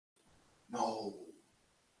No.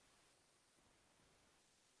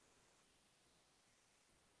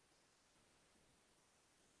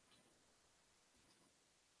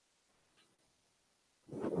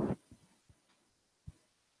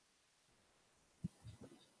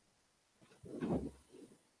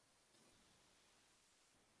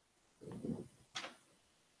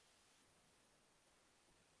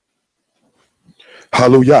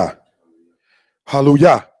 Hallelujah.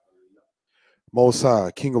 Hallelujah. Most High,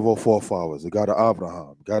 King of all forefathers, the God of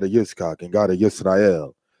Abraham, God of Yitzchak, and God of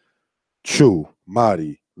Israel, true,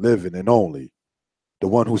 mighty, living, and only, the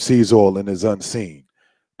one who sees all and is unseen,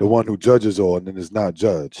 the one who judges all and is not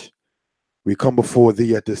judged. We come before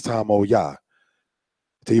thee at this time, O Yah,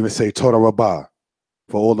 to even say Torah Rabbah,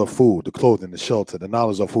 for all the food, the clothing, the shelter, the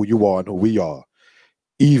knowledge of who you are and who we are,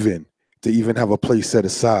 even to even have a place set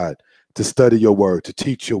aside to study your word, to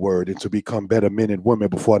teach your word, and to become better men and women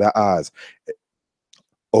before their eyes,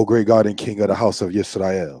 O great God and King of the house of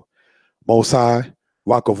Israel. Most High,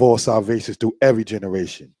 rock of all salvations through every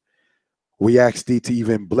generation. We ask thee to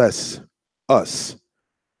even bless us,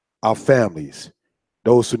 our families,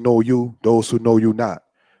 those who know you, those who know you not,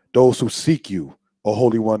 those who seek you, O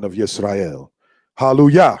Holy One of Israel.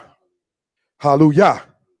 Hallelujah. Hallelujah.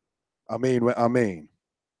 Amen. Amen.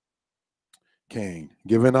 King,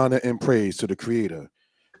 giving honor and praise to the Creator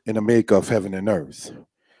and the Maker of heaven and earth.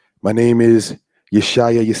 My name is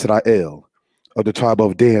Yeshaya Yisrael of the tribe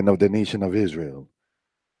of Dan of the nation of Israel.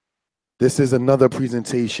 This is another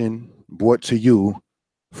presentation brought to you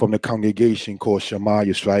from the congregation called Shema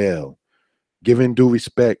Yisrael, giving due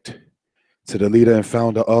respect to the leader and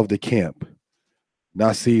founder of the camp,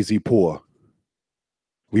 Nasi Zippor.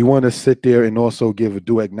 We want to sit there and also give a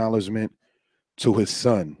due acknowledgement to his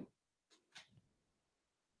son,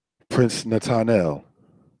 Prince Nathanael.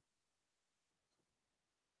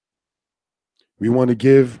 We want to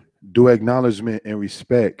give due acknowledgement and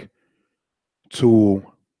respect to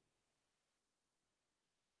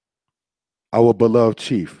our beloved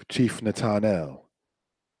Chief Nathanael.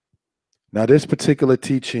 Now, this particular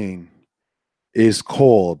teaching is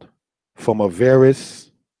called From Avaris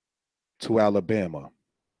to Alabama.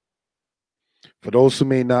 For those who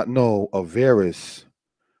may not know, Avaris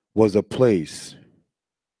was a place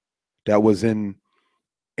that was in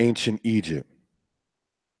ancient Egypt.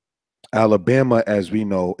 Alabama, as we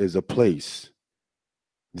know, is a place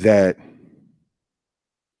that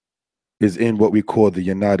is in what we call the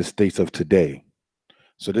United States of today.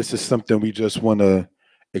 So this is something we just want to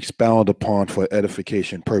expound upon for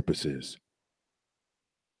edification purposes.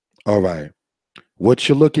 All right. What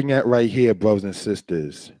you're looking at right here, brothers and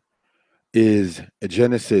sisters, is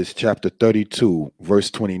Genesis chapter 32,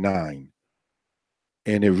 verse 29.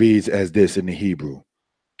 And it reads as this in the Hebrew.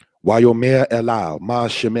 Wayomer Elah ma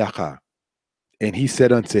shemecha. And he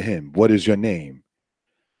said unto him, what is your name?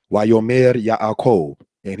 Wayomer Yaakov.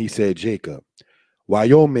 And he said, Jacob.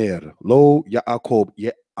 Wayomer lo Yaakov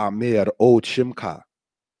Ye'amer od Shimcha.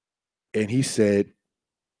 And he said,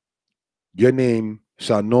 your name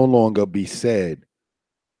shall no longer be said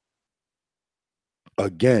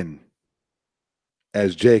again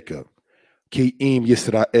as Jacob. Ki im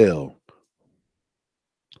Yisrael.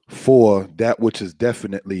 For that which is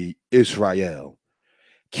definitely Israel.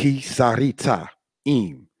 Ki sarita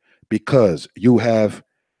im. Because you have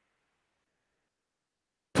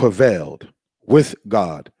prevailed with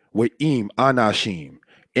God, with im anashim,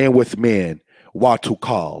 and with man,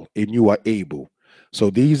 watukal, and you are able. So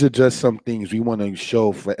these are just some things we want to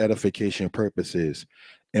show for edification purposes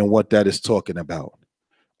and what that is talking about.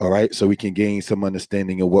 All right, so we can gain some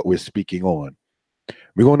understanding of what we're speaking on.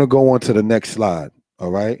 We're going to go on to the next slide. All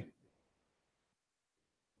right.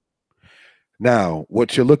 Now,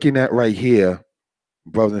 what you're looking at right here,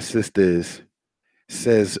 brothers and sisters,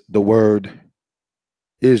 says the word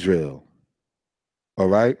Israel. All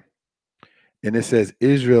right. And it says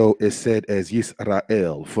Israel is said as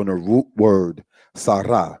Yisrael from the root word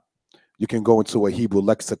Sarah. You can go into a Hebrew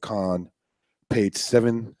lexicon, page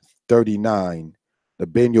 739, the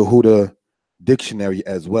Ben Yehuda dictionary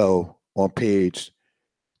as well on page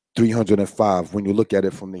 305 when you look at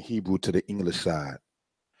it from the Hebrew to the English side.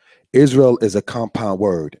 Israel is a compound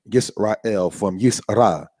word, Yisrael from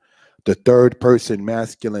Yisra, the third person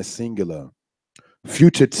masculine singular,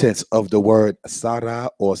 future tense of the word Sarah,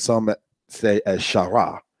 or some say as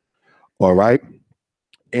Shara, all right?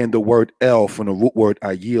 And the word El from the root word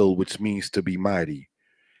Ayil, which means to be mighty.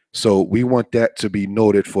 So we want that to be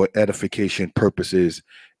noted for edification purposes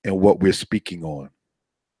and what we're speaking on.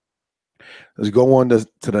 Let's go on to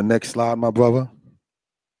the next slide, my brother.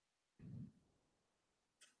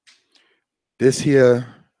 This here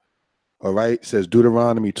All right, it says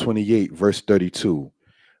Deuteronomy 28, verse 32.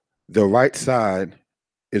 The right side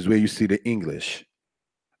is where you see the English.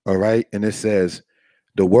 All right, and it says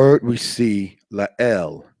the word we see,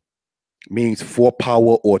 la'el, means for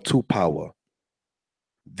power or to power.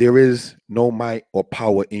 There is no might or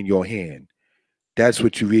power in your hand. That's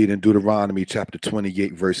what you read in Deuteronomy chapter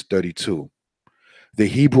 28, verse 32. The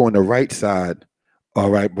Hebrew on the right side,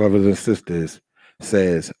 all right, brothers and sisters,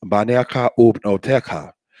 says, Baneka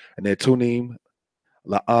ubnotecha, and their tunim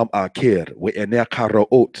la'am akir, wa eneka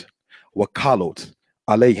ro'ot, wa kalot,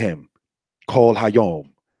 alehem, kol hayom,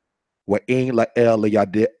 wa ein la'el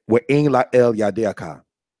yadeaka.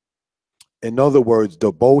 In other words,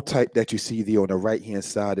 the bold type that you see there on the right-hand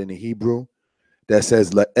side in the Hebrew, that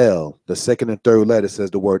says la'el, the second and third letter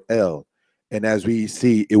says the word el. And as we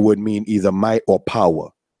see, it would mean either might or power.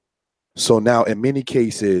 So now in many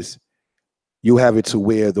cases, you have it to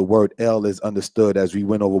where the word El is understood, as we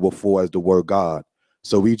went over before, as the word God.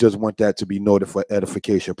 So we just want that to be noted for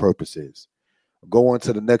edification purposes. Go on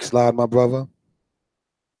to the next slide, my brother.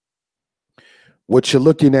 What you're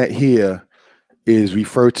looking at here is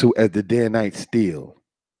referred to as the Danite steel.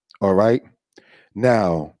 All right.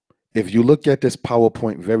 Now, if you look at this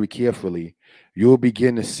PowerPoint very carefully, you'll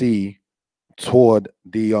begin to see toward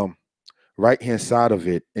the right-hand side of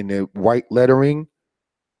it in the white lettering,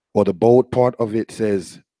 or the bold part of it,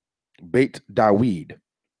 says Beit Dawid,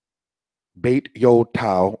 Beit Yod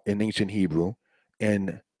Tau in ancient Hebrew,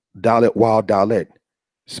 and Dalet Wal Dalet,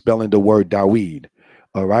 spelling the word Dawid.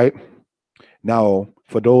 All right. Now,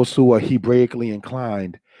 for those who are Hebraically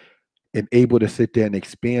inclined and able to sit there and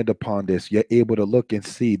expand upon this, you're able to look and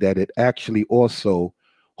see that it actually also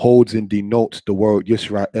holds and denotes the word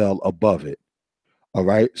Yisrael above it. All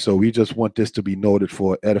right. So we just want this to be noted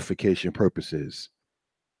for edification purposes.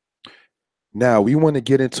 Now, we want to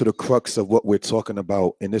get into the crux of what we're talking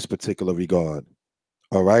about in this particular regard.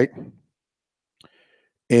 All right.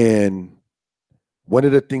 And one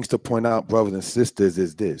of the things to point out, brothers and sisters,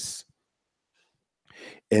 is this.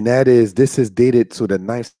 And that is, this is dated to the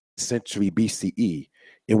 9th century BCE,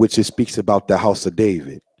 in which it speaks about the house of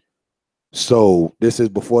David. So this is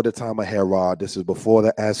before the time of Herod. This is before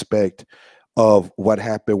the aspect of what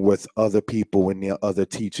happened with other people and their other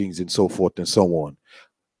teachings and so forth and so on.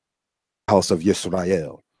 House of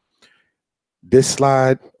Israel. This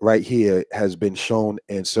slide right here has been shown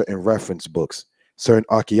in certain reference books, certain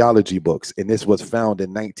archaeology books, and this was found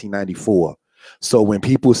in 1994. So when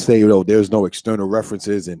people say, oh, there's no external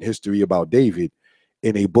references in history about David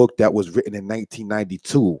in a book that was written in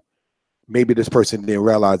 1992, maybe this person didn't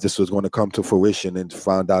realize this was going to come to fruition and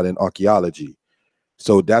found out in archaeology.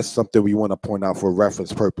 So that's something we want to point out for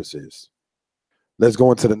reference purposes. Let's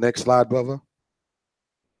go into the next slide, brother.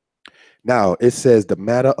 Now, it says the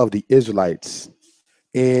matter of the Israelites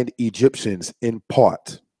and Egyptians in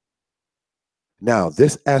part. Now,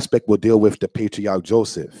 this aspect will deal with the patriarch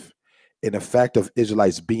Joseph and the fact of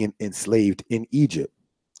Israelites being enslaved in Egypt.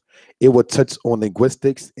 It will touch on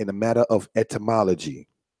linguistics and the matter of etymology.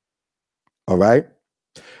 All right.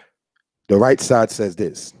 The right side says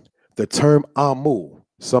this. The term Amu,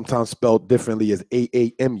 sometimes spelled differently as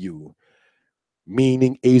Aamu,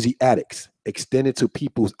 meaning Asiatics, extended to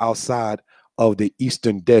peoples outside of the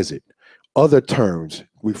Eastern Desert. Other terms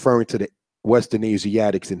referring to the Western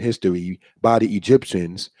Asiatics in history by the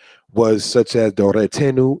Egyptians was such as the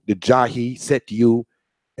Retenu, the Jahi, Setiu,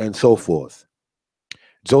 and so forth.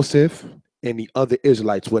 Joseph and the other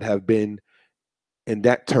Israelites would have been in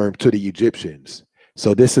that term to the Egyptians.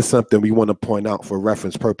 So this is something we want to point out for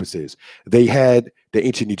reference purposes. They had, the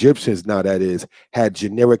ancient Egyptians, now that is, had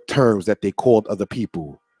generic terms that they called other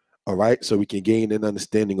people. All right, so we can gain an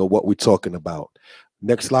understanding of what we're talking about.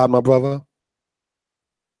 Next slide, my brother.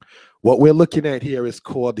 What we're looking at here is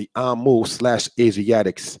called the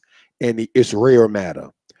Amu/Asiatics and the Israel matter.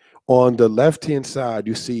 On the left-hand side,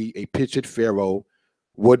 you see a pictured pharaoh,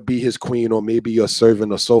 would be his queen or maybe a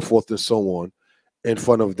servant or so forth and so on in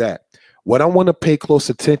front of that. What I want to pay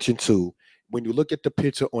close attention to, when you look at the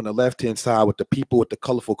picture on the left-hand side with the people with the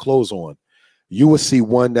colorful clothes on, you will see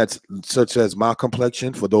one that's such as my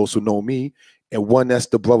complexion, for those who know me, and one that's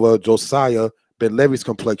the brother Josiah Ben Levi's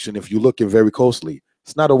complexion, if you're looking very closely.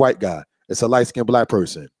 It's not a white guy. It's a light-skinned black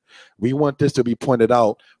person. We want this to be pointed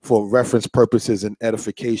out for reference purposes and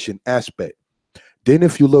edification aspect. Then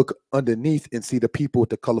if you look underneath and see the people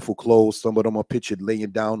with the colorful clothes, some of them are pictured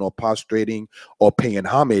laying down or prostrating or paying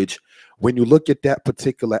homage. When you look at that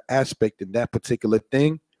particular aspect and that particular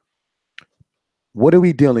thing, what are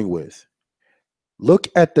we dealing with? Look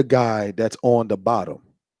at the guy that's on the bottom,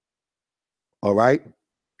 all right?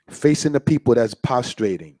 Facing the people that's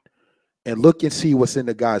prostrating. and look and see what's in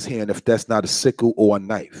the guy's hand if that's not a sickle or a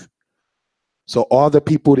knife. So are the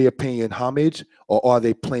people there paying homage, or are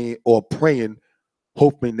they playing or praying,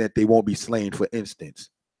 hoping that they won't be slain, for instance?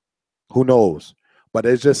 Who knows? But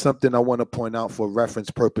it's just something I want to point out for reference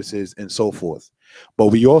purposes and so forth. But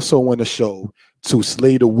we also want to show, to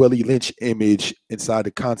slay the Willie Lynch image inside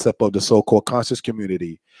the concept of the so-called conscious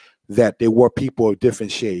community, that there were people of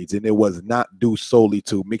different shades, and it was not due solely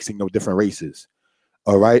to mixing of different races.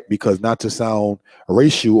 All right, because not to sound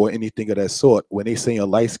racial or anything of that sort, when they say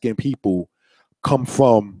light-skinned people come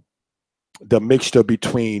from the mixture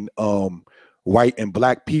between white and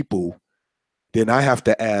black people, then I have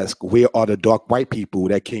to ask, where are the dark white people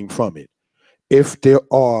that came from it? If there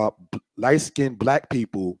are light-skinned black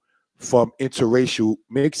people from interracial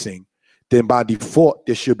mixing, then by default,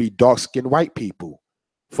 there should be dark-skinned white people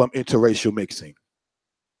from interracial mixing.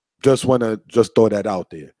 Just want to just throw that out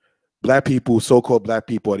there. Black people, so-called black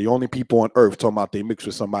people, are the only people on earth talking about they mix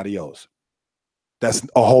with somebody else. That's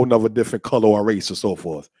a whole nother different color or race or so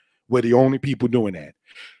forth. We're the only people doing that.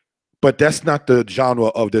 But that's not the genre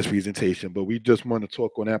of this presentation, but we just want to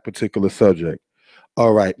talk on that particular subject.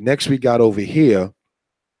 All right, next we got over here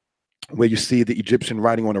where you see the Egyptian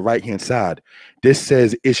writing on the right-hand side. This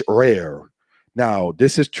says Israel. Now,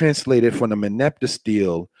 this is translated from the Meneptah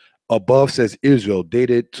stele. Above says Israel,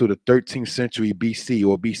 dated to the 13th century BC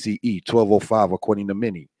or BCE, 1205, according to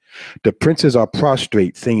many. The princes are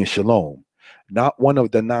prostrate, saying shalom. Not one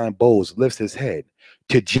of the 9 bowls lifts his head.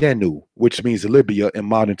 Tijenu, which means Libya in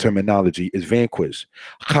modern terminology, is vanquished.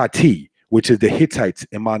 Khati, which is the Hittites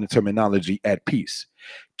in modern terminology, at peace.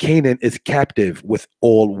 Canaan is captive with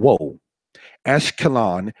all woe.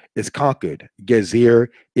 Ashkelon is conquered. Gezer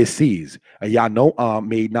is seized. Yanoam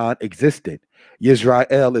made non-existent.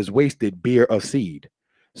 Israel is wasted, beer of seed.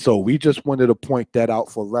 So we just wanted to point that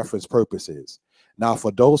out for reference purposes. Now,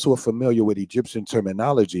 for those who are familiar with Egyptian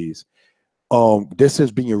terminologies, this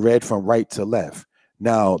is being read from right to left.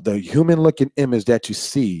 Now, the human-looking image that you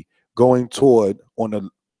see going toward on the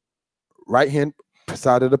right-hand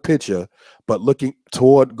side of the picture, but looking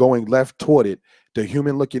toward, going left toward it, the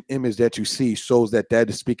human-looking image that you see shows that that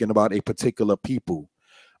is speaking about a particular people.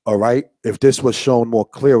 All right. If this was shown more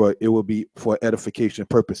clearer, it would be for edification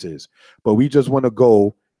purposes. But we just want to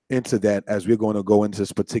go into that as we're going to go into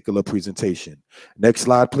this particular presentation. Next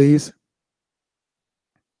slide, please.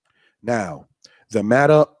 Now, the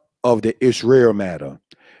matter of the Israel matter.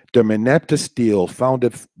 The Meneptah stele,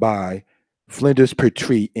 founded by Flinders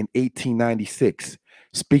Petrie in 1896,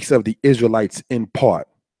 speaks of the Israelites in part.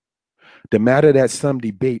 The matter that some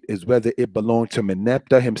debate is whether it belonged to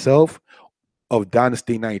Meneptah himself of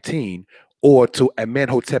Dynasty 19 or to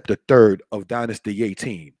Amenhotep III of Dynasty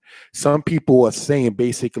 18. Some people are saying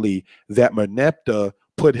basically that Meneptah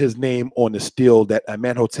put his name on the stele that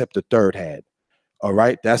Amenhotep III had. All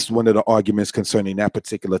right, that's one of the arguments concerning that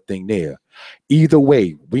particular thing there. Either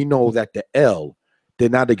way, we know that the L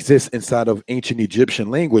did not exist inside of ancient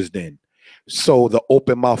Egyptian language then. So the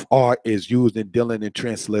open mouth R is used in dealing in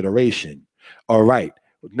transliteration. All right,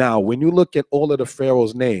 now when you look at all of the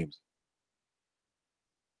pharaohs' names,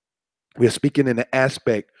 we're speaking in the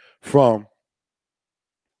aspect from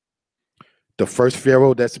the first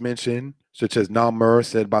pharaoh that's mentioned, such as Namur,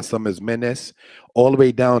 said by some as Menes, all the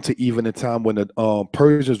way down to even the time when the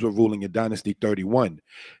Persians were ruling in Dynasty 31.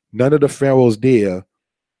 None of the pharaohs there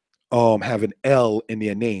have an L in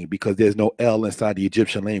their name because there's no L inside the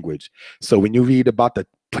Egyptian language. So when you read about the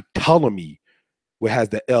Ptolemy, where has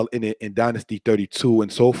the L in it in Dynasty 32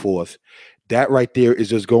 and so forth, that right there is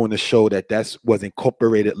just going to show that that was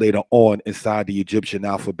incorporated later on inside the Egyptian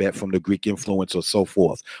alphabet from the Greek influence or so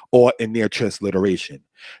forth, or in their transliteration.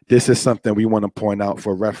 This is something we want to point out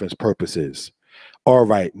for reference purposes. All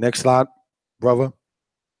right, next slide, brother.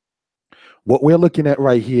 What we're looking at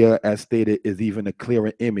right here, as stated, is even a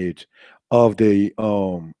clearer image of the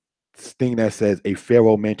thing that says a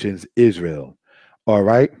pharaoh mentions Israel. All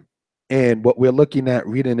right. And what we're looking at,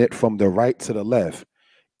 reading it from the right to the left,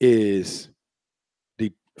 is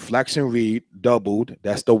the flaxen reed doubled.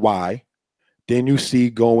 That's the Y. Then you see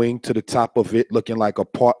going to the top of it, looking like a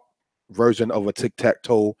part version of a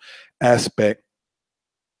tic-tac-toe aspect.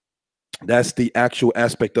 That's the actual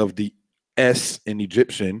aspect of the S in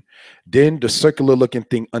Egyptian. Then the circular looking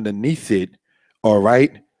thing underneath it, all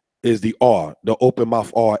right, is the R, the open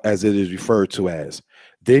mouth R, as it is referred to as.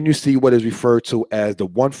 Then you see what is referred to as the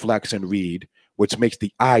one flaxen reed, which makes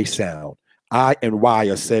the I sound. I and Y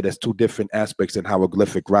are said as two different aspects in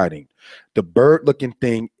hieroglyphic writing. The bird looking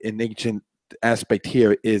thing in ancient aspect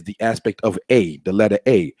here is the aspect of A, the letter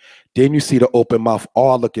A. Then you see the open mouth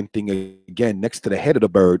R looking thing again next to the head of the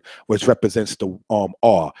bird, which represents the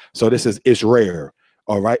R. So this is Israel,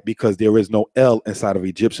 all right, because there is no L inside of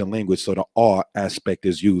Egyptian language, so the R aspect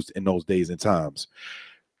is used in those days and times.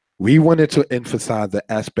 We wanted to emphasize the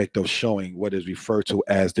aspect of showing what is referred to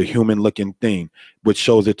as the human looking thing, which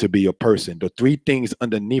shows it to be a person. The three things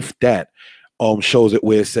underneath that shows it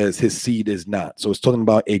where it says his seed is not. So it's talking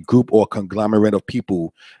about a group or conglomerate of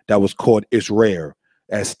people that was called Israel.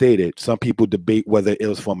 As stated, some people debate whether it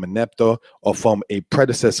was from Meneptah or from a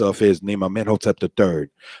predecessor of his named Amenhotep III.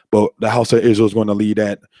 But the house of Israel is going to lead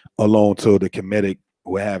that alone to the Kemetic,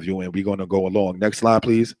 what have you, and we're going to go along. Next slide,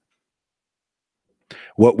 please.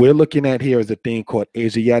 What we're looking at here is a thing called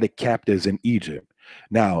Asiatic captives in Egypt.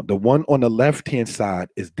 Now, the one on the left-hand side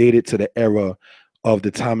is dated to the era of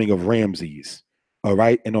the timing of Ramses, all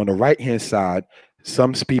right? And on the right-hand side,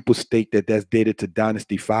 some people state that that's dated to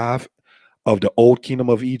Dynasty 5 of the Old Kingdom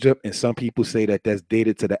of Egypt, and some people say that that's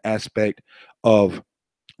dated to the aspect of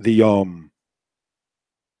the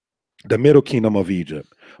Middle Kingdom of Egypt.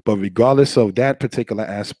 But regardless of that particular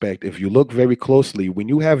aspect, if you look very closely, when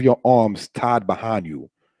you have your arms tied behind you,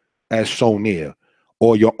 as shown there,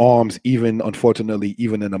 or your arms, even unfortunately,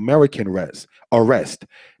 even in American arrest,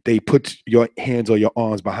 they put your hands or your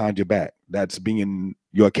arms behind your back. That's being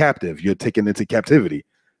you're captive. You're taken into captivity.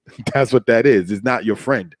 That's what that is. It's not your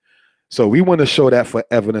friend. So we want to show that for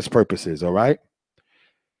evidence purposes. All right.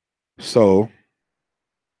 So,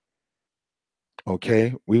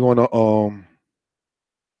 okay, we want to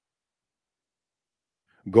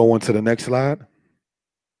go on to the next slide.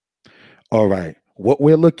 All right. What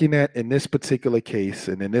we're looking at in this particular case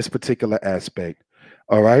and in this particular aspect,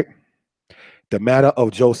 all right, the matter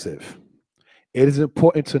of Joseph. It is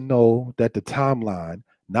important to know that the timeline,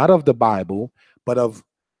 not of the Bible, but of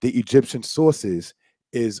the Egyptian sources,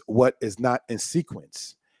 is what is not in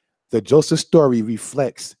sequence. The Joseph story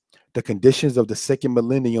reflects the conditions of the second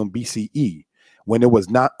millennium BCE, when it was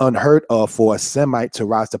not unheard of for a Semite to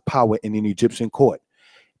rise to power in an Egyptian court.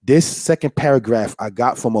 This second paragraph I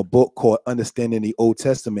got from a book called Understanding the Old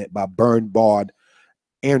Testament by Bernard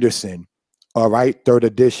Anderson, all right, third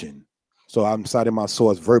edition. So I'm citing my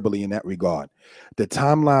source verbally in that regard. The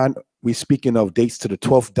timeline we speaking of dates to the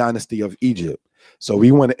 12th dynasty of Egypt. So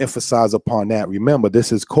we want to emphasize upon that. Remember,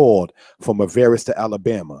 this is called From Avaris to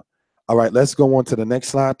Alabama. All right, let's go on to the next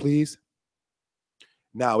slide, please.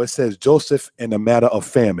 Now it says Joseph in the matter of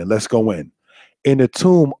famine. Let's go in. In the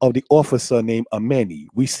tomb of the officer named Ameni,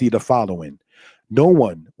 we see the following. No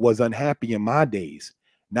one was unhappy in my days,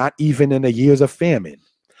 not even in the years of famine.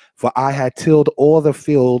 For I had tilled all the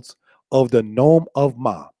fields of the nome of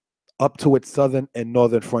Ma, up to its southern and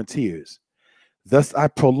northern frontiers. Thus I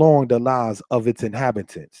prolonged the lives of its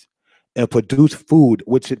inhabitants, and produced food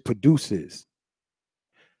which it produces.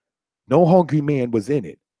 No hungry man was in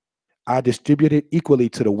it. I distributed equally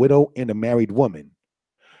to the widow and the married woman.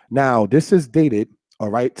 Now, this is dated, all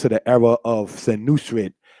right, to the era of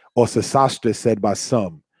Senusret or Sesostris, said by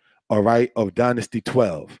some, all right, of Dynasty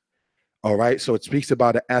 12. All right, so it speaks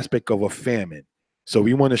about an aspect of a famine. So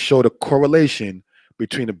we want to show the correlation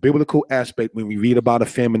between the biblical aspect when we read about a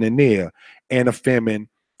famine in there and a famine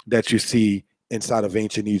that you see inside of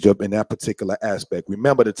ancient Egypt in that particular aspect.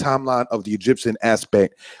 Remember, the timeline of the Egyptian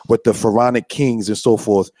aspect with the pharaonic kings and so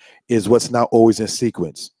forth is what's not always in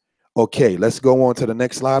sequence. Okay, let's go on to the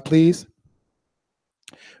next slide, please.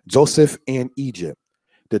 Joseph and Egypt.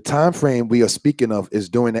 The time frame we are speaking of is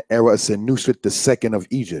during the era of Senusret II of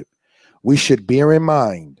Egypt. We should bear in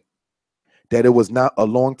mind that it was not a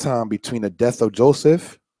long time between the death of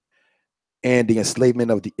Joseph and the enslavement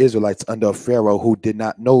of the Israelites under a Pharaoh who did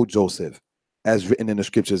not know Joseph. As written in the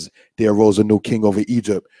scriptures, there arose a new king over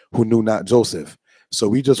Egypt who knew not Joseph. So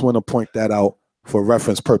we just want to point that out for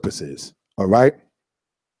reference purposes. All right.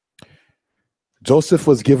 Joseph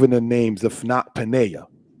was given the names of not Paneah,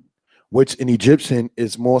 which in Egyptian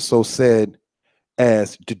is more so said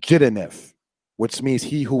as Jidenef, which means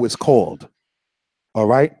he who is called. All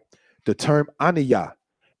right. The term Aniyah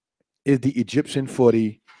is the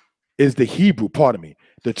Hebrew, pardon me.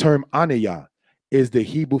 The term Aniyah is the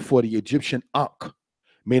Hebrew for the Egyptian Ankh,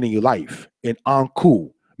 meaning life, and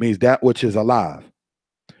Anku means that which is alive.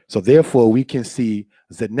 So therefore we can see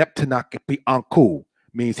Zeneptanak Anku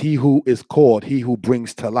means he who is called, he who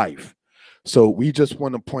brings to life. So we just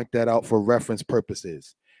want to point that out for reference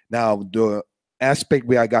purposes. Now, the aspect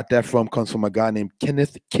where I got that from comes from a guy named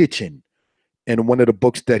Kenneth Kitchen in one of the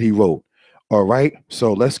books that he wrote. All right,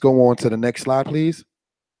 so let's go on to the next slide, please.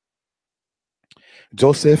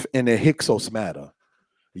 Joseph and the Hyksos matter.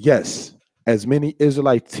 Yes, As many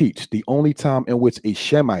Israelites teach, the only time in which a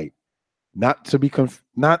Shemite, not to be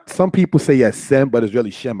not some people say yes, Sem, but it's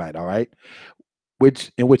really Shemite, all right?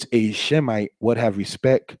 Which in which a Shemite would have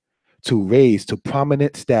respect to raise to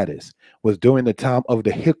prominent status was during the time of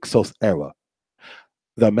the Hyksos era.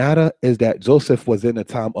 The matter is that Joseph was in the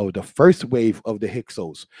time of the first wave of the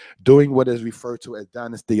Hyksos, doing what is referred to as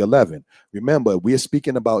Dynasty 11. Remember, we are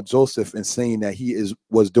speaking about Joseph and saying that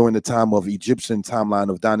was during the time of Egyptian timeline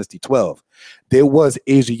of Dynasty 12. There was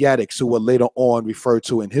Asiatics who were later on referred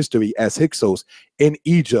to in history as Hyksos in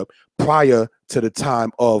Egypt prior to the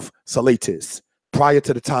time of Salatis, prior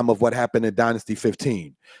to the time of what happened in Dynasty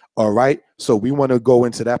 15. All right, so we want to go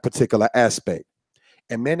into that particular aspect.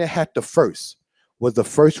 And Menehat the first was the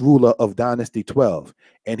first ruler of Dynasty 12,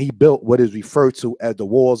 and he built what is referred to as the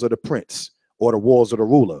walls of the prince or the walls of the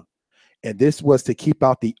ruler. And this was to keep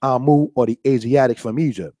out the Amu or the Asiatics from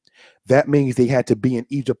Egypt. That means they had to be in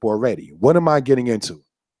Egypt already. What am I getting into?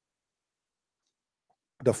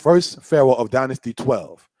 The first pharaoh of Dynasty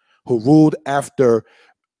 12, who ruled after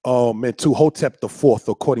Mentuhotep IV,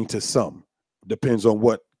 according to some, depends on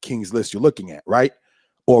what king's list you're looking at, right?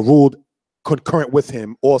 Or ruled concurrent with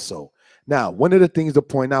him also. Now, one of the things to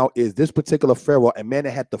point out is this particular pharaoh,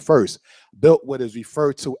 Amenemhat I, built what is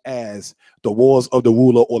referred to as the walls of the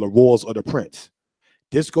ruler or the walls of the prince.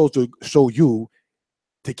 This goes to show you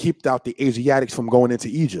to keep out the Asiatics from going into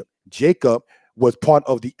Egypt. Jacob was part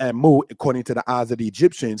of the Amu, according to the eyes of the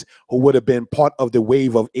Egyptians, who would have been part of the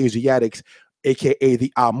wave of Asiatics, aka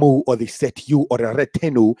the Amu or the Setiu or the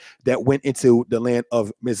Retenu that went into the land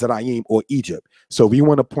of Mizraim or Egypt. So we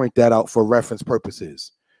want to point that out for reference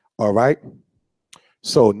purposes. All right.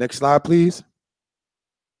 So next slide, please.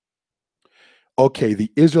 Okay,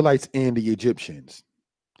 the Israelites and the Egyptians.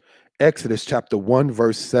 Exodus chapter 1,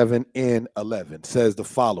 verse 7 and 11 says the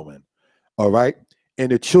following. All right.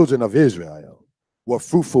 And the children of Israel were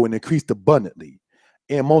fruitful and increased abundantly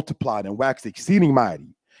and multiplied and waxed exceeding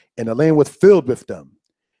mighty, and the land was filled with them.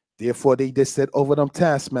 Therefore they did set over them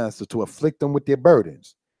taskmasters to afflict them with their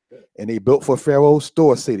burdens. And they built for Pharaoh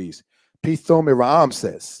store cities, Pithom and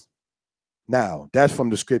Ramses. Now, that's from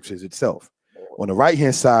the scriptures itself. On the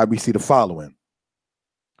right-hand side, we see the following.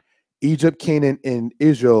 Egypt, Canaan, and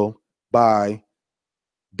Israel by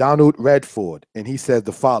Donald Redford. And he says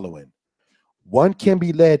the following. One can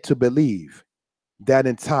be led to believe that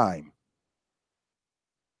in time,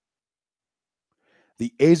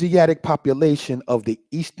 the Asiatic population of the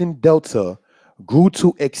Eastern Delta grew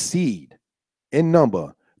to exceed in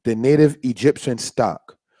number the native Egyptian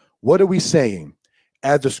stock. What are we saying?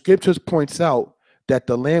 As the scriptures points out that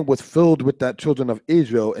the land was filled with the children of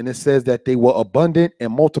Israel, and it says that they were abundant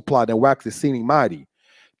and multiplied and waxed exceeding mighty.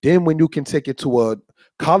 Then when you can take it to a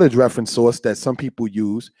college reference source that some people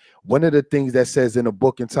use, one of the things that says in a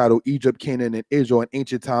book entitled Egypt, Canaan, and Israel in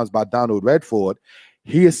Ancient Times by Donald Redford,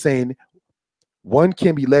 he is saying one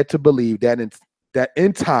can be led to believe that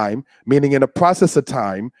in time, meaning in a process of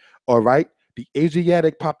time, all right, the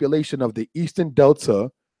Asiatic population of the Eastern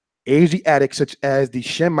Delta, Asiatic such as the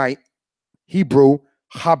Shemite, Hebrew,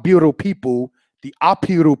 Habiru people, the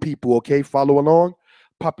Apiru people, okay, follow along,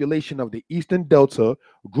 population of the Eastern Delta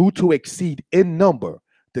grew to exceed in number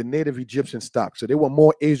the native Egyptian stock. So there were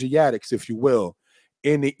more Asiatics, if you will,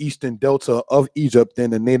 in the Eastern Delta of Egypt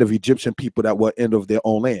than the native Egyptian people that were in of their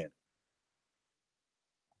own land.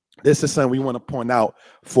 This is something we want to point out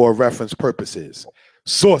for reference purposes.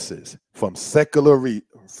 Sources from secular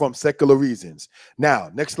reasons. Now,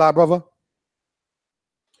 next slide, brother.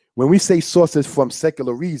 When we say sources from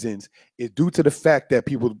secular reasons, it's due to the fact that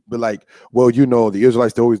people be like, well, you know, the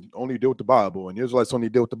Israelites always only deal with the Bible, and the Israelites only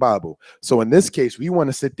deal with the Bible. So in this case, we want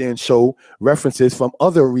to sit there and show references from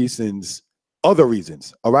other reasons,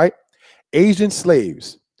 all right? Asian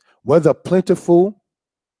slaves, whether plentiful,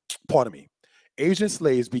 Asian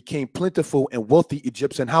slaves became plentiful in wealthy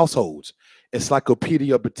Egyptian households.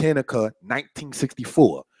 Encyclopedia Britannica,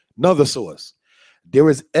 1964. Another source. There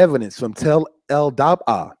is evidence from Tel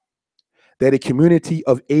el-Dab'a that a community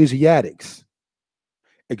of Asiatics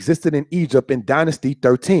existed in Egypt in Dynasty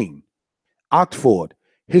 13. Oxford,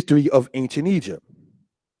 History of Ancient Egypt.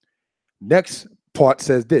 Next part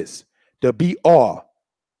says this. The BR,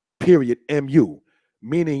 period, MU,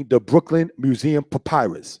 meaning the Brooklyn Museum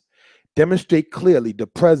Papyrus, demonstrate clearly the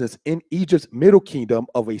presence in Egypt's Middle Kingdom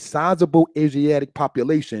of a sizable Asiatic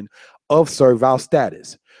population of servile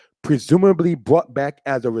status, presumably brought back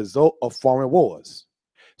as a result of foreign wars.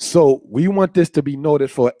 So we want this to be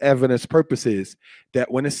noted for evidence purposes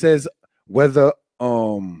that when it says whether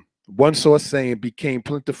one source saying became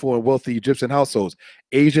plentiful in wealthy Egyptian households,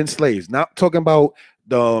 Asian slaves, not talking about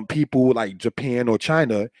the people like Japan or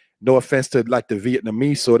China, No offense to like the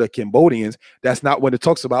Vietnamese or the Cambodians. That's not what it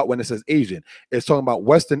talks about when it says Asian. It's talking about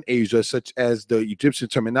Western Asia, such as the Egyptian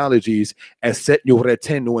terminologies as Setnu,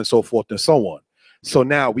 Retenu, and so forth and so on. So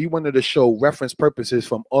now we wanted to show reference purposes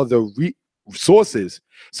from other sources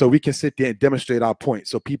so we can sit there and demonstrate our point,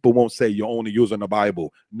 so people won't say you're only using the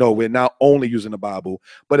Bible. No, we're not only using the Bible,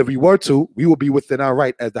 but if we were to, we will be within our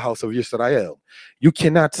right as the house of Israel. You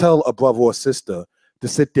cannot tell a brother or sister to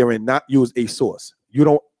sit there and not use a source. You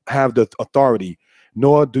don't have the authority,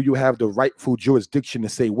 nor do you have the rightful jurisdiction to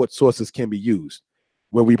say what sources can be used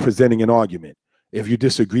when we're presenting an argument. If you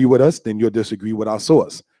disagree with us, then you'll disagree with our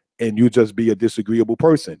source, and you just be a disagreeable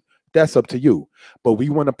person. That's up to you. But we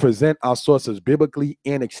want to present our sources biblically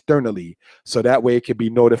and externally, so that way it can be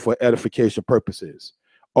noted for edification purposes.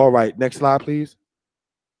 All right, next slide, please.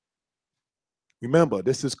 Remember,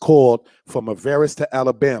 this is called From Avaris to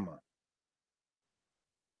Alabama.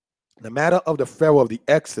 The matter of the Pharaoh of the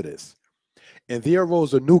Exodus. And there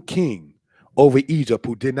arose a new king over Egypt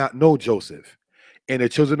who did not know Joseph. And the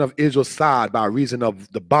children of Israel sighed by reason of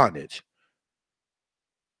the bondage.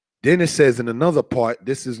 Then it says in another part,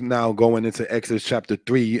 this is now going into Exodus chapter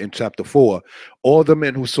 3 and chapter 4, all the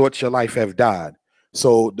men who sought your life have died.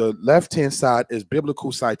 So the left-hand side is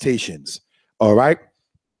biblical citations, all right?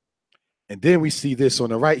 And then we see this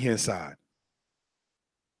on the right-hand side.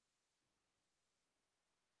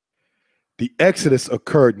 The Exodus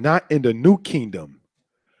occurred not in the new kingdom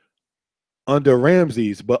under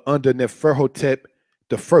Ramses, but under Neferhotep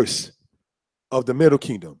I of the middle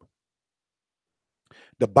kingdom.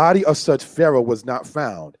 The body of such Pharaoh was not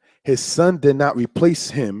found. His son did not replace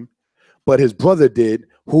him, but his brother did,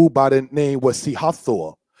 who by the name was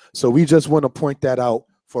Sehathor. So we just want to point that out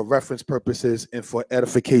for reference purposes and for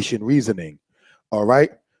edification reasoning. All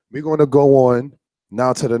right, we're going to go on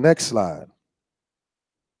now to the next slide.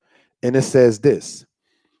 And it says this: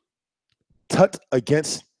 Tut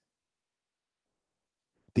against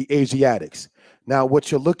the Asiatics. Now,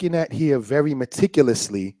 what you're looking at here very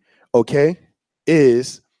meticulously, okay,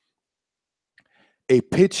 is a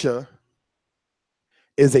picture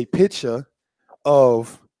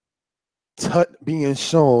of Tut being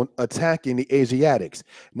shown attacking the Asiatics.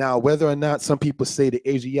 Now, whether or not some people say the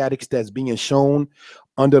Asiatics that's being shown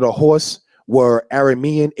under the horse were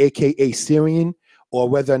Aramean, aka Syrian, or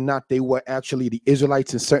whether or not they were actually the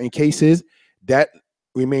Israelites in certain cases, that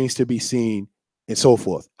remains to be seen and so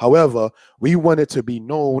forth. However, we wanted to be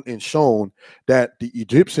known and shown that the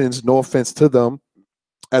Egyptians, no offense to them,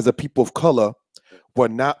 as a people of color, were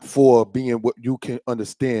not for being what you can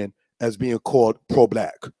understand as being called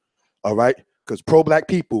pro-black. All right, because pro-black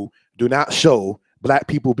people do not show black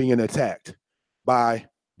people being attacked by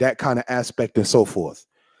that kind of aspect and so forth.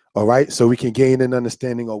 All right, so we can gain an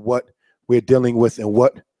understanding of what we're dealing with and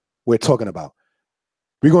what we're talking about.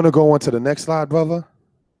 We're going to go on to the next slide, brother.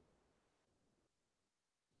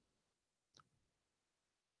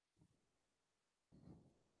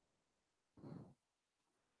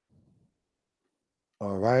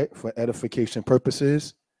 All right, for edification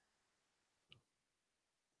purposes.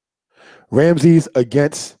 Ramses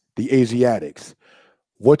against the Asiatics.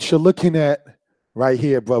 What you're looking at right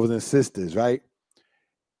here, brothers and sisters, right,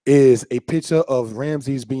 is a picture of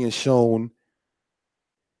Ramses being shown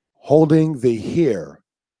holding the hair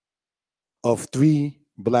of 3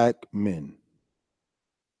 black men.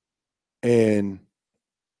 And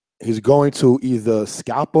he's going to either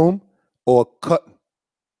scalp them or cut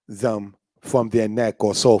them from their neck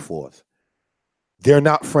or so forth. They're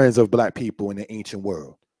not friends of black people in the ancient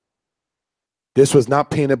world. This was not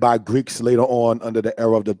painted by Greeks later on under the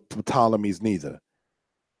era of the Ptolemies neither.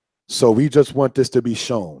 So we just want this to be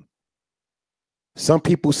shown. Some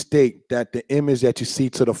people state that the image that you see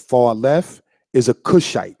to the far left is a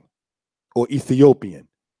Cushite or Ethiopian.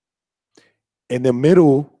 And the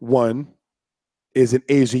middle one is an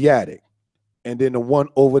Asiatic. And then the one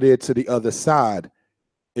over there to the other side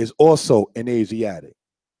is also an Asiatic.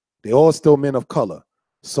 They're all still men of color.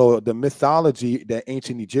 So the mythology that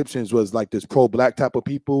ancient Egyptians was like this pro-black type of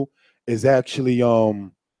people is actually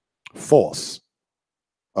false.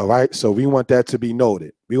 All right, so we want that to be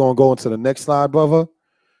noted. We're going to go into the next slide, brother.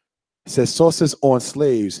 It says sources on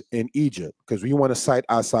slaves in Egypt, because we want to cite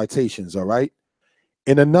our citations, all right?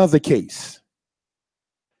 In another case,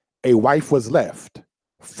 a wife was left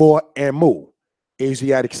for Amu,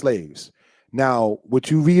 Asiatic slaves. Now,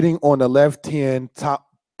 what you're reading on the left-hand top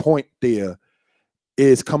point there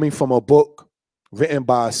is coming from a book written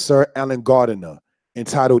by Sir Alan Gardiner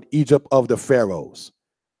entitled Egypt of the Pharaohs.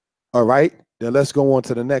 All right, then let's go on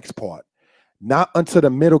to the next part. Not unto the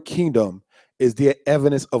Middle Kingdom is there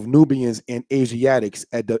evidence of Nubians and Asiatics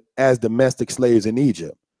as domestic slaves in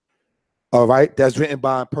Egypt. All right. That's written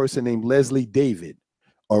by a person named Leslie David.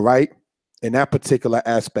 All right. In that particular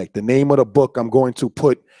aspect. The name of the book I'm going to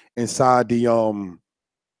put inside the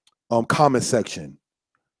comment section.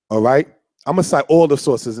 All right. I'm gonna cite all the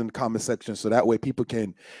sources in the comment section so that way people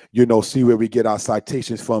can, see where we get our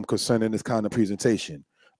citations from concerning this kind of presentation.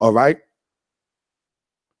 All right.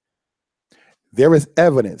 There is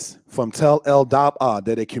evidence from Tel El Dab'a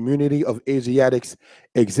that a community of Asiatics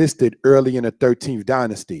existed early in the 13th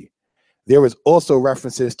dynasty. There is also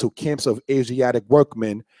references to camps of Asiatic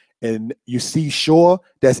workmen, and you see Shaw,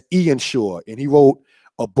 that's Ian Shaw, and he wrote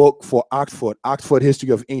a book for Oxford History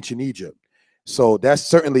of Ancient Egypt. So that's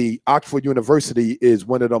certainly, Oxford University is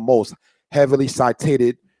one of the most heavily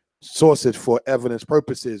cited sources for evidence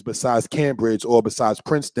purposes besides Cambridge or besides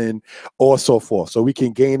Princeton or so forth. So we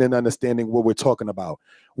can gain an understanding what we're talking about.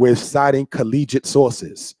 We're citing collegiate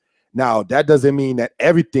sources. Now, that doesn't mean that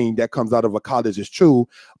everything that comes out of a college is true,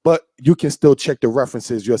 but you can still check the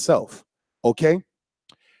references yourself. Okay?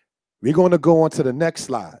 We're going to go on to the next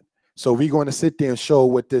slide. So we're going to sit there and show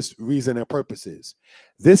what this reason and purpose is.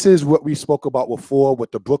 This is what we spoke about before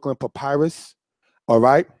with the Brooklyn Papyrus. All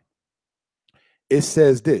right? It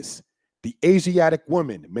says this: the Asiatic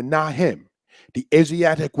woman, Menahem, the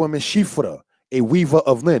Asiatic woman, Shifra, a weaver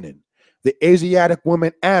of linen, the Asiatic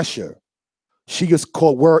woman, Asher, she is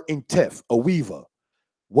called Wer Intef, a weaver.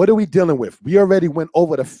 What are we dealing with? We already went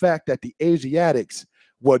over the fact that the Asiatics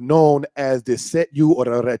were known as the Setu or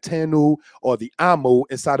the Retenu or the Amu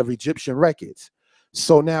inside of Egyptian records.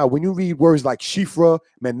 So now when you read words like Shifra,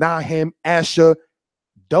 Menahem, Asher,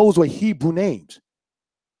 those were Hebrew names.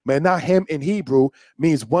 Menahem in Hebrew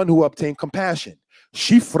means one who obtained compassion.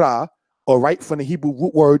 Shifra, or right from the Hebrew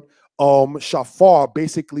root word shafar,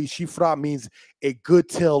 basically Shifra means a good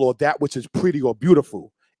tale or that which is pretty or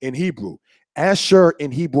beautiful in Hebrew. Asher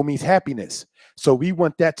in Hebrew means happiness. So we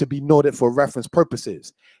want that to be noted for reference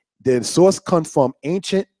purposes. The source comes from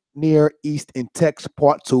Ancient Near East in Text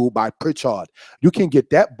Part 2 by Pritchard. You can get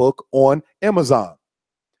that book on Amazon.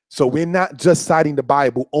 So we're not just citing the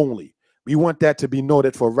Bible only. We want that to be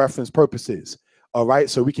noted for reference purposes. All right.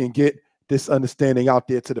 So we can get this understanding out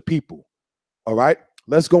there to the people. All right.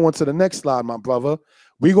 Let's go on to the next slide, my brother.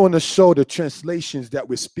 We're going to show the translations that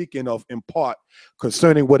we're speaking of in part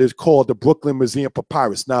concerning what is called the Brooklyn Museum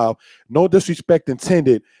Papyrus. Now, no disrespect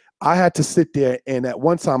intended. I had to sit there, and at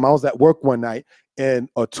one time I was at work one night, and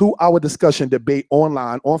a 2-hour discussion debate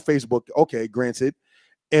online on Facebook. Okay, granted.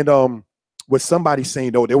 And with somebody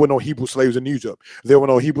saying, "Oh, there were no Hebrew slaves in Egypt. There were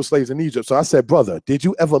no Hebrew slaves in Egypt." So I said, "Brother, did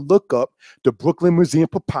you ever look up the Brooklyn Museum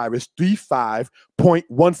Papyrus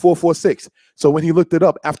 35.1446?" So when he looked it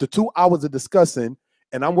up, after 2 hours of discussing,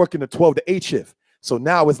 and I'm working the 12 to 8 shift. So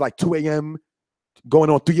now it's like 2 a.m., going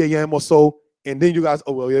on 3 a.m. or so. And then you guys,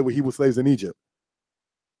 "Oh, well, yeah, were Hebrew slaves in Egypt."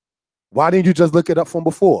 Why didn't you just look it up from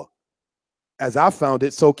before? As I found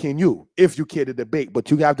it, so can you, if you care to debate,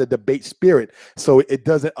 but you have the debate spirit. So it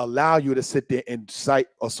doesn't allow you to sit there and cite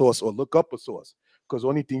a source or look up a source, because the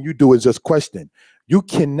only thing you do is just question. You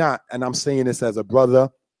cannot, and I'm saying this as a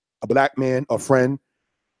brother, a black man, a friend,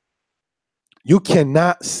 you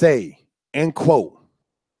cannot say, end quote,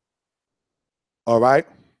 all right,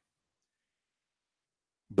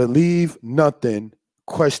 believe nothing,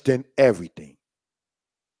 question everything.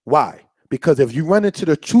 Why? Because if you run into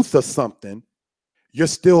the truth of something, you're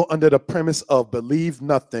still under the premise of believe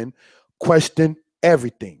nothing, question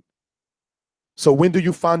everything. So when do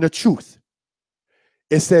you find the truth?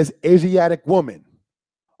 It says Asiatic woman,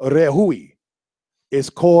 Rehui, is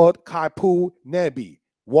called Kaipu Nebi,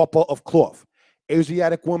 warper of cloth.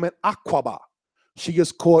 Asiatic woman, Akwaba, she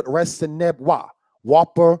is called Resenebwa,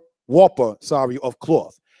 warper of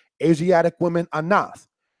cloth. Asiatic woman, Anath,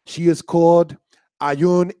 she is called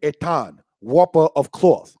Ayun Etan, warper of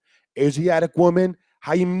cloth. Asiatic woman,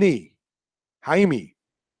 Haimi,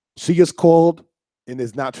 she is called, and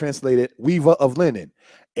is not translated, weaver of linen.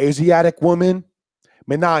 Asiatic woman,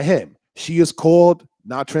 Menahem, she is called,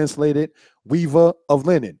 not translated, weaver of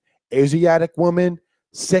linen. Asiatic woman,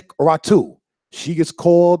 Sekratu, she is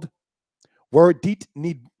called Werdit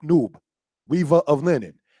Nub, weaver of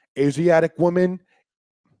linen. Asiatic woman,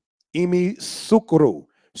 Imi Sukru,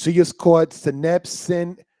 she is called Seneb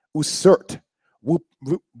Sen Usert,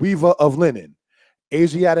 weaver of linen.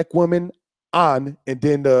 Asiatic woman, An, and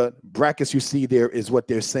then the brackets you see there is what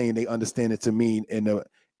they're saying they understand it to mean in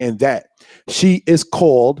that. She is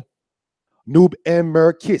called Nub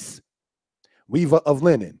Merkis, weaver of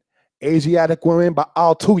linen. Asiatic woman,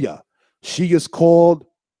 Baal Tuya, she is called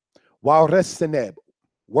Wareseneb,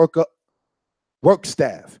 work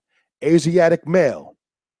staff. Asiatic male,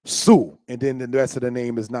 Su, and then the rest of the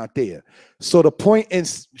name is not there. So the point in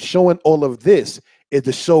showing all of this is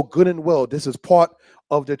to show good and well this is part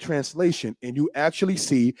of the translation, and you actually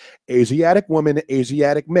see Asiatic woman and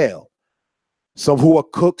Asiatic male. Some who are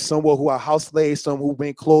cooks, some who are house slaves, some who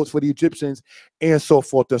made clothes for the Egyptians, and so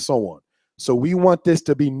forth and so on. So we want this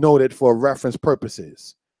to be noted for reference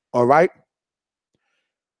purposes. All right.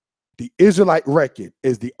 The Israelite record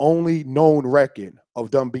is the only known record of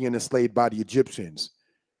them being enslaved by the Egyptians.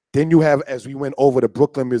 Then you have, as we went over the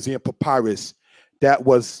Brooklyn Museum papyrus that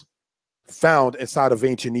was found inside of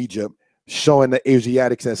ancient Egypt, showing the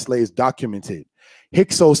Asiatics as slaves documented.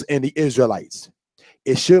 Hyksos and the Israelites.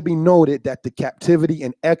 It should be noted that the captivity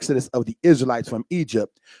and exodus of the Israelites from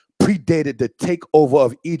Egypt predated the takeover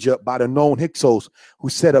of Egypt by the known Hyksos who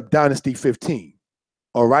set up Dynasty 15.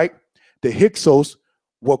 All right? The Hyksos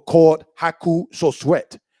were called Haku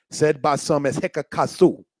Sosret, said by some as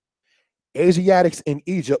Hekakasu. Asiatics in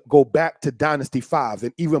Egypt go back to Dynasty 5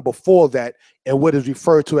 and even before that in what is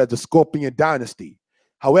referred to as the Scorpion Dynasty.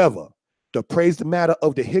 However, the praised matter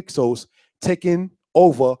of the Hyksos taken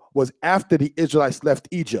over was after the Israelites left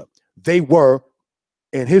Egypt. They were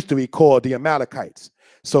in history called the Amalekites.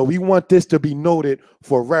 So we want this to be noted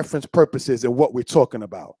for reference purposes in what we're talking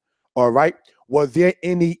about. All right. Were there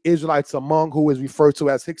any Israelites among who is referred to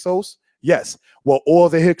as Hyksos? Yes. Were all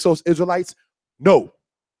the Hyksos Israelites? No.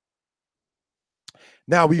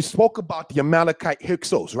 Now, we spoke about the Amalekite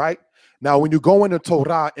Hyksos, right? Now, when you go into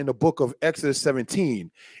Torah in the book of Exodus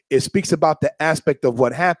 17, it speaks about the aspect of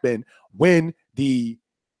what happened when the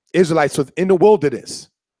Israelites were in the wilderness.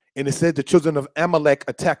 And it said the children of Amalek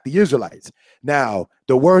attacked the Israelites. Now,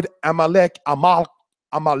 the word Amalek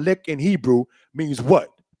in Hebrew means what,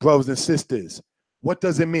 brothers and sisters? What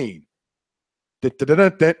does it mean?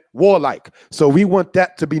 Warlike. So we want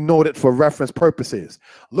that to be noted for reference purposes.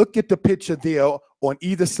 Look at the picture there on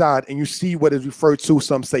either side, and you see what is referred to.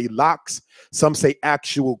 Some say locks, some say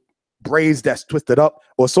actual braids that's twisted up,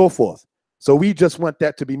 or so forth. So we just want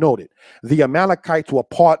that to be noted. The Amalekites were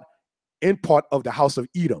in part of the house of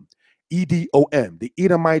Edom, Edom. The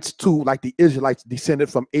Edomites too, like the Israelites, descended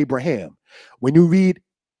from Abraham. When you read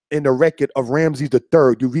in the record of Ramses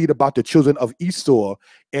III, you read about the children of Esau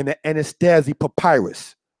in the Anastasi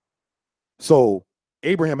papyrus. So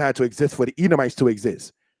Abraham had to exist for the Edomites to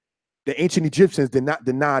exist. The ancient Egyptians did not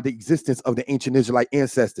deny the existence of the ancient Israelite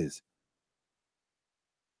ancestors.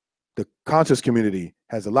 The conscious community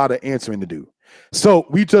has a lot of answering to do. So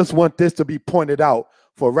we just want this to be pointed out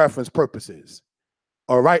for reference purposes.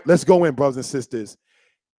 All right, let's go in, brothers and sisters.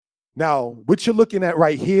 Now, what you're looking at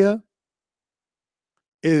right here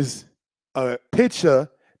is a picture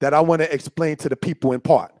that I want to explain to the people in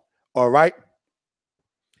part. All right.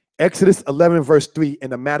 Exodus 11, verse 3, in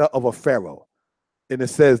the matter of a Pharaoh. And it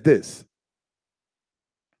says this.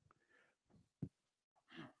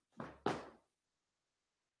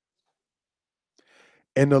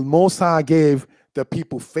 And the Most High gave the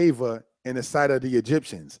people favor in the sight of the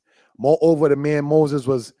Egyptians. Moreover, the man Moses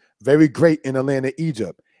was very great in the land of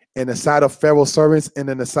Egypt, in the sight of Pharaoh's servants and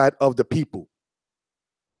in the sight of the people.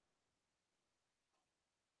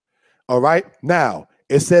 All right. Now,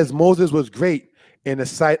 it says Moses was great in the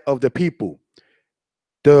sight of the people.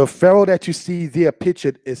 The Pharaoh that you see there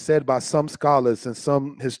pictured is said by some scholars and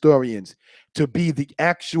some historians to be the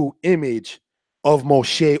actual image of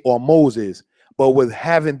Moshe or Moses, but with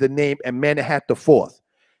having the name Amenemhat IV.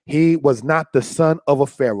 He was not the son of a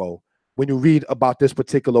Pharaoh when you read about this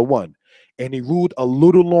particular one. And he ruled a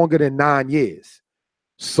little longer than 9 years.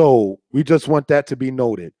 So we just want that to be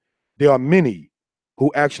noted. There are many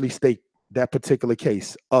who actually state that particular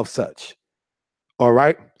case of such. All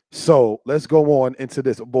right. So let's go on into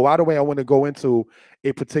this. But by the way, I want to go into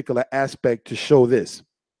a particular aspect to show this.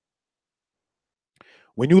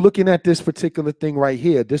 When you're looking at this particular thing right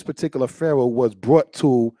here, this particular Pharaoh was brought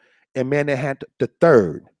to Amenemhat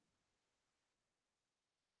III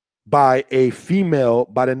by a female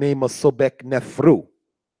by the name of Sobek Nefru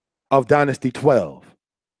of Dynasty 12,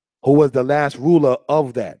 who was the last ruler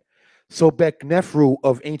of that. Sobek Nefru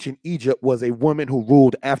of ancient Egypt was a woman who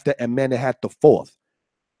ruled after Amenemhat IV.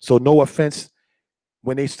 So no offense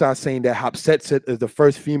when they start saying that Hatshepsut is the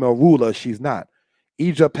first female ruler, she's not.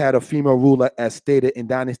 Egypt had a female ruler as stated in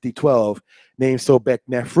Dynasty 12 named Sobek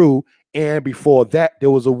Nefru, and before that there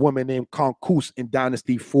was a woman named Konkus in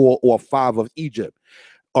Dynasty 4 or 5 of Egypt.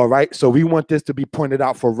 All right, so we want this to be pointed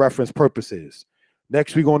out for reference purposes.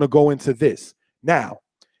 Next, we're going to go into this. Now,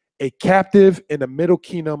 a captive in the Middle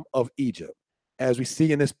Kingdom of Egypt, as we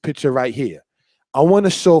see in this picture right here. I want to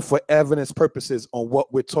show for evidence purposes on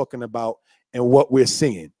what we're talking about and what we're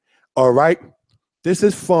seeing. All right. This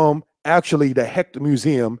is from actually the Hector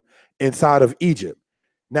Museum inside of Egypt.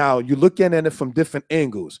 Now, you're looking at it from different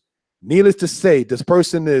angles. Needless to say, this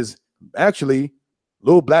person is actually a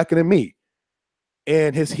little blacker than me.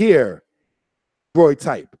 And his hair, Roy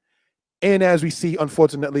type. And as we see,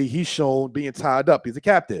 unfortunately, he's shown being tied up. He's a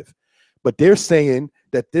captive. But they're saying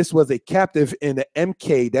that this was a captive in the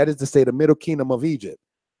MK, that is to say, the Middle Kingdom of Egypt.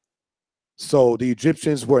 So the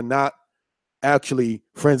Egyptians were not actually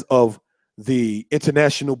friends of the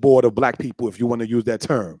International Board of Black People, if you want to use that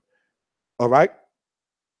term. All right?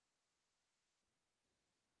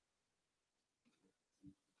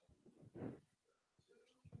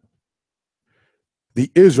 The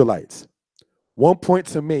Israelites. One point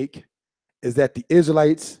to make is that the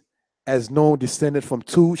Israelites, as known, descended from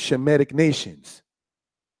two Shemitic nations,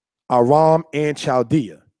 Aram and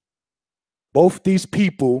Chaldea. Both these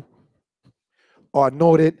people are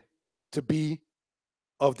noted to be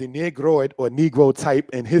of the Negroid or Negro type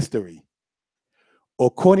in history.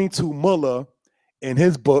 According to Muller, in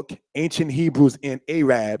his book, Ancient Hebrews and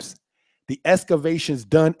Arabs, the excavations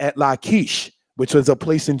done at Lachish, which was a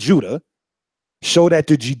place in Judah, show that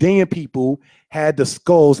the Judean people had the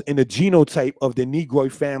skulls in the genotype of the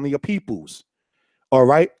Negroid family of peoples. All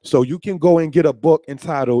right. So you can go and get a book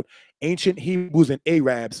entitled Ancient Hebrews and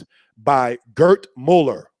Arabs by Gert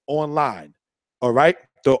Muller online. All right.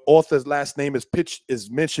 The author's last name is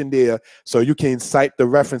mentioned there, so you can cite the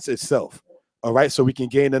reference itself. All right. So we can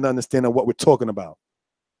gain an understanding of what we're talking about.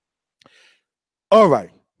 All right.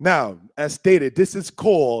 Now, as stated, this is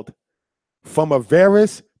called From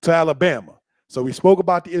Avaris to Alabama. So we spoke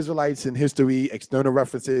about the Israelites in history, external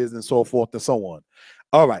references, and so forth and so on.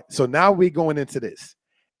 All right, so now we're going into this.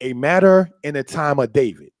 A matter in the time of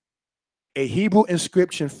David. A Hebrew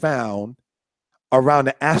inscription found around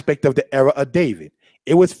the aspect of the era of David.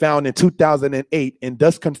 It was found in 2008 and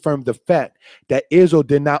thus confirmed the fact that Israel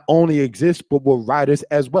did not only exist, but were writers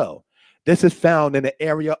as well. This is found in the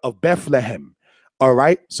area of Bethlehem. All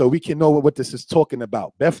right, so we can know what this is talking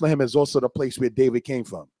about. Bethlehem is also the place where David came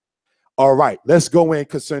from. All right, let's go in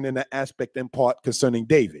concerning the aspect in part concerning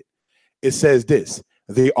David. It says this,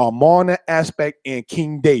 the Amarna aspect in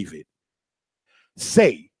King David.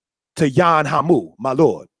 Say to Yan Hamu, my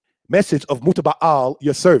Lord, message of Mutaba'al,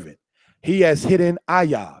 your servant. He has hidden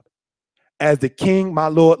Ayab. As the king, my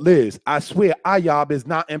Lord, lives, I swear Ayab is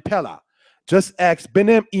not in Pella. Just ask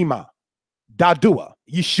Benem Ima, Dadua,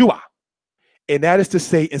 Yeshua. And that is to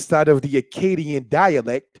say, inside of the Akkadian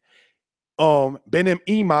dialect, Benem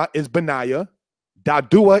Ima is Benaiah,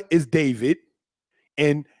 Dadua is David,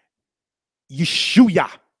 and Yeshua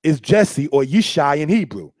is Jesse or Yishai in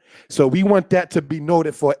Hebrew. So we want that to be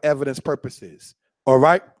noted for evidence purposes. All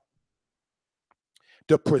right.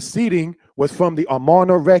 The proceeding was from the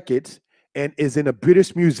Amarna records and is in a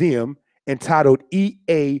British museum entitled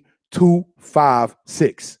EA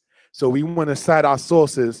 256. So we want to cite our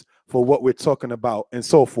sources for what we're talking about and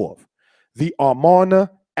so forth. The Amarna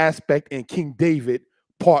aspect in King David,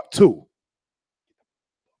 part 2.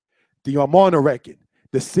 The Amarna record.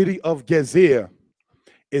 The city of Gezer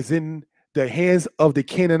is in the hands of the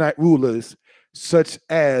Canaanite rulers, such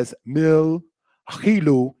as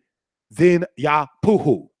Mil-Hilu, then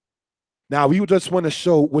Yapuhu. Now, we just want to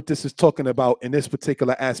show what this is talking about in this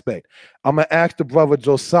particular aspect. I'm going to ask the brother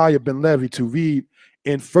Josiah ben Levi to read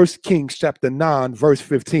in 1 Kings chapter 9, verse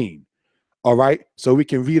 15. All right? So we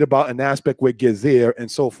can read about an aspect with Gezer and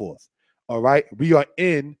so forth. All right? We are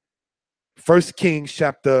in 1 Kings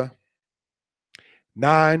chapter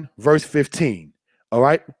 9, verse 15. All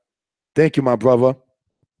right? Thank you, my brother.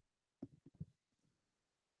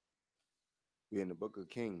 We're in the book of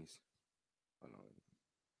Kings.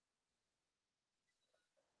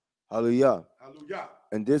 Hallelujah. Hallelujah.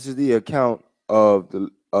 And this is the account of the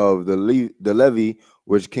levy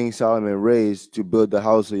which King Solomon raised to build the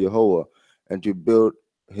house of Jehovah and to build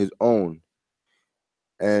his own,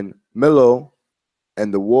 and Millo,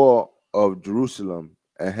 and the wall of Jerusalem,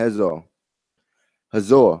 and Hazor,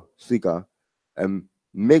 Sika, and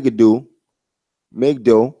Megiddo,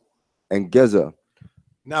 and Gezer.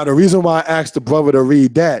 Now, the reason why I asked the brother to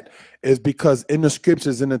read that is because in the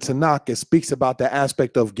scriptures in the Tanakh, it speaks about the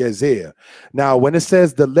aspect of Gezer. Now, when it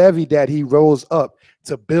says the levy that he rose up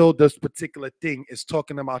to build this particular thing, is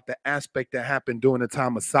talking about the aspect that happened during the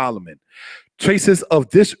time of Solomon. Traces of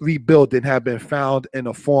this rebuilding have been found in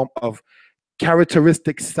a form of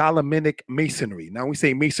characteristic Solomonic masonry. Now, we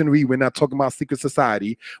say masonry, we're not talking about secret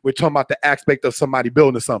society. We're talking about the aspect of somebody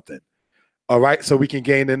building something. All right, so we can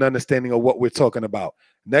gain an understanding of what we're talking about.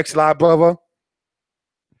 Next slide, brother.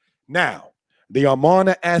 Now, the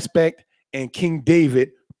Amarna aspect and King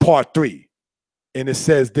David, part 3. And it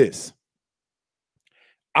says this.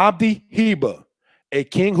 Abdi Heber, a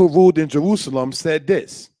king who ruled in Jerusalem, said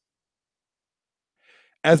this: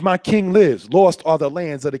 as my king lives, lost are the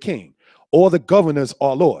lands of the king. All the governors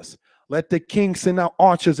are lost. Let the king send out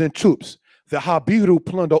archers and troops. The Habiru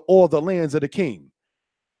plunder all the lands of the king.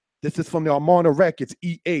 This is from the Amarna Records,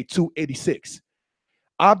 EA 286.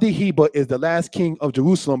 Abdi Heber is the last king of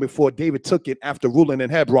Jerusalem before David took it after ruling in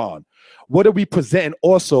Hebron. What are we presenting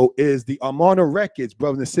also is the Amarna Records,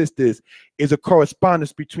 brothers and sisters, is a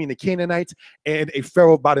correspondence between the Canaanites and a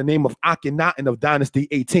pharaoh by the name of Akhenaten of Dynasty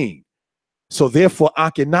 18. So therefore,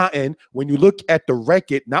 Akhenaten, when you look at the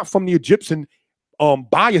record, not from the Egyptian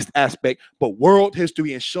biased aspect, but world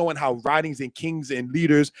history and showing how writings and kings and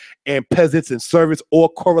leaders and peasants and servants all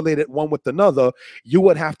correlated one with another, you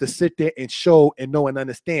would have to sit there and show and know and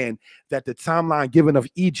understand that the timeline given of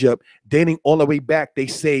Egypt, dating all the way back, they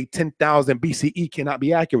say 10,000 BCE, cannot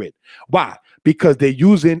be accurate. Why? Because they're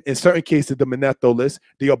using, in certain cases, the Manetho list,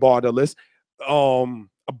 the Abarta list,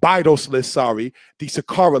 Abydos list, the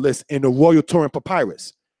Saqqara list, and the Royal Turin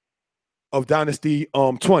Papyrus of Dynasty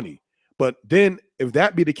 20. But then, if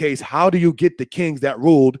that be the case, how do you get the kings that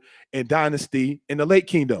ruled in Dynasty in the Late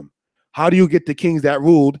Kingdom? How do you get the kings that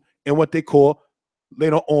ruled in what they call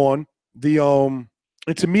later on the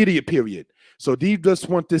intermediate period? So these just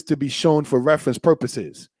want this to be shown for reference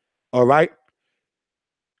purposes. All right.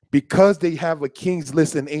 Because they have a king's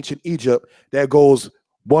list in ancient Egypt that goes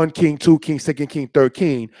 1 king, 2 king, 2nd king, 3rd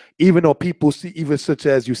king, even though people see, even such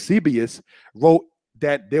as Eusebius wrote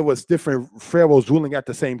that there was different pharaohs ruling at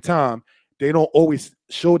the same time, they don't always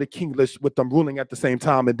show the king list with them ruling at the same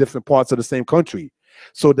time in different parts of the same country.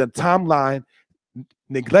 So the timeline,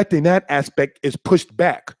 neglecting that aspect, is pushed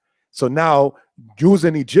back. So now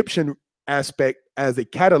using Egyptian aspect as a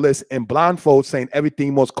catalyst and blindfold, saying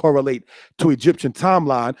everything must correlate to Egyptian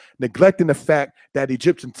timeline, neglecting the fact that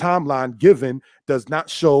Egyptian timeline given does not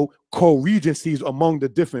show co-regencies among the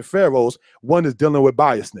different pharaohs. One is dealing with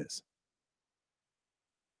biasness.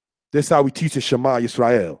 This is how we teach the Shema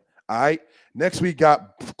Israel. All right. Next, we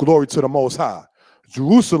got glory to the Most High.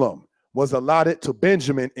 Jerusalem was allotted to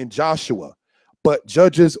Benjamin and Joshua, but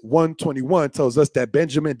Judges 1:21 tells us that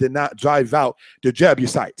Benjamin did not drive out the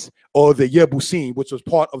Jebusites or the Yebusim, which was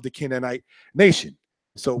part of the Canaanite nation.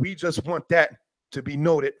 So we just want that to be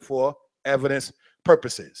noted for evidence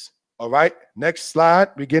purposes. All right. Next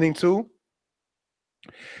slide, beginning to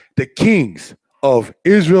the kings of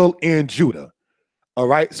Israel and Judah. All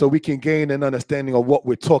right, so we can gain an understanding of what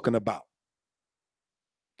we're talking about.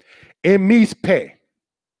 In Mizpeh,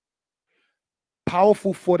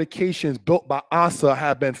 powerful fortifications built by Asa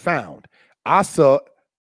have been found. Asa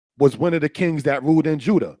was one of the kings that ruled in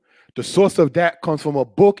Judah. The source of that comes from a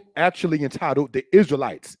book actually entitled The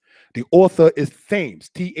Israelites. The author is Thames,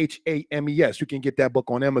 Thames. You can get that book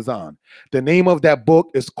on Amazon. The name of that book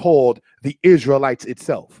is called The Israelites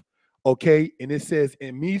itself. Okay, and it says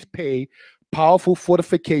in Mizpeh, powerful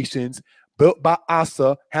fortifications built by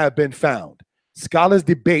Asa have been found. Scholars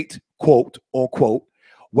debate, quote, unquote,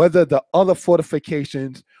 whether the other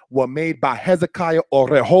fortifications were made by Hezekiah or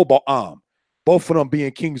Rehoboam, both of them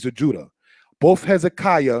being kings of Judah. Both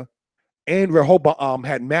Hezekiah and Rehoboam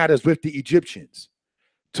had matters with the Egyptians.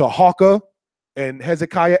 Tahaka and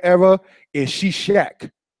Hezekiah era is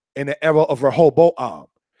Shishak in the era of Rehoboam.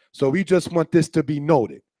 So we just want this to be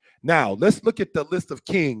noted. Now, let's look at the list of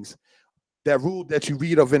kings that ruled that you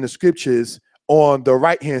read of in the scriptures on the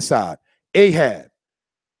right-hand side. Ahab,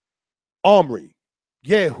 Omri,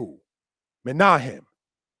 Yehu, Menahem,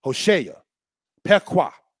 Hoshea,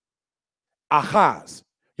 Pequah, Ahaz,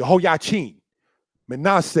 Jehoiachin,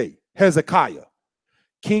 Manasseh, Hezekiah.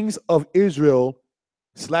 Kings of Israel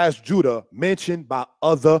 / Judah mentioned by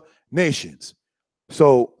other nations.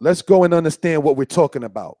 So let's go and understand what we're talking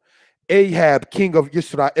about. Ahab, king of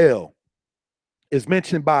Israel, is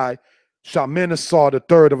mentioned by Shalmaneser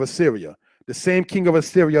III of Assyria. The same king of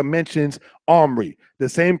Assyria mentions Omri. The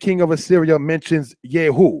same king of Assyria mentions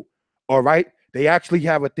Yehu. All right. They actually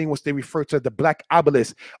have a thing which they refer to as the black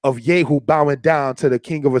obelisk of Yehu bowing down to the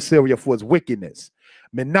king of Assyria for his wickedness.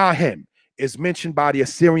 Menahem is mentioned by the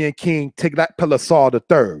Assyrian king Tiglath-Pileser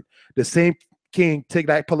III. The same king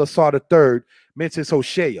Tiglath-Pileser III mentions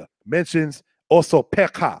Hoshea, mentions also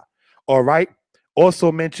Pekah. All right.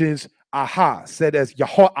 Also mentions Ahaz, said as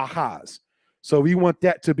Ahaz. So we want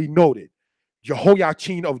that to be noted.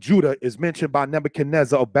 Jehoiachin of Judah is mentioned by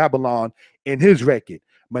Nebuchadnezzar of Babylon in his record.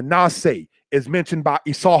 Manasseh is mentioned by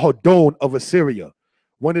Esarhaddon of Assyria,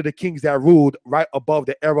 one of the kings that ruled right above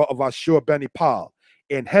the era of Ashur-bani-pal.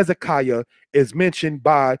 And Hezekiah is mentioned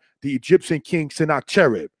by the Egyptian king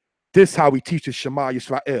Sennacherib. This is how we teach the Shema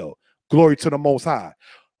Yisrael. Glory to the Most High.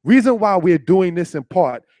 Reason why we're doing this in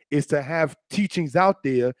part is to have teachings out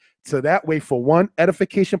there, so that way, for one,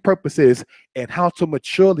 edification purposes, and how to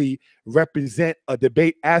maturely represent a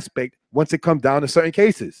debate aspect once it comes down to certain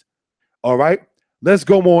cases. All right, let's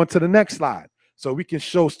go on to the next slide so we can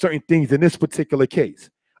show certain things in this particular case.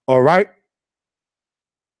 All right,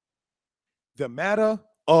 the matter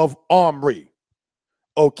of Omri.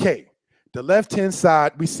 Okay, the left-hand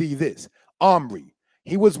side, we see this. Omri,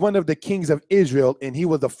 he was one of the kings of Israel, and he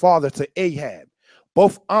was the father to Ahab.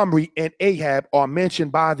 Both Omri and Ahab are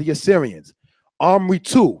mentioned by the Assyrians. Omri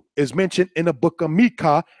too is mentioned in the book of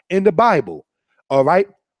Micah in the Bible. All right,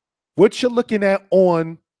 what you're looking at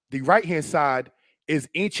on the right-hand side is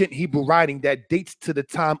ancient Hebrew writing that dates to the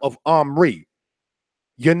time of Omri.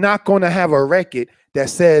 You're not going to have a record that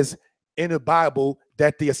says in the Bible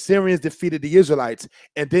that the Assyrians defeated the Israelites,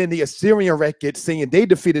 and then the Assyrian record saying they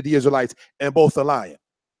defeated the Israelites and both are lying.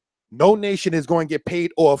 No nation is going to get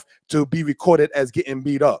paid off to be recorded as getting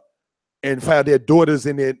beat up and for their daughters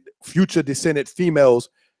and their future descendant females,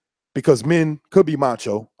 because men could be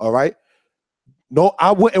macho. All right. No,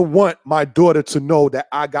 I wouldn't want my daughter to know that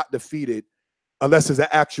I got defeated unless it's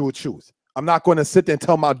the actual truth. I'm not going to sit there and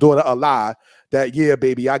tell my daughter a lie that, yeah,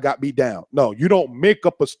 baby, I got beat down. No, you don't make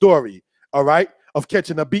up a story, all right, of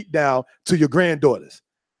catching a beat down to your granddaughters.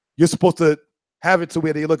 You're supposed to have it to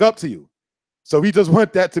where they look up to you. So we just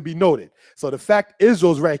want that to be noted. So the fact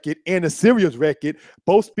Israel's record and Assyria's record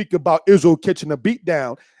both speak about Israel catching a beat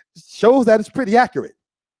down shows that it's pretty accurate.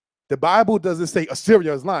 The Bible doesn't say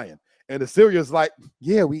Assyria is lying. And Assyria's like,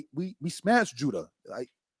 yeah, we smashed Judah. Like,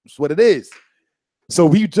 that's what it is. So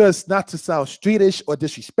we just, not to sound streetish or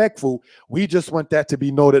disrespectful, we just want that to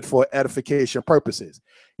be noted for edification purposes.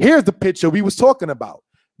 Here's the picture we was talking about.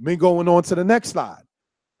 Me going on to the next slide.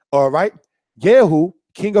 All right. Jehu,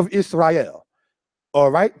 king of Israel. All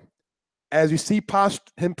right. As you see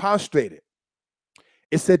him prostrated,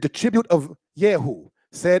 it said the tribute of Jehu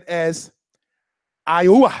said as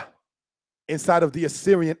Iowa inside of the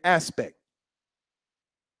Assyrian aspect.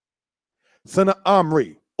 Son of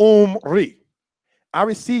Omri, I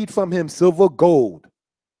received from him silver, gold,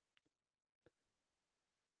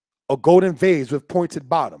 a golden vase with pointed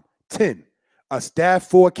bottom. 10, a staff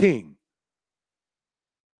for a king.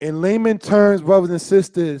 In layman terms, brothers and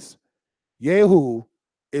sisters, Jehu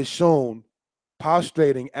is shown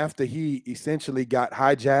prostrating after he essentially got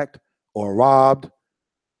hijacked or robbed.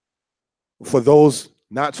 For those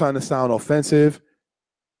not trying to sound offensive,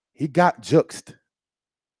 he got juxed,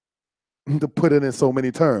 to put it in so many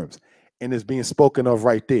terms, and it's being spoken of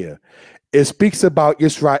right there. It speaks about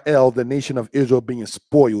Israel, the nation of Israel, being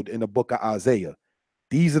spoiled in the book of Isaiah.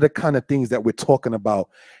 These are the kind of things that we're talking about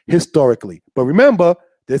historically. But remember,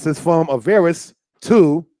 this is from Avaris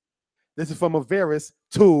to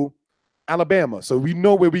Alabama. So we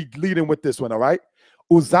know where we're leading with this one, all right?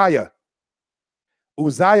 Uzziah,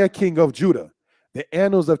 king of Judah. The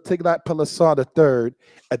annals of Tiglath-Pileser III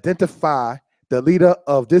identify the leader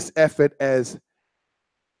of this effort as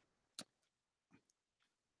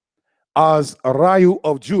Azariah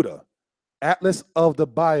of Judah. Atlas of the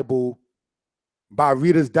Bible by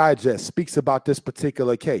Reader's Digest speaks about this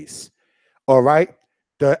particular case. All right.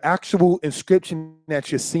 The actual inscription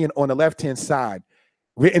that you're seeing on the left-hand side,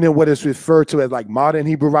 written in what is referred to as like modern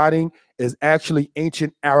Hebrew writing, is actually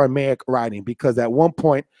ancient Aramaic writing, because at one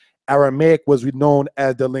point, Aramaic was known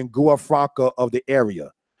as the lingua franca of the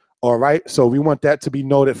area. All right. So we want that to be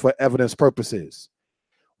noted for evidence purposes.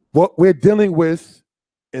 What we're dealing with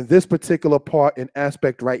in this particular part and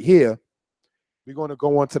aspect right here, we're going to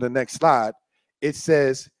go on to the next slide. It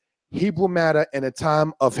says Hebrew matter in the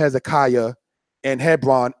time of Hezekiah and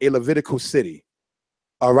Hebron, a Levitical city.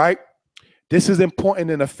 All right. This is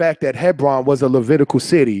important in the fact that Hebron was a Levitical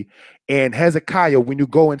city, and Hezekiah, when you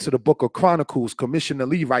go into the book of Chronicles, commissioned the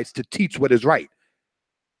Levites to teach what is right.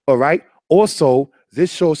 All right. Also,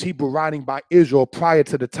 this shows Hebrew writing by Israel prior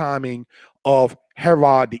to the timing of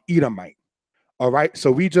Herod the Edomite. All right.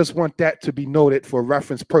 So we just want that to be noted for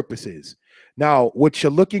reference purposes. Now, what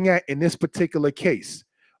you're looking at in this particular case,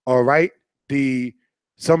 all right,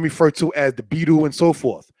 some refer to as the Bidu and so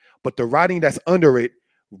forth, but the writing that's under it,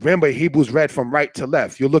 remember, Hebrews read from right to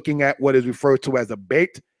left. You're looking at what is referred to as the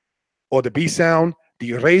Bet or the B sound,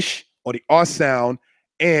 the Resh or the R sound,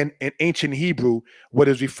 and in ancient Hebrew, what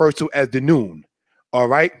is referred to as the Nun. All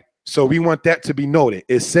right. So we want that to be noted.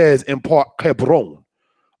 It says in part Hebron.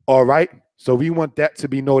 All right. So we want that to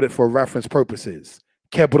be noted for reference purposes.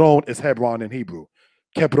 Hebron is Hebron in Hebrew.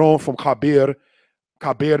 Hebron from Kabir.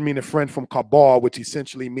 Kabir meaning friend from Kabar, which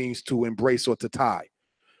essentially means to embrace or to tie.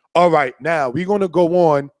 All right. Now we're going to go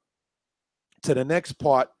on to the next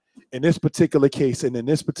part in this particular case and in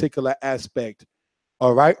this particular aspect.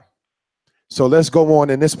 All right. So let's go on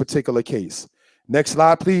in this particular case. Next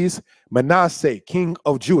slide, please. Manasseh, king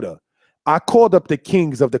of Judah. I called up the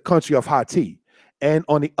kings of the country of Hatti, and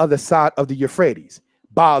on the other side of the Euphrates,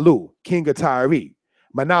 Baalu, king of Tyre.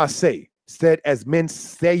 Manasseh said, as men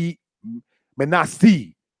say,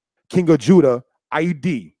 Manasseh, king of Judah,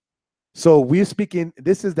 Id. So we're speaking,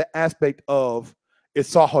 this is the aspect of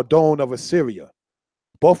Esarhaddon of Assyria.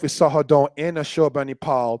 Both Esarhaddon and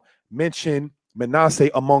Ashurbanipal mention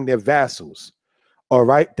Manasseh among their vassals. All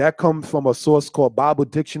right, that comes from a source called Bible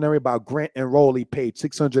Dictionary by Grant and Rowley, page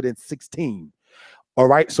 616. All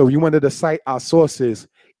right, so you wanted to cite our sources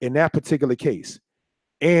in that particular case.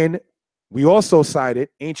 And we also cited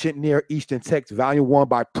Ancient Near Eastern Text, volume 1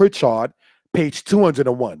 by Pritchard, page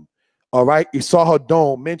 201. All right,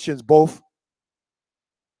 Esarhaddon mentions both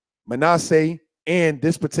Manasseh and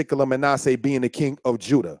this particular Manasseh being the king of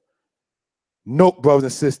Judah. Note, brothers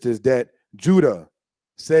and sisters, that Judah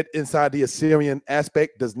said inside the Assyrian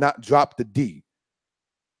aspect does not drop the D.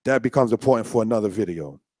 That becomes important for another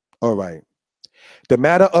video. All right. The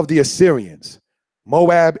matter of the Assyrians,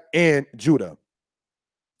 Moab and Judah.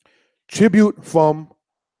 Tribute from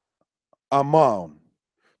Ammon,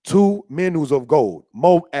 2 menus of gold.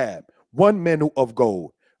 Moab, 1 menu of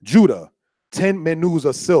gold. Judah, 10 menus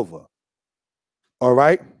of silver. All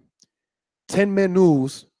right. 10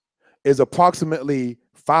 menus is approximately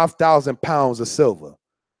 5,000 pounds of silver.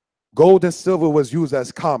 Gold and silver was used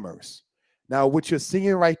as commerce. Now, what you're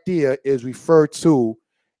seeing right there is referred to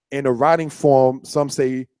in a writing form. Some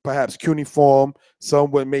say perhaps cuneiform.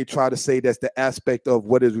 Someone may try to say that's the aspect of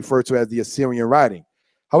what is referred to as the Assyrian writing.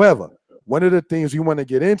 However, one of the things we want to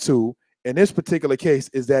get into in this particular case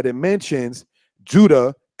is that it mentions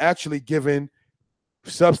Judah actually giving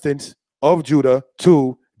substance of Judah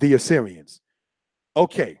to the Assyrians.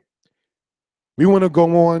 Okay. We want to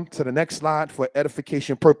go on to the next slide for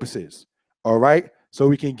edification purposes. All right. So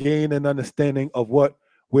we can gain an understanding of what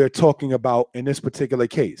we're talking about in this particular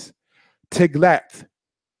case. Tiglath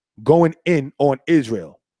going in on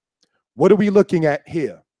Israel. What are we looking at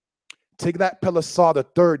here? Tiglath-Pileser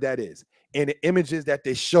III, that is, and the images that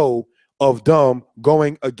they show of them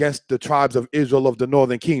going against the tribes of Israel of the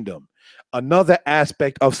northern kingdom. Another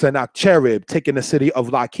aspect of Sennacherib taking the city of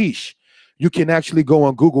Lachish. You can actually go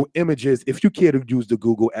on Google Images if you care to use the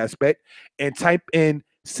Google aspect and type in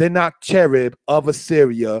Sennacherib of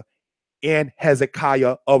Assyria and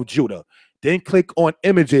Hezekiah of Judah. Then click on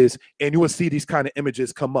images and you will see these kind of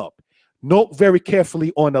images come up. Note very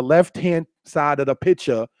carefully on the left-hand side of the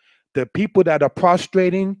picture, the people that are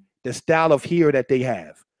prostrating, the style of hair that they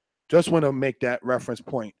have. Just want to make that reference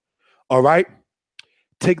point. All right.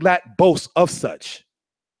 Tiglath boasts of such.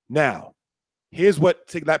 Now, here's what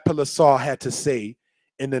Tiglath-Pileser had to say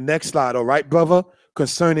in the next slide, all right, brother,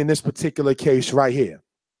 concerning this particular case right here.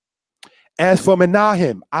 As for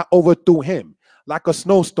Menahem, I overthrew him like a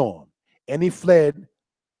snowstorm, and he fled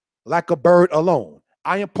like a bird alone.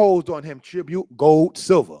 I imposed on him tribute, gold,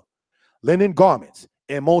 silver, linen garments,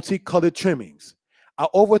 and multicolored trimmings. I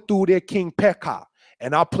overthrew their king Pekah,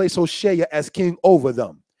 and I placed Hoshea as king over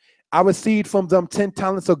them. I received from them 10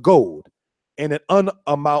 talents of gold and an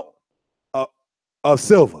amount of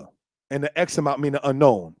silver, and the X amount meaning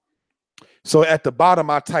unknown. So at the bottom,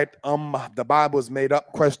 I typed, the Bible is made up,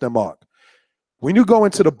 question mark. When you go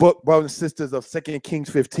into the book, brothers and sisters, of 2 Kings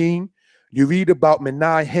 15, you read about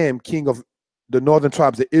Menahem, king of the northern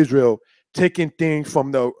tribes of Israel, taking things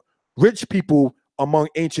from the rich people among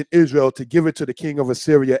ancient Israel to give it to the king of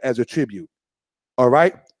Assyria as a tribute. All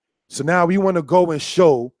right? So now we want to go and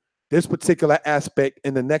show this particular aspect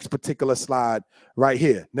in the next particular slide right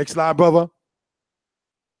here. Next slide, brother.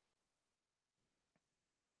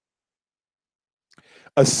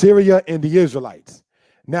 Assyria and the Israelites.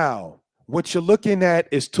 Now, what you're looking at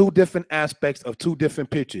is 2 different aspects of 2 different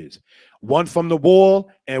pictures. One from the wall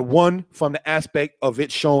and one from the aspect of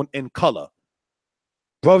it shown in color.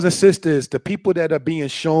 Brothers and sisters, the people that are being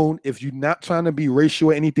shown, if you're not trying to be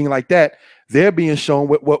racial or anything like that, they're being shown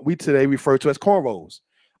with what we today refer to as cornrows.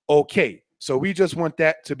 Okay, so we just want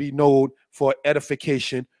that to be known for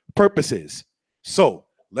edification purposes. So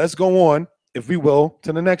let's go on, if we will,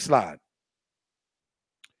 to the next slide.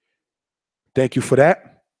 Thank you for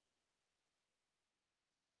that.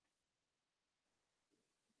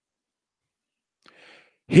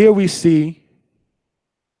 Here we see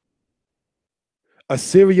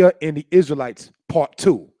Assyria and the Israelites, part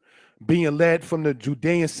 2, being led from the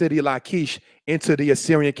Judean city Lachish into the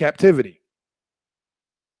Assyrian captivity.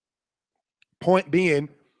 Point being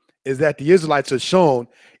is that the Israelites are shown,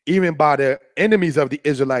 even by the enemies of the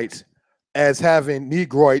Israelites, as having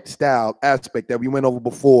Negroid style aspect that we went over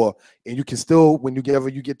before. And you can still, whenever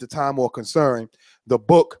you get the time or concern, the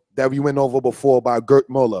book that we went over before by Gert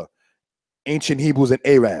Muller, Ancient Hebrews and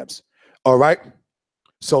Arabs. All right.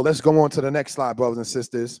 So let's go on to the next slide, brothers and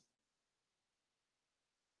sisters.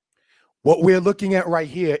 What we're looking at right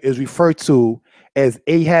here is referred to as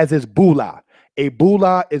Ahaz's Bula. A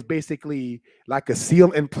Bula is basically like a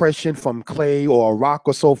seal impression from clay or a rock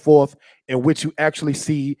or so forth, in which you actually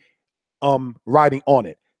see writing on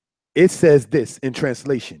it. It says this in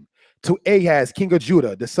translation: to Ahaz, king of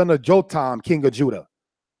Judah, the son of Jotham, king of Judah.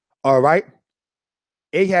 All right.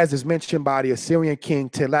 Ahaz is mentioned by the Assyrian king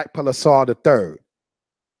Tiglath-Pileser III.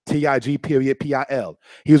 Tig period Pil.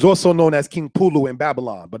 He was also known as King Pulu in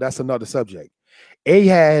Babylon, but that's another subject.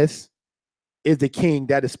 Ahaz is the king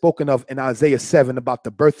that is spoken of in Isaiah 7 about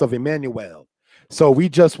the birth of Emmanuel. So we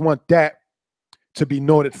just want that to be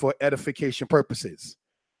noted for edification purposes.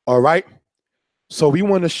 All right. So we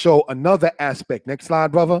want to show another aspect. Next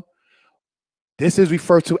slide, brother. This is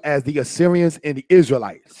referred to as the Assyrians and the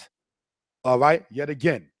Israelites. All right. Yet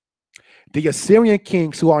again, the Assyrian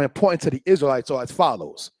kings who are important to the Israelites are as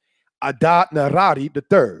follows: Adad-Nirari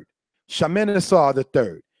III, Shalmaneser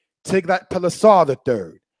III, Tiglath-Pileser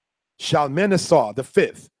III, Shalmaneser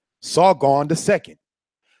V, Sargon II,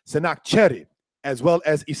 Sennacherib, as well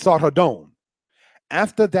as Esarhaddon.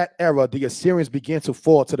 After that era, the Assyrians began to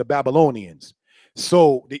fall to the Babylonians.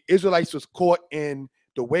 So the Israelites was caught in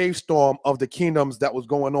the wave storm of the kingdoms that was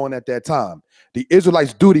going on at that time. The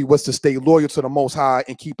Israelites' duty was to stay loyal to the Most High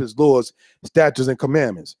and keep his laws, statutes, and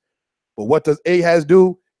commandments. But what does Ahaz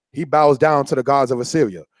do? He bows down to the gods of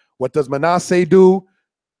Assyria. What does Manasseh do?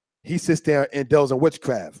 He sits there and deals in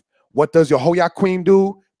witchcraft. What does Jehoiakim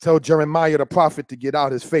do? Tell Jeremiah the prophet to get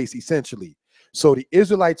out his face, essentially. So the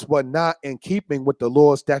Israelites were not in keeping with the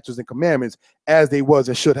laws, statutes, and commandments as they was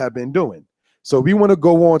and should have been doing. So we want to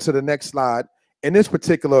go on to the next slide in this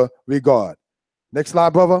particular regard. Next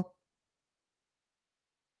slide, brother.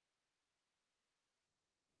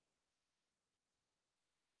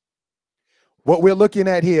 What we're looking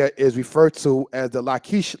at here is referred to as the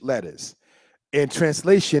Lachish letters. In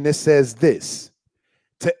translation, it says this: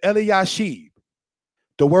 to Eliashib,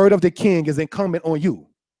 the word of the king is incumbent on you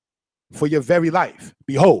for your very life.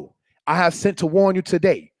 Behold, I have sent to warn you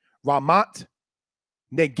today. Ramat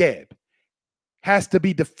Negeb has to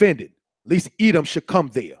be defended, lest Edom should come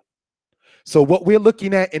there. So what we're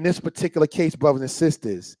looking at in this particular case, brothers and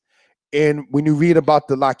sisters, and when you read about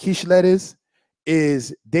the Lachish letters,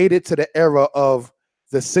 is dated to the era of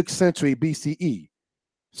the 6th century BCE.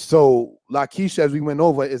 So Lachish, as we went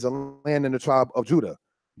over, is a land in the tribe of Judah.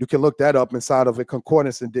 You can look that up inside of a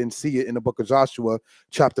concordance and then see it in the book of Joshua,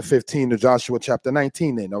 chapter 15 to Joshua chapter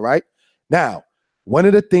 19 then, all right? Now, one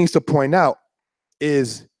of the things to point out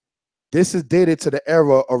is this is dated to the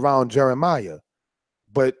era around Jeremiah,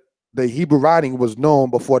 but the Hebrew writing was known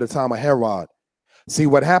before the time of Herod. See,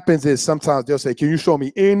 what happens is sometimes they'll say, can you show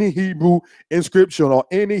me any Hebrew inscription or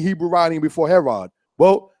any Hebrew writing before Herod?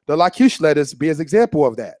 Well, the Lachish letters be an example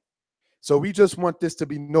of that. So we just want this to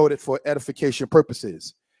be noted for edification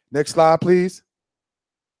purposes. Next slide, please.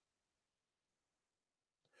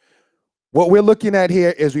 What we're looking at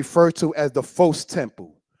here is referred to as the Phos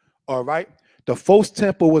Temple. All right. The Phos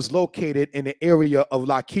Temple was located in the area of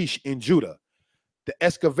Lachish in Judah. The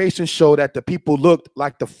excavations show that the people looked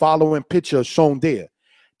like the following picture shown there.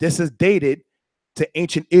 This is dated to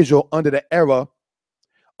ancient Israel under the era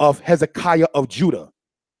of Hezekiah of Judah.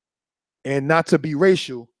 And not to be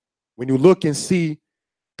racial, when you look and see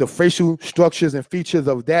the facial structures and features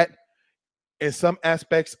of that in some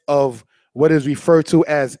aspects of what is referred to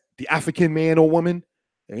as the African man or woman,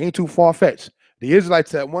 it ain't too far-fetched. The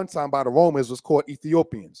Israelites at one time by the Romans was called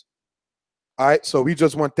Ethiopians. All right, so we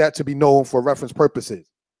just want that to be known for reference purposes.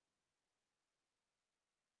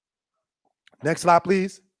 Next slide,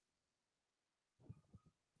 please.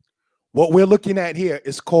 What we're looking at here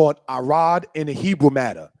is called Arad in the Hebrew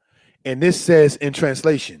matter. And this says in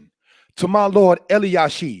translation, to my Lord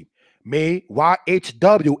Eliashib, may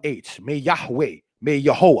YHWH, may Yahweh, may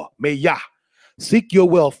Yehovah, may Yah, seek your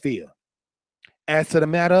welfare. As to the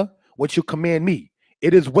matter which you command me,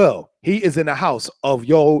 it is well. He is in the house of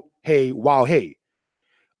Yod-Heh-Waw-Heh.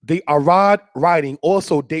 The Arad writing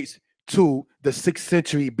also dates to the 6th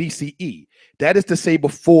century BCE. That is to say,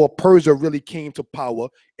 before Persia really came to power,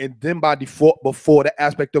 and then by default, before the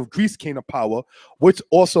aspect of Greece came to power, which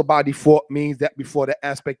also by default means that before the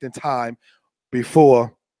aspect in time,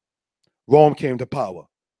 before Rome came to power.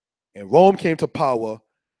 And Rome came to power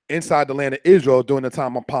inside the land of Israel during the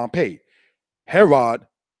time of Pompey. Herod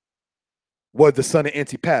was the son of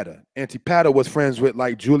Antipater. Antipater was friends with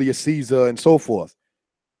like Julius Caesar and so forth.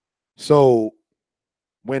 So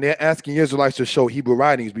when they're asking Israelites to show Hebrew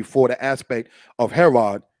writings before the aspect of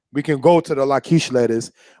Herod, we can go to the Lachish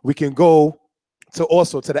letters. We can go to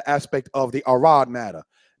also to the aspect of the Arad matter.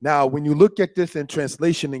 Now, when you look at this in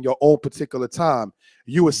translation in your own particular time,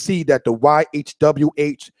 you will see that the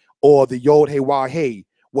YHWH or the Yod He Wah He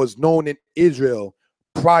was known in Israel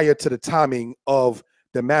prior to the timing of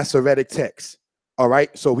the Masoretic text. All right,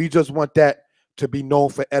 so we just want that to be known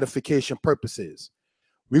for edification purposes.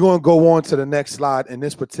 We're going to go on to the next slide in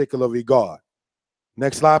this particular regard.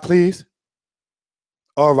 Next slide, please.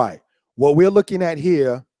 All right. What we're looking at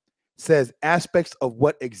here says aspects of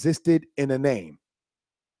what existed in a name.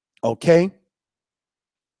 Okay?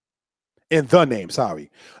 In the name,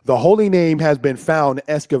 sorry. The holy name has been found in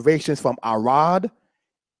excavations from Arad,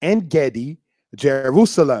 En Gedi,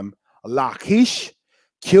 Jerusalem, Lachish,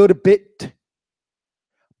 Kirbit,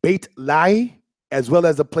 Beit Lai, as well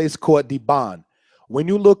as a place called Diban. When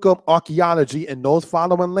you look up archaeology in those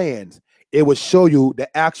following lands, it will show you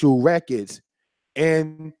the actual records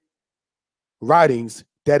and writings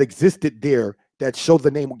that existed there that show the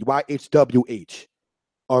name YHWH.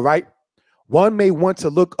 All right. One may want to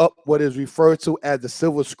look up what is referred to as the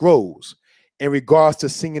Silver Scrolls in regards to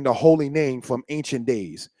singing the holy name from ancient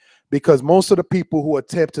days, because most of the people who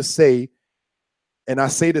attempt to say, and I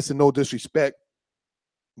say this in no disrespect,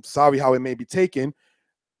 I'm sorry how it may be taken,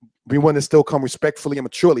 we want to still come respectfully and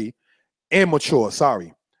maturely,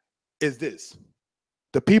 is this.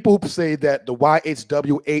 The people who say that the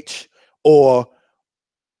YHWH or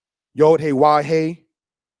Yod He Wah He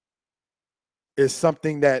is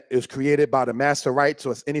something that is created by the Masorites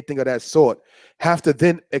or anything of that sort, have to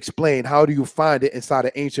then explain how do you find it inside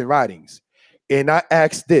of ancient writings. And I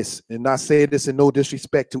ask this, and I say this in no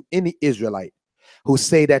disrespect to any Israelite who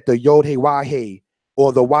say that the Yod He Wah He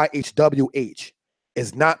or the YHWH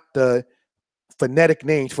is not the phonetic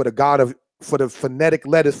names for the phonetic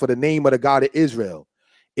letters for the name of the God of Israel,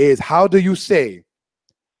 is how do you say,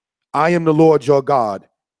 I am the Lord your God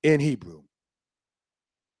in Hebrew?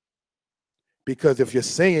 Because if you're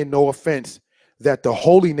saying, no offense, that the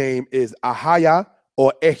holy name is Ahaya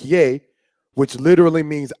or Ehyeh, which literally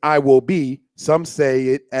means I will be, some say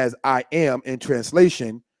it as I am in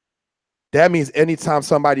translation, that means anytime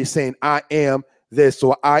somebody's saying I am this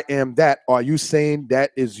or I am that, are you saying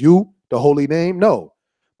that is you, the holy name? No.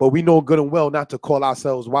 But we know good and well not to call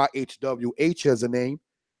ourselves YHWH as a name.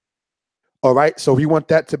 All right, so we want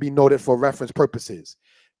that to be noted for reference purposes.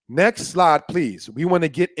 Next slide, please. We want to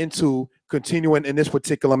get into continuing in this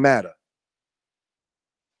particular matter.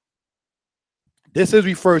 This is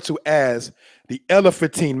referred to as the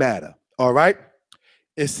Elephantine matter. All right,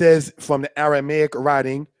 it says from the Aramaic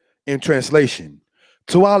writing in translation,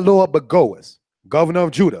 to our Lord Bagoas, governor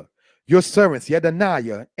of Judah, your servants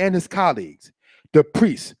Yedaniah and his colleagues, the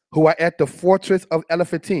priests who are at the fortress of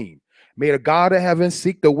Elephantine, may the God of heaven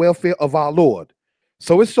seek the welfare of our Lord.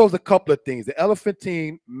 So it shows a couple of things. The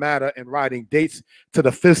Elephantine matter in writing dates to the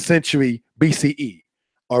 5th century BCE.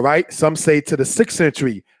 All right, some say to the 6th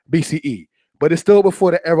century BCE, but it's still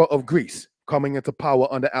before the era of Greece coming into power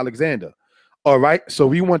under Alexander. All right, so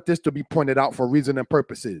we want this to be pointed out for reason and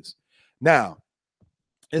purposes. Now,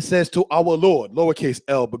 it says to our Lord, lowercase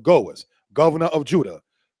l, Bagoas, governor of Judah.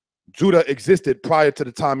 Judah existed prior to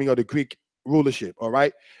the timing of the Greek rulership. All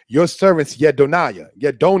right, your servants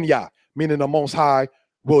Yedonia, meaning the Most High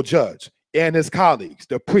will judge, and his colleagues,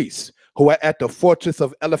 the priests who are at the fortress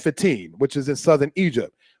of Elephantine, which is in southern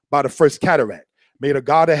Egypt, by the first cataract. May the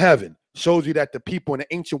God of heaven shows you that the people in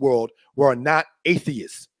the ancient world were not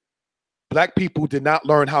atheists. Black people did not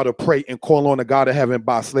learn how to pray and call on the God of heaven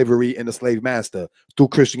by slavery and the slave master through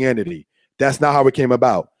Christianity. That's not how it came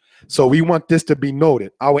about. So we want this to be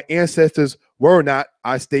noted. Our ancestors were not,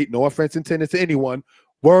 I state no offense intended to anyone,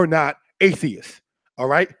 were not atheists. All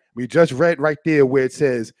right? We just read right there where it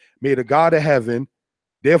says, may the God of heaven,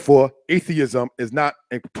 therefore atheism is not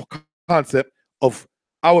a concept of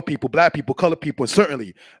our people, black people, colored people, and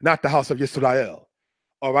certainly not the house of Israel.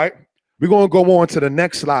 All right? We're going to go on to the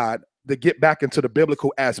next slide to get back into the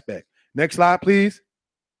biblical aspect. Next slide, please.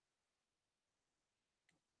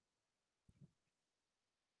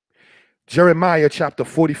 Jeremiah chapter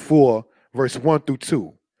 44, verse 1 through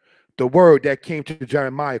 2. The word that came to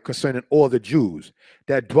Jeremiah concerning all the Jews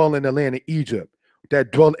that dwell in the land of Egypt,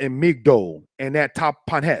 that dwell in Migdol, and at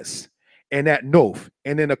Tapanhes, and at Noph,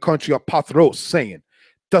 and in the country of Pathros, saying,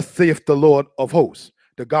 thus saith the Lord of hosts,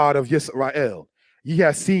 the God of Israel, ye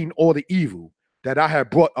have seen all the evil that I have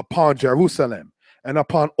brought upon Jerusalem, and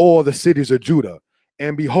upon all the cities of Judah.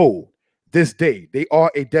 And behold, this day they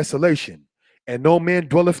are a desolation, and no man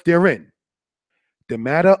dwelleth therein. The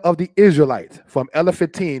matter of the Israelites from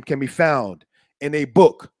 15 can be found in a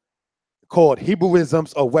book called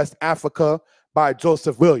Hebrewisms of West Africa by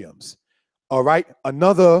Joseph Williams. All right.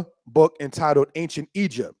 Another book entitled Ancient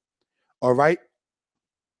Egypt. All right.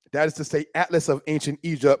 That is to say, Atlas of Ancient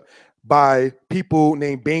Egypt by people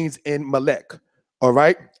named Baines and Malek. All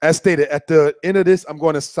right. As stated, at the end of this, I'm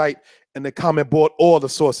going to cite in the comment board all the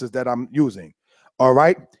sources that I'm using. All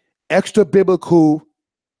right. Extra biblical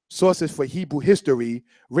sources for Hebrew history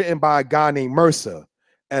written by a guy named Mercer,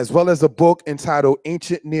 as well as a book entitled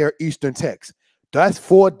Ancient Near Eastern Texts. That's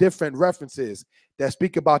 4 different references that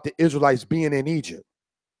speak about the Israelites being in Egypt.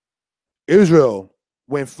 Israel,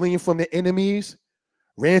 when fleeing from the enemies,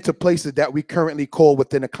 ran to places that we currently call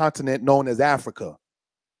within the continent known as Africa.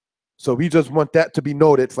 So we just want that to be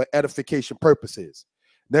noted for edification purposes.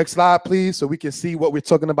 Next slide, please, so we can see what we're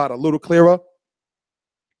talking about a little clearer.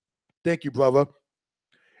 Thank you, brother.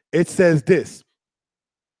 It says this: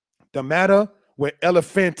 the matter with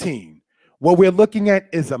Elephantine. What we're looking at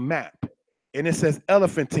is a map, and it says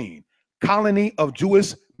Elephantine, colony of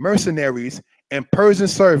Jewish mercenaries and Persian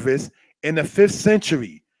service in the 5th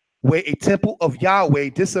century, where a temple of Yahweh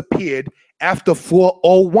disappeared after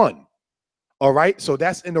 401. All right, so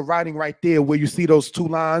that's in the writing right there where you see those 2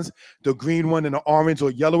 lines, the green one and the orange or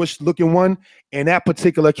yellowish looking one. In that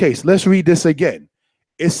particular case, let's read this again.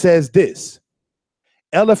 It says this: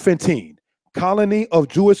 Elephantine, colony of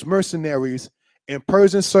Jewish mercenaries in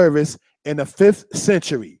Persian service in the 5th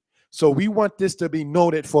century. So we want this to be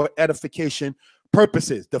noted for edification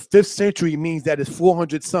purposes. The 5th century means that it's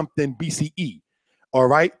 400 something BCE. All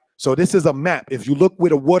right. So this is a map. If you look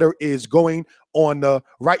where the water is going on the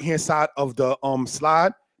right-hand side of the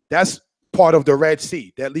slide, that's part of the Red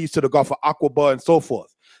Sea that leads to the Gulf of Aqaba and so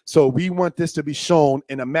forth. So we want this to be shown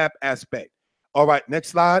in a map aspect. All right, next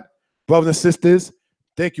slide. Brothers and sisters,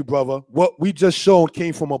 thank you, brother. What we just shown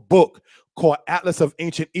came from a book called Atlas of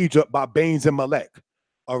Ancient Egypt by Baines and Malek.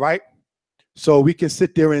 All right. So we can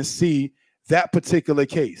sit there and see that particular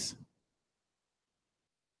case.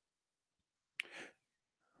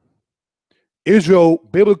 Israel,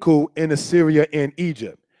 biblical in Assyria and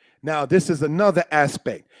Egypt. Now, this is another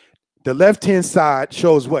aspect. The left-hand side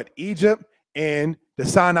shows what? Egypt and the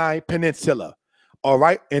Sinai Peninsula. All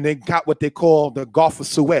right. And they got what they call the Gulf of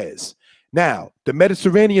Suez. Now, the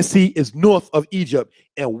Mediterranean Sea is north of Egypt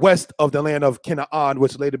and west of the land of Canaan,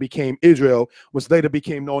 which later became Israel, which later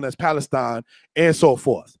became known as Palestine, and so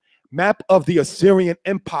forth. Map of the Assyrian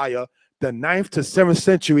Empire, the 9th to 7th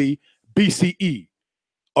century BCE.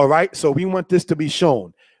 All right, so we want this to be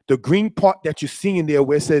shown. The green part that you see in there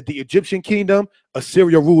where it says the Egyptian kingdom,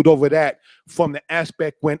 Assyria ruled over that from the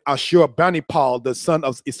aspect when Ashurbanipal, the son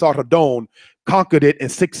of Esarhaddon, conquered it in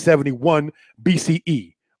 671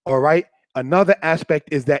 BCE. All right. Another aspect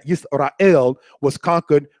is that Israel was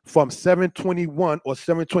conquered from 721 or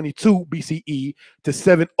 722 BCE to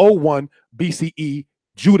 701 BCE.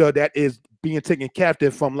 Judah, that is being taken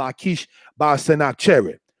captive from Lachish by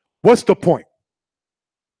Sennacherib. What's the point?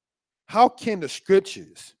 How can the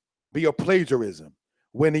scriptures be a plagiarism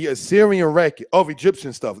when the Assyrian record of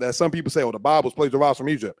Egyptian stuff that some people say, oh, the Bible's plagiarized from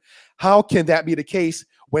Egypt? How can that be the case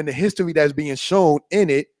when the history that's being shown in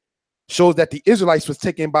it shows that the Israelites was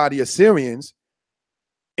taken by the Assyrians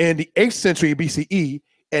in the 8th century BCE,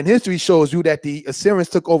 and history shows you that the Assyrians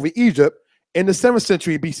took over Egypt in the 7th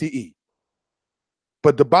century BCE?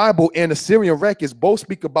 But the Bible and Assyrian records both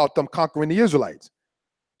speak about them conquering the Israelites.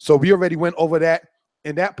 So we already went over that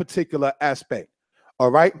in that particular aspect. All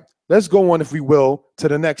right, let's go on, if we will, to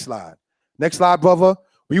the next slide. Next slide, brother.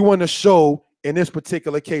 We want to show in this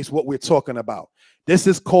particular case what we're talking about. This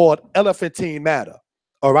is called Elephantine matter.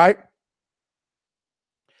 All right.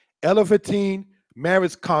 Elephantine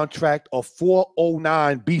marriage contract of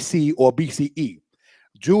 409 BC or BCE.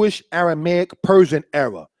 Jewish, Aramaic, Persian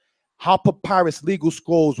era. How papyrus legal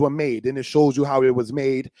scrolls were made. Then it shows you how it was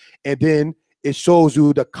made. And then it shows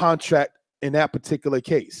you the contract in that particular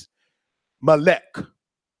case. Malek,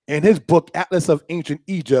 in his book, Atlas of Ancient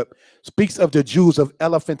Egypt, speaks of the Jews of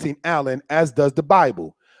Elephantine Island, as does the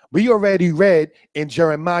Bible. We already read in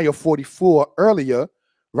Jeremiah 44 earlier,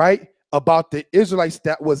 right, about the Israelites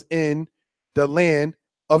that was in the land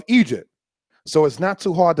of Egypt. So it's not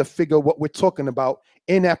too hard to figure what we're talking about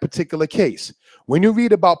in that particular case. When you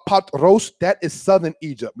read about Patros, that is southern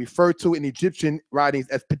Egypt, referred to in Egyptian writings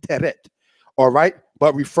as Peteret, all right,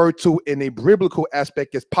 but referred to in a biblical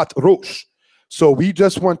aspect as Patros. So we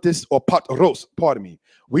just want this, or Patros, pardon me.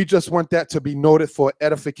 We just want that to be noted for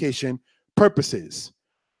edification purposes.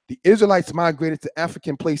 The Israelites migrated to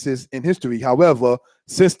African places in history, however,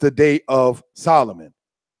 since the day of Solomon.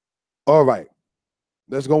 All right,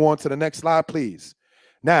 Let's go on to the next slide, please.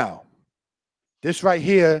 Now, this right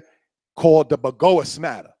here called the Bagoas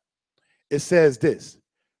matter. It says this: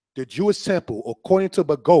 the Jewish temple, according to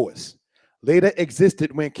Bagoas, later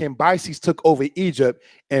existed when Cambyses took over Egypt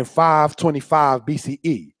in 525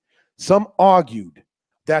 BCE. Some argued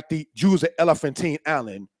that the Jews at Elephantine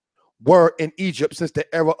Island were in Egypt since the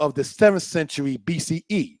era of the 7th century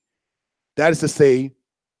BCE. That is to say,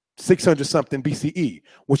 600 something BCE,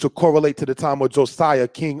 which will correlate to the time of Josiah,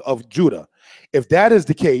 king of Judah. If that is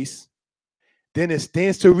the case, then it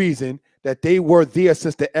stands to reason that they were there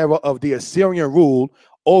since the era of the Assyrian rule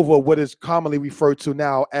over what is commonly referred to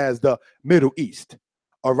now as the Middle East.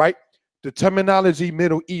 All right. The terminology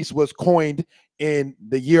Middle East was coined in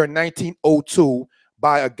the year 1902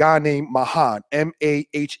 by a guy named Mahan,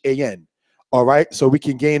 Mahan. All right. So we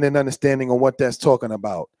can gain an understanding on what that's talking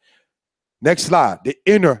about. Next slide. The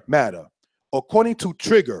inner matter. According to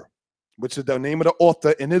Trigger, which is the name of the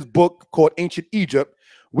author in his book called Ancient Egypt,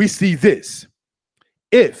 we see this.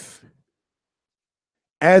 If,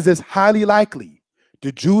 as is highly likely,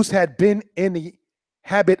 the Jews had been in the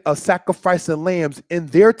habit of sacrificing lambs in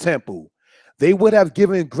their temple, they would have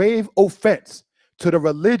given grave offense to the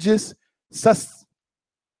religious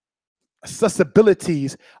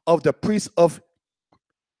susceptibilities of the priests of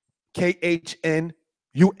KHNUM,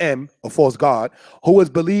 a false god, who was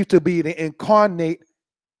believed to be the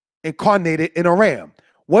incarnated in a ram.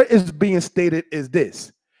 What is being stated is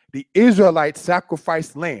this: the Israelites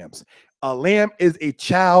sacrificed lambs. A lamb is a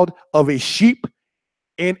child of a sheep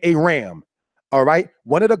and a ram. All right.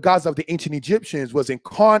 One of the gods of the ancient Egyptians was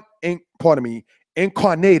incarnated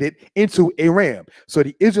into a ram. So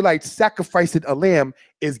the Israelites sacrificing a lamb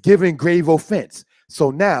is giving grave offense.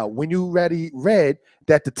 So now, when you already read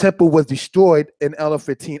that the temple was destroyed in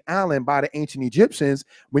Elephantine Island by the ancient Egyptians,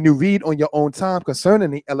 when you read on your own time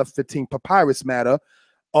concerning the Elephantine papyrus matter,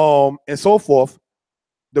 and so forth,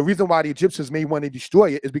 the reason why the Egyptians may want to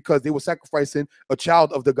destroy it is because they were sacrificing a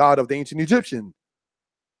child of the god of the ancient Egyptian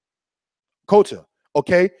culture.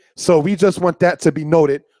 Okay, so we just want that to be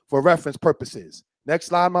noted for reference purposes. Next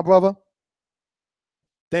slide, my brother.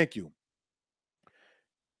 Thank you.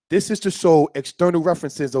 This is to show external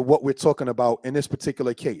references of what we're talking about in this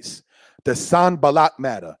particular case. The Sanballat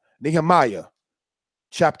matter, Nehemiah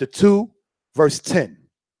chapter 2, verse 10.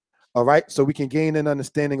 All right, so we can gain an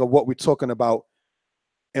understanding of what we're talking about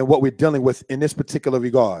and what we're dealing with in this particular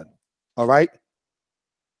regard. All right,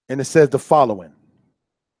 and it says the following: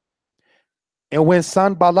 and when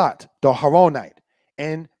Sanballat the Horonite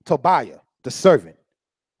and Tobiah the servant,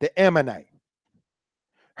 the Ammonite,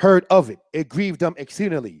 heard of it, it grieved them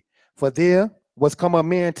exceedingly, for there was come a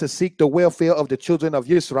man to seek the welfare of the children of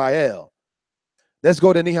Israel. Let's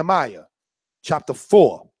go to Nehemiah chapter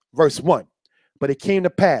 4, verse 1. But it came to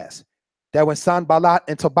pass that when Sanballat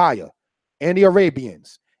and Tobiah and the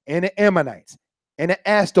Arabians and the Ammonites and the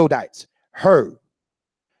Ashdodites heard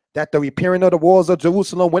that the repairing of the walls of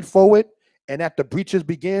Jerusalem went forward and that the breaches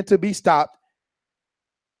began to be stopped,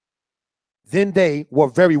 then they were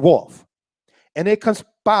very wroth. And they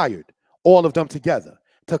conspired, all of them together,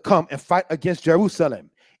 to come and fight against Jerusalem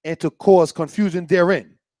and to cause confusion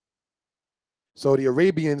therein. So the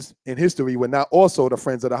Arabians in history were not also the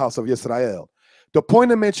friends of the house of Israel. The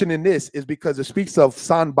point of mentioning this is because it speaks of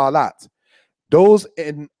Sanballat. Those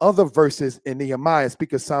in other verses in Nehemiah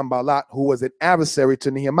speak of Sanballat, who was an adversary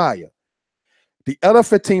to Nehemiah. The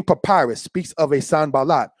Elephantine papyrus speaks of a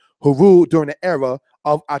Sanballat who ruled during the era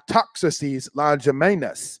of Artaxerxes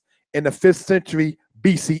Longimanus in the 5th century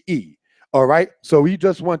BCE. All right, so we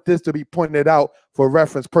just want this to be pointed out for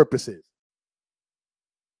reference purposes.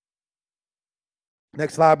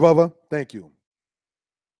 Next slide, brother. Thank you.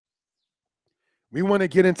 We want to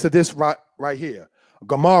get into this right here.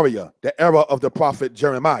 Gamaliel, the era of the prophet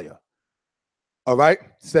Jeremiah. All right,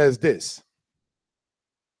 says this.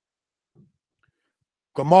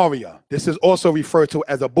 Gamaliel, this is also referred to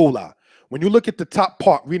as a bula. When you look at the top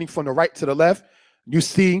part, reading from the right to the left, you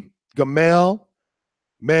see Gamel,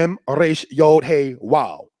 Mem, Resh, Yod, Hey,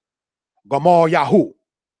 Wow. Gamal Yahu.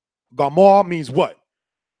 Gamal means what?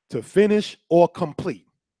 To finish or complete.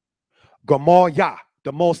 Gamal Yah,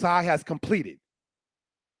 the Most High has completed.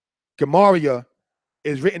 Gamaliel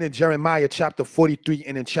is written in Jeremiah chapter 43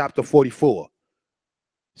 and in chapter 44.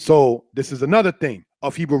 So this is another thing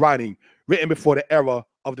of Hebrew writing written before the era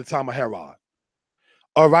of the time of Herod.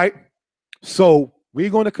 All right. So we're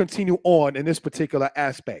going to continue on in this particular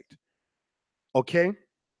aspect. Okay.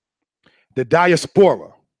 The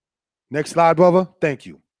diaspora. Next slide, brother. Thank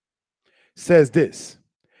you. Says this.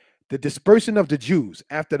 The dispersion of the Jews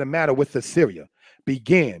after the matter with Assyria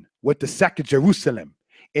began with the sack of Jerusalem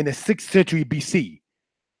in the 6th century BC.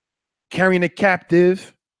 carrying a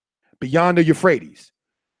captive beyond the Euphrates.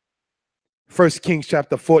 1 Kings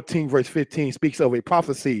chapter 14, verse 15 speaks of a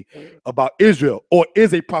prophecy about Israel, or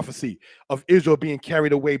is a prophecy of Israel being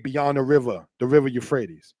carried away beyond the river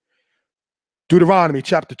Euphrates. Deuteronomy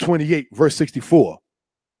chapter 28, verse 64.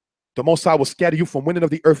 The Most High will scatter you from one end of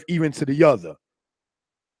the earth even to the other.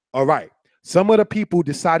 All right. Some of the people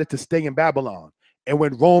decided to stay in Babylon. And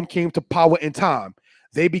when Rome came to power in time,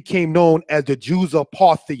 they became known as the Jews of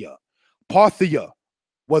Parthia. Parthia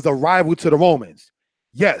was a rival to the Romans.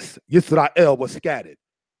 Yes, Israel was scattered.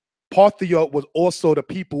 Parthia was also the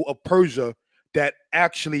people of Persia that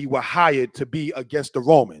actually were hired to be against the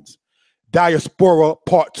Romans. Diaspora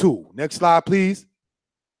part 2. Next slide, please.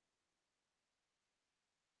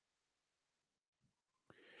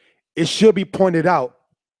 It should be pointed out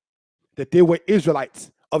that there were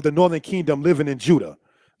Israelites of the northern kingdom living in Judah.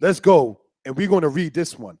 Let's go, and we're going to read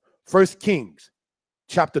this one. 1 Kings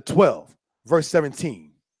chapter 12, verse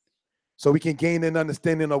 17. So we can gain an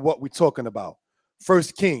understanding of what we're talking about. 1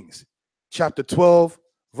 Kings chapter 12,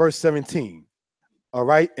 verse 17. All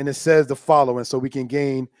right, and it says the following, so we can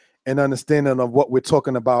gain an understanding of what we're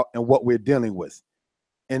talking about and what we're dealing with.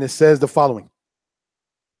 And it says the following.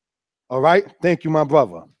 All right, thank you, my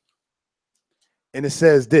brother. And it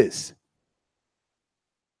says this.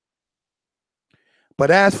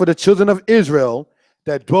 But as for the children of Israel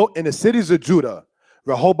that dwelt in the cities of Judah,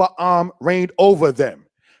 Rehoboam reigned over them.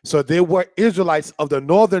 So there were Israelites of the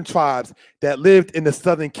northern tribes that lived in the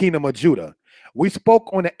southern kingdom of Judah. We spoke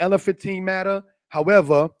on the Elephantine matter.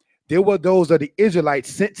 However, there were those of the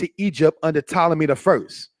Israelites sent to Egypt under Ptolemy I.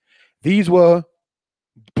 These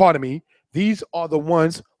are the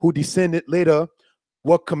ones who descended later,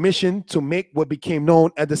 were commissioned to make what became known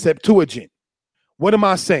as the Septuagint. What am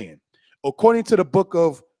I saying? According to the book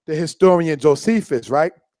of the historian Josephus,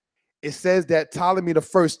 right? It says that Ptolemy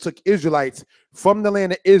I took Israelites from the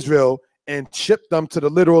land of Israel and shipped them to the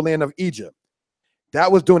literal land of Egypt.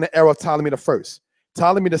 That was during the era of Ptolemy I.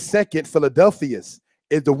 Ptolemy II, Philadelphus,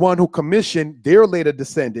 is the one who commissioned their later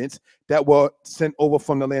descendants that were sent over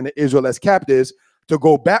from the land of Israel as captives to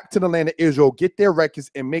go back to the land of Israel, get their records,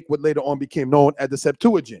 and make what later on became known as the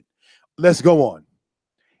Septuagint. Let's go on.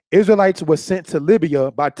 Israelites were sent to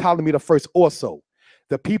Libya by Ptolemy I also.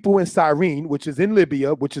 The people in Cyrene, which is in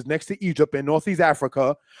Libya, which is next to Egypt in Northeast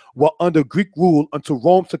Africa, were under Greek rule until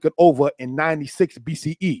Rome took it over in 96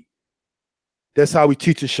 BCE. That's how we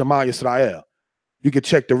teach in Shema Israel. You can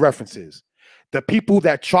check the references. The people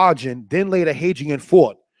that Trajan, then later Hadrian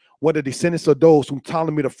fought, were the descendants of those whom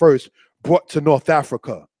Ptolemy I brought to North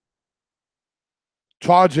Africa.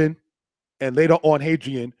 Trajan and later on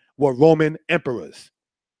Hadrian were Roman emperors.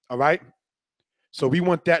 All right? So we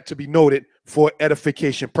want that to be noted for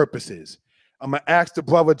edification purposes. I'm going to ask the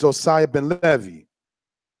brother Josiah ben Levi,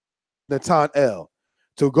 Natan El,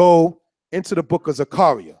 to go into the book of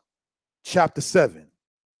Zechariah, chapter 7,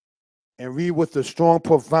 and read with a strong,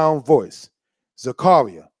 profound voice.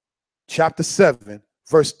 Zechariah, chapter 7,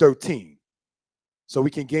 verse 13. So we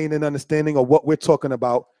can gain an understanding of what we're talking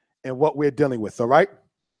about and what we're dealing with, all right?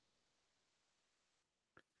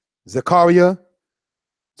 Zechariah,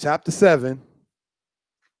 chapter 7,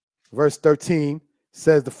 verse 13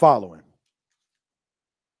 says the following.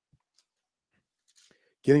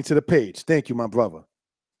 Getting to the page. Thank you, my brother.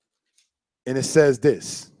 And it says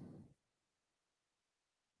this.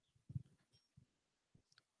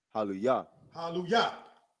 Hallelujah. Hallelujah.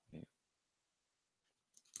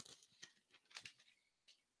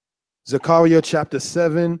 Zechariah chapter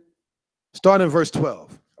 7, starting verse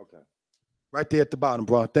 12. Okay. Right there at the bottom,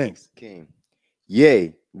 bro. Thanks. King.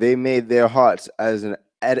 Yea, they made their hearts as an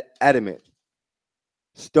adamant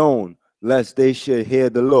stone, lest they should hear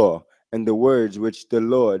the law and the words which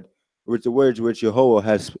which Jehovah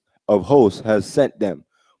has of hosts has sent them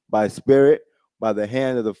by spirit, by the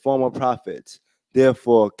hand of the former prophets.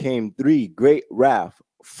 Therefore came 3 great wrath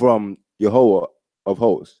from Jehovah of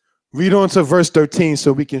hosts. Read on to verse 13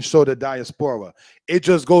 so we can show the diaspora. It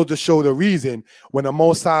just goes to show the reason when the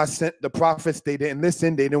Most High sent the prophets, they didn't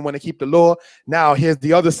listen, they didn't want to keep the law. Now here's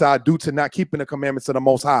the other side due to not keeping the commandments of the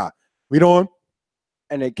Most High. Read on.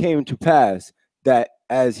 And it came to pass that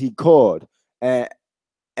as he called, and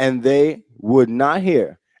they would not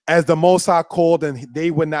hear. As the Most High called and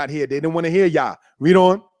they would not hear. They didn't want to hear Yah. Read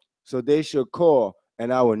on. So they should call,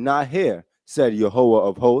 and I will not hear, said Jehovah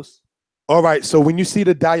of hosts. All right, so when you see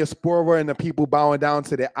the diaspora and the people bowing down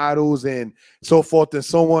to their idols and so forth and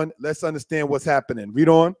so on, let's understand what's happening. Read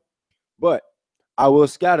on. But I will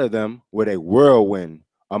scatter them with a whirlwind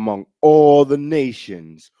among all the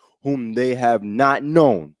nations whom they have not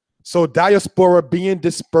known. So diaspora being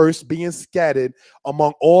dispersed, being scattered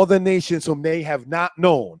among all the nations whom they have not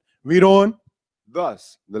known. Read on.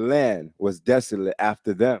 Thus the land was desolate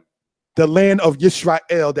after them. The land of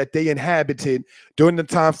Israel that they inhabited during the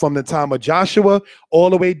time from the time of Joshua all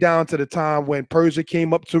the way down to the time when Persia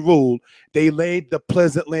came up to rule. They laid the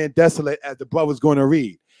pleasant land desolate, as the brother's going to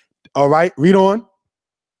read. All right, read on.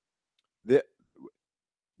 The-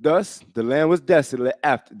 Thus the land was desolate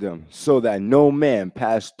after them, so that no man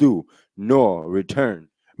passed through nor returned.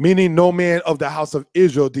 Meaning no man of the house of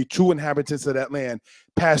Israel, the true inhabitants of that land,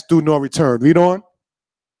 passed through nor returned. Read on.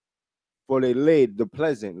 For they laid the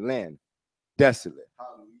pleasant land desolate.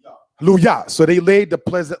 Hallelujah. So they laid the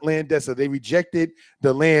pleasant land desolate. They rejected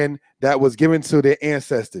the land that was given to their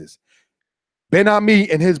ancestors. Ben Ami,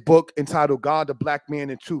 in his book entitled God, the Black Man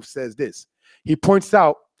in Truth, says this. He points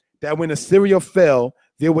out that when Assyria fell,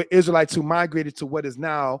 there were Israelites who migrated to what is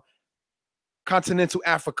now continental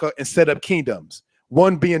Africa and set up kingdoms,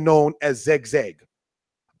 one being known as Zegzeg.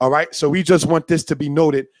 All right, so we just want this to be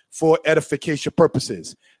noted for edification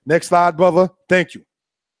purposes. Next slide, brother. Thank you.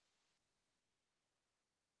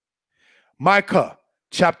 Micah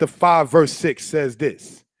chapter 5, verse 6 says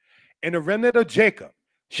this. And the remnant of Jacob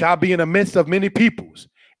shall be in the midst of many peoples,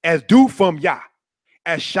 as dew from Yah,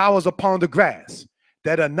 as showers upon the grass,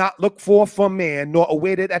 that are not looked for from man, nor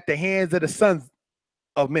awaited at the hands of the sons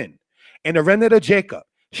of men. And the remnant of Jacob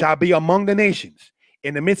shall be among the nations,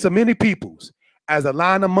 in the midst of many peoples, as a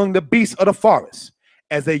lion among the beasts of the forest,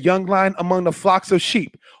 as a young lion among the flocks of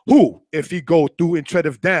sheep, who, if he go through and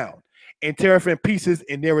treadeth down, and teareth in pieces,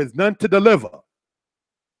 and there is none to deliver.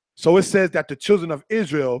 So it says that the children of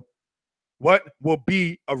Israel, what will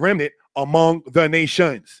be a remnant among the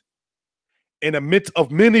nations, in the midst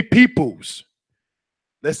of many peoples.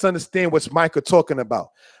 Let's understand what's Micah talking about.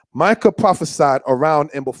 Micah prophesied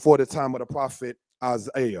around and before the time of the prophet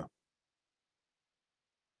Isaiah.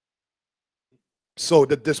 So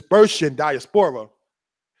the dispersion, diaspora,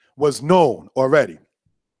 was known already.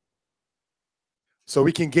 So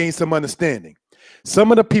we can gain some understanding.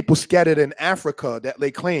 Some of the people scattered in Africa that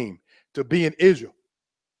lay claim to be in Israel.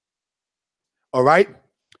 All right?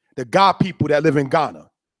 The Ga people that live in Ghana,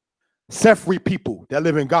 Sefri people that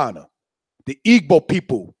live in Ghana, the Igbo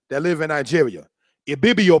people that live in Nigeria,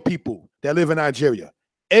 Ibibio people that live in Nigeria,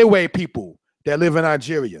 Ewe people that live in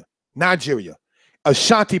Nigeria,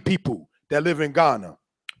 Ashanti people that live in Ghana.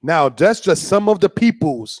 Now, that's just some of the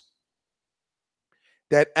peoples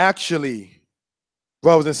that actually,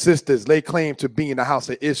 brothers and sisters, lay claim to be in the house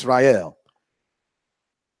of Israel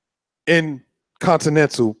in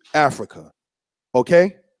continental Africa.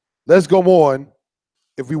 Okay? Let's go on,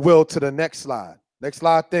 if we will, to the next slide. Next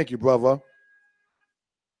slide. Thank you, brother.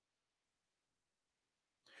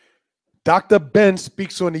 Dr. Ben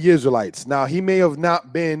speaks on the Israelites. Now, he may have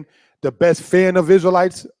not been the best fan of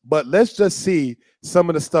Israelites, but let's just see some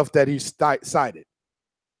of the stuff that he cited.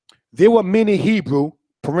 There were many Hebrew,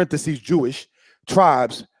 parentheses Jewish,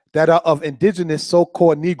 tribes that are of indigenous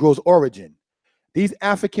so-called Negroes origin. These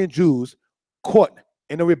African Jews caught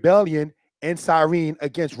in a rebellion in Cyrene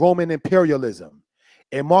against Roman imperialism.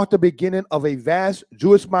 It marked the beginning of a vast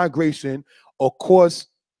Jewish migration, of course,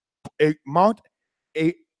 it marked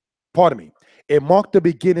the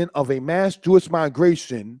beginning of a mass Jewish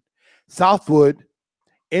migration southward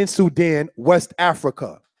in Sudan, West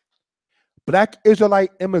Africa. Black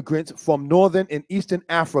Israelite immigrants from northern and eastern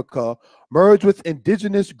Africa merged with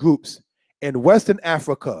indigenous groups in Western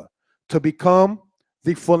Africa to become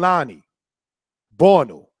the Fulani,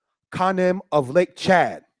 Borno, Kanem of Lake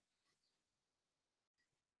Chad.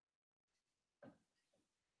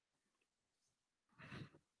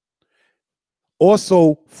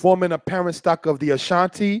 Also forming a parent stock of the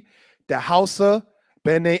Ashanti, the Hausa,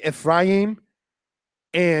 Bene Ephraim,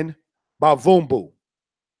 and Bavumbu.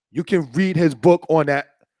 You can read his book on that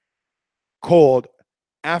called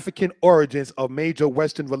African Origins of Major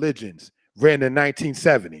Western Religions, written in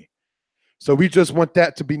 1970. So we just want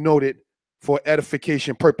that to be noted for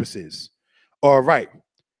edification purposes. All right.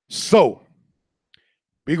 So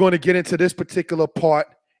we're going to get into this particular part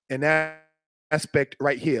and that aspect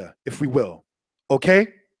right here, if we will. Okay?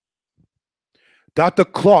 Dr.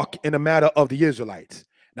 Clark in the matter of the Israelites.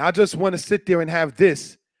 Now, I just want to sit there and have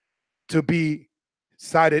this to be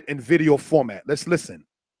cited in video format. Let's listen.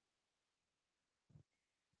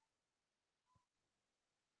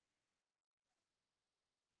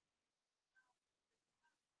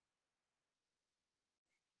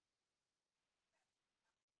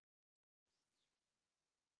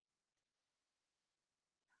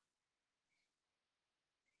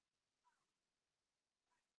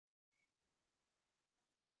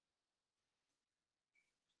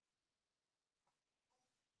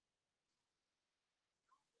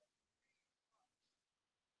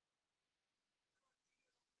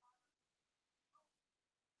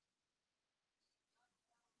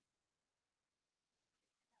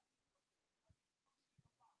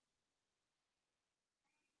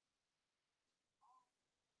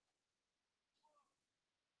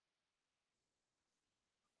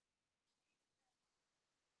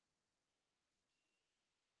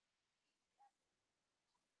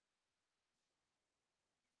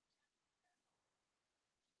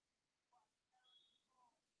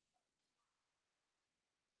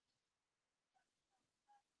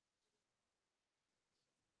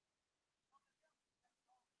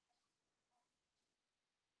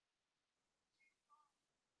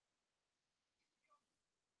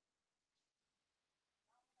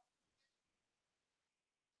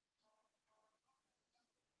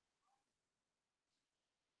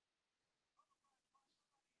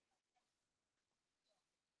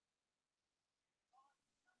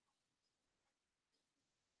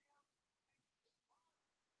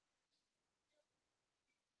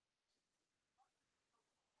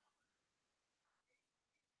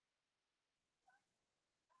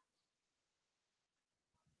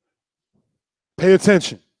 Pay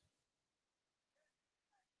attention.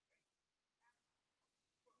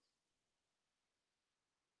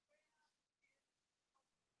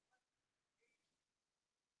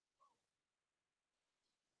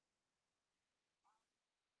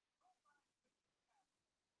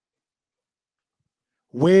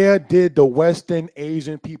 Where did the Western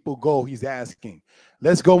Asian people go? He's asking.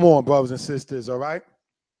 Let's go on, brothers and sisters, all right?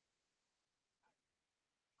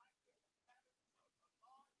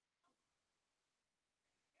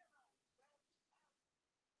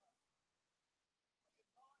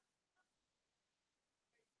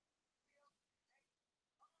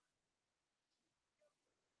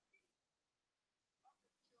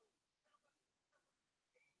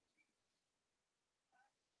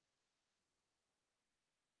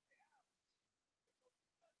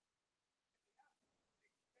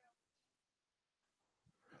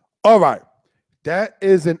 All right. That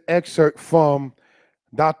is an excerpt from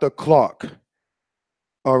Dr. Clark.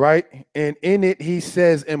 All right. And in it, he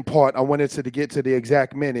says in part, I wanted to get to the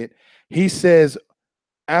exact minute. He says,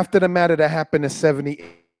 after the matter that happened in 70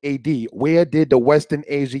 AD, where did the Western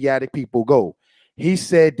Asiatic people go? He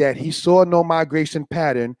said that he saw no migration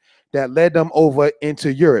pattern that led them over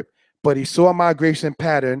into Europe, but he saw a migration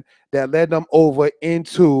pattern that led them over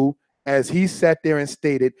into, as he sat there and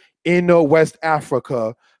stated, in West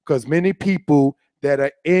Africa, because many people that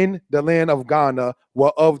are in the land of Ghana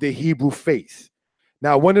were of the Hebrew faith.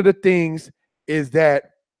 Now, one of the things is that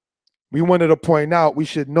we wanted to point out, we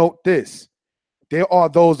should note this. There are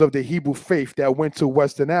those of the Hebrew faith that went to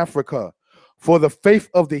Western Africa. For the faith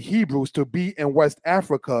of the Hebrews to be in West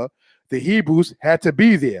Africa, the Hebrews had to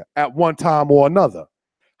be there at one time or another.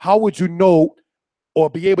 How would you know or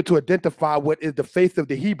be able to identify what is the faith of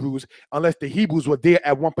the Hebrews unless the Hebrews were there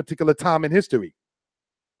at one particular time in history?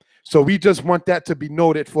 So we just want that to be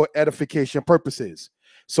noted for edification purposes.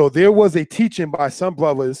 So there was a teaching by some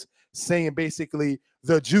brothers saying basically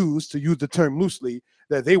the Jews, to use the term loosely,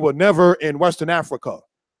 that they were never in Western Africa.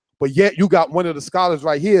 But yet you got one of the scholars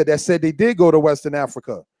right here that said they did go to Western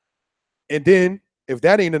Africa. And then if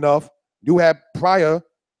that ain't enough, you had prior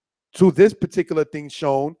to this particular thing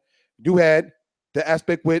shown, you had the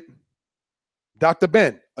aspect with Dr.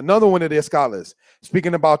 Ben, another one of their scholars,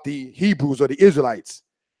 speaking about the Hebrews or the Israelites,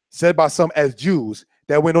 said by some as Jews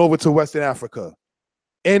that went over to Western Africa.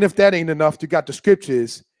 And if that ain't enough, you got the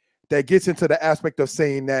scriptures that gets into the aspect of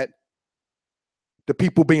saying that the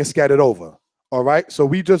people being scattered over. All right. So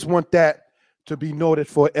we just want that to be noted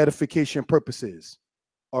for edification purposes.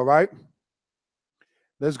 All right.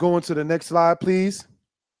 Let's go into the next slide, please.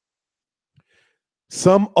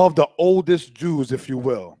 Some of the oldest Jews, if you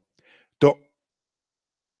will, the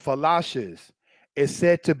Falashas, is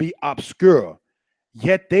said to be obscure,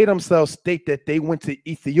 yet they themselves state that they went to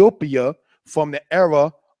Ethiopia from the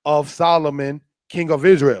era of Solomon, king of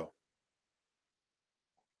Israel.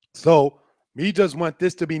 So we just want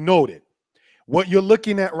this to be noted. What you're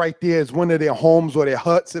looking at right there is one of their homes or their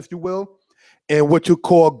huts, if you will, in what you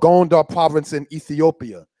call Gondar province in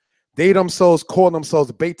Ethiopia. They themselves call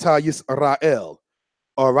themselves Beta Yisrael.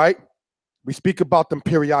 All right? We speak about them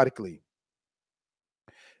periodically.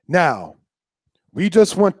 Now, we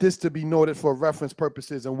just want this to be noted for reference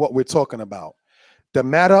purposes and what we're talking about. The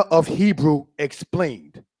matter of Hebrew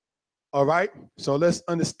explained. All right? So let's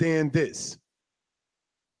understand this.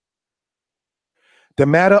 The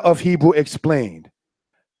matter of Hebrew explained.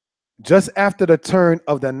 Just after the turn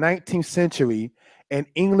of the 19th century, an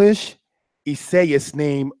English essayist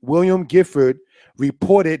named William Gifford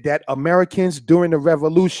reported that Americans during the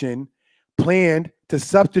Revolution planned to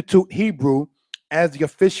substitute Hebrew as the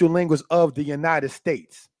official language of the United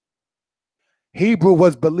States. Hebrew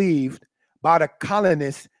was believed by the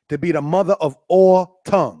colonists to be the mother of all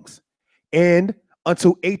tongues, and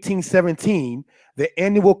until 1817, the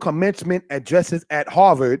annual commencement addresses at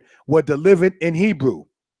Harvard were delivered in Hebrew.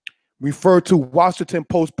 Refer to Washington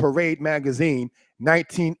Post Parade magazine,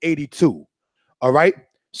 1982. All right.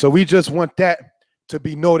 So we just want that to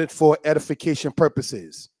be noted for edification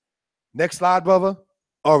purposes. Next slide, brother.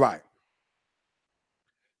 All right.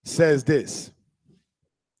 Says this.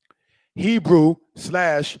 Hebrew /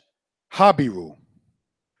 Habiru.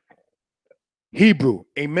 Hebrew,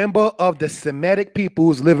 a member of the Semitic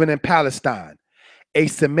peoples living in Palestine, a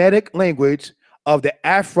Semitic language of the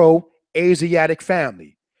Afro-Asiatic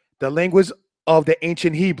family, the language of the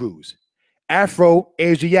ancient Hebrews,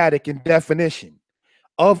 Afro-Asiatic in definition,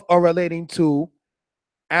 of or relating to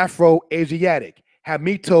Afro-Asiatic,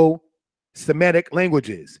 Hamito-Semitic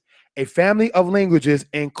languages, a family of languages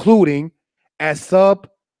including as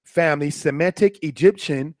sub-family Semitic,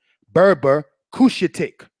 Egyptian, Berber,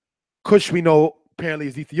 Cushitic. Kush we know apparently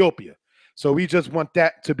is Ethiopia. So we just want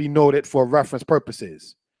that to be noted for reference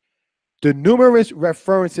purposes. The numerous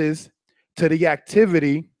references to the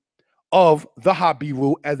activity of the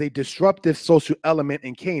Habiru as a disruptive social element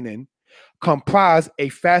in Canaan comprise a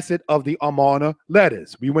facet of the Amarna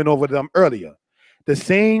letters. We went over them earlier.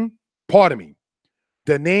 The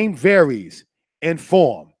name varies in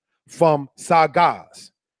form from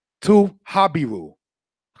Sagaz to Habiru,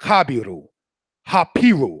 Habiru,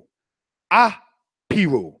 Hapiru,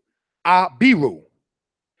 Apiru, Abiru.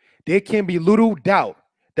 There can be little doubt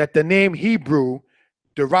that the name Hebrew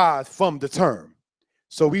derives from the term.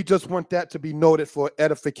 So we just want that to be noted for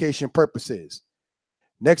edification purposes.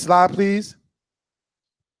 Next slide, please.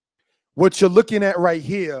 What you're looking at right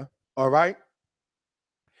here, all right,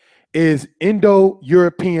 is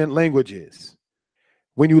Indo-European languages.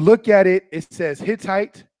 When you look at it, it says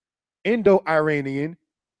Hittite, Indo-Iranian,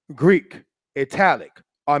 Greek, Italic,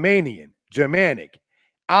 Armenian, Germanic,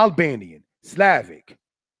 Albanian, Slavic,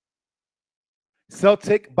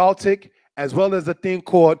 Celtic, Baltic, as well as a thing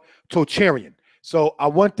called Tocharian. So I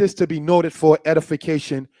want this to be noted for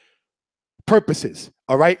edification purposes,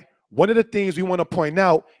 all right? One of the things we want to point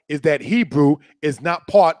out is that Hebrew is not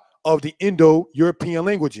part of the Indo-European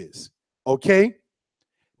languages, okay?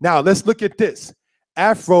 Now, let's look at this.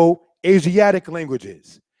 Afro-Asiatic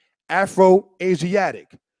languages.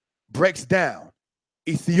 Afro-Asiatic breaks down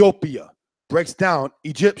Ethiopia, breaks down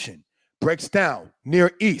Egyptian, breaks down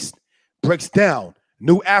Near East, breaks down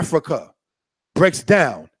New Africa, breaks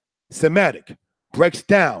down Semitic, breaks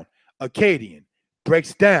down Akkadian,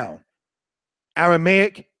 breaks down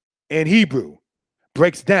Aramaic and Hebrew,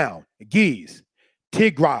 breaks down Ge'ez,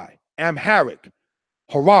 Tigray, Amharic,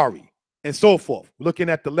 Harari, and so forth. Looking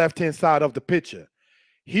at the left-hand side of the picture,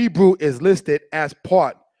 Hebrew is listed as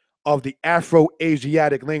part of the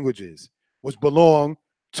Afro-Asiatic languages, which belong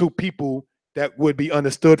to people that would be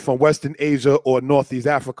understood from Western Asia or Northeast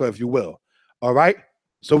Africa, if you will. All right?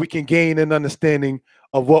 So we can gain an understanding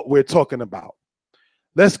of what we're talking about.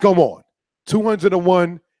 Let's go on.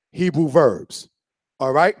 201 Hebrew verbs.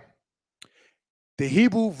 All right? The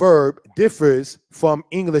Hebrew verb differs from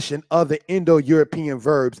English and other Indo-European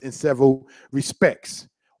verbs in several respects.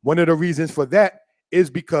 One of the reasons for that is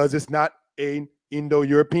because it's not an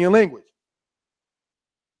Indo-European language.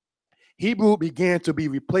 Hebrew began to be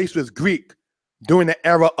replaced with Greek during the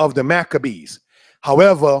era of the Maccabees.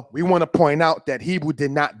 However, we want to point out that Hebrew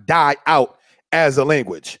did not die out as a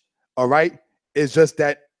language. All right? It's just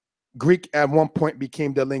that Greek at one point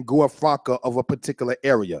became the lingua franca of a particular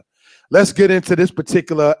area. Let's get into this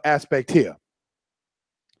particular aspect here.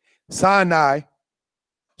 Sinai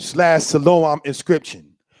 / Siloam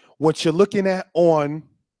inscription. What you're looking at on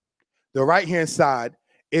the right-hand side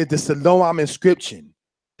is the Siloam inscription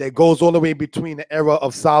that goes all the way between the era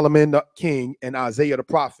of Solomon the king and Isaiah the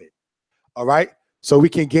prophet. All right? So we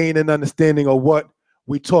can gain an understanding of what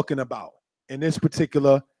we're talking about in this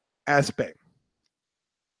particular aspect.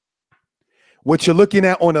 What you're looking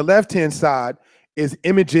at on the left-hand side is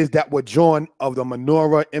images that were drawn of the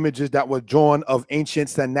menorah, images that were drawn of ancient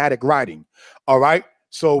Sinaitic writing. All right?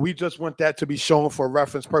 So we just want that to be shown for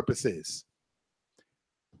reference purposes.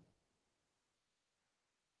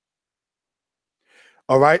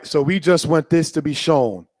 All right? So we just want this to be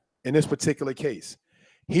shown in this particular case.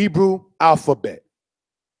 Hebrew alphabet.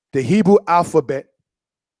 The Hebrew alphabet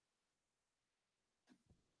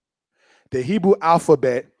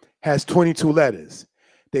has 22 letters.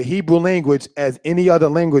 The Hebrew language, as any other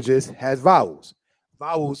languages, has vowels.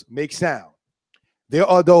 Vowels make sound. There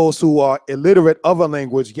are those who are illiterate of a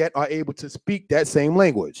language yet are able to speak that same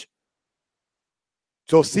language.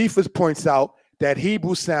 Josephus points out that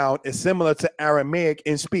Hebrew sound is similar to Aramaic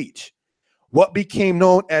in speech. What became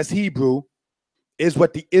known as Hebrew is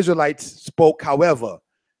what the Israelites spoke. However,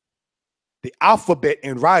 the alphabet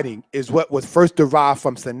in writing is what was first derived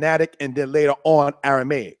from Sinaitic and then later on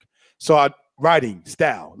Aramaic. So our writing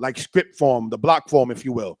style, like script form, the block form, if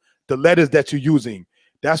you will, the letters that you're using,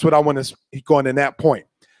 that's what I want to speak on in that point.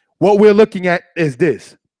 What we're looking at is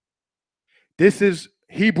this. This is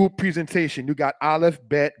Hebrew presentation. You got Aleph,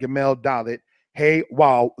 Bet, Gemel, Dalet, Hey,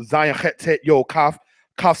 Wow, Zion, Chet, Tet, Yo, Kaf,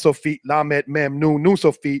 Kaf, Sofit, Lamed, Mem, Nun, Nun,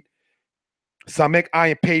 Sofit, Samek,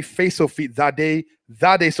 Ayin, Pei, Fe, Sofit, Zadeh,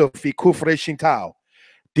 Zadeh, Sofit, Kuf, Re, Shin, Tau.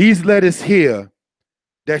 These letters here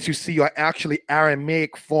that you see are actually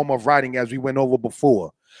Aramaic form of writing, as we went over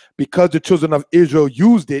before. Because the children of Israel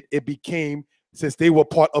used it, it became, since they were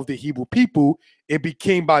part of the Hebrew people, it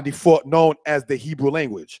became by default known as the Hebrew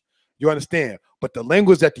language. You understand? But the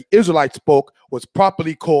language that the Israelites spoke was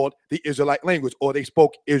properly called the Israelite language, or they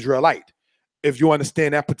spoke Israelite, if you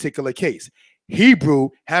understand that particular case. Hebrew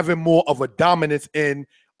having more of a dominance in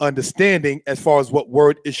understanding as far as what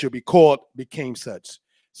word it should be called became such.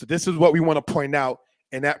 So this is what we want to point out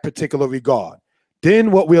in that particular regard.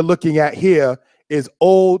 Then what we're looking at here is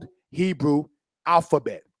Old Hebrew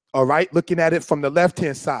alphabet. All right, looking at it from the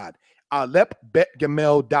left-hand side. Alep, Bet,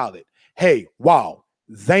 Gemel, Dalet. Hey, wow.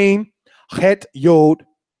 Zain, Het, Yod,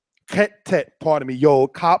 Ket, Tet, pardon me,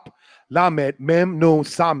 Yod, Kop, Lamed, Mem, Nun,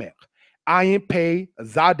 Samek. Ayin, Pei,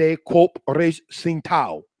 Zade, Kop, Resh, Sin,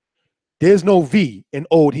 Tau. There's no V in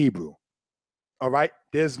Old Hebrew. All right,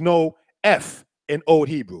 there's no F in Old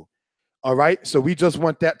Hebrew. All right, so we just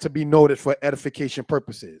want that to be noted for edification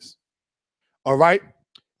purposes. All right,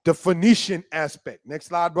 the Phoenician aspect. Next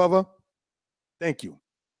slide, brother. Thank you.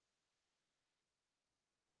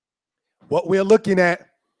 What we're looking at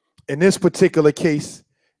in this particular case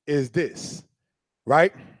is this,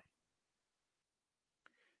 right?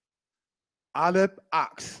 Aleph,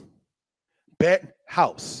 ox, Bet,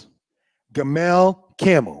 house, Gamel,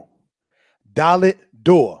 camel, Dalet,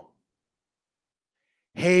 door,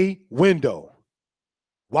 Hey, window,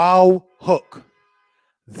 Wow, hook,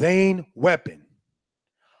 Zain, weapon,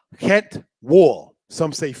 Het, wall,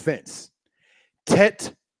 some say fence,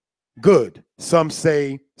 Tet, good, some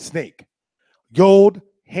say snake, Yod,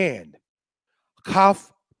 hand,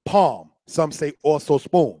 Kaf, palm, some say also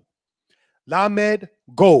spoon, Lamed,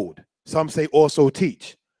 gold, some say also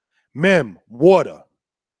teach, Mem, water,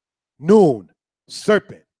 Nun,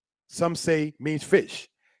 serpent, some say means fish,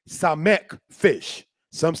 Samek, fish,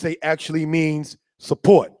 some say actually means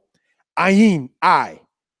support, Ayin, eye,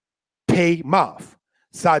 Pei, mouth,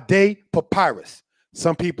 Sadeh, papyrus,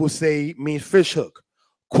 some people say means fish hook,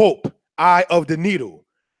 Quope, eye of the needle,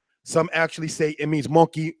 some actually say it means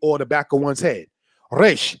monkey or the back of one's head,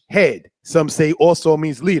 Resh, head, some say also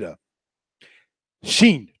means leader,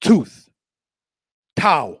 Shin, tooth,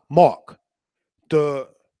 Tau, mark. The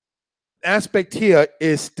aspect here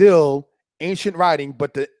is still ancient writing,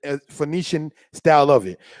 but the Phoenician style of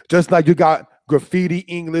it. Just like you got graffiti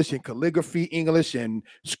English and calligraphy English and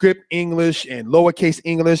script English and lowercase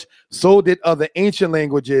English, so did other ancient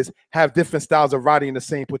languages have different styles of writing in the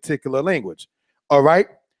same particular language. All right?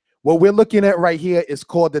 What we're looking at right here is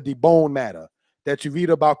called the Debone matter that you read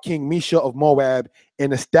about King Misha of Moab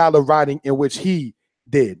and the style of writing in which he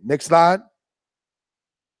did. Next slide.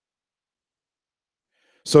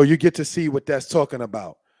 So you get to see what that's talking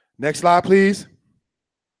about. Next slide, please.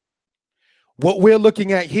 What we're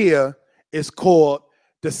looking at here is called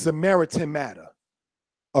the Samaritan matter.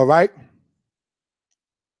 All right.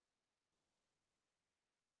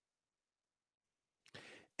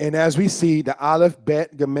 And as we see, the Aleph,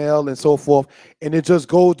 Bet, Gamel, and so forth, and it just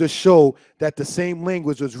goes to show that the same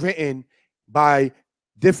language was written by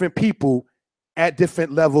different people at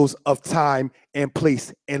different levels of time and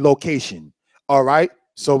place and location. All right.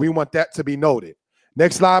 So we want that to be noted.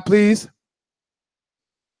 Next slide, please.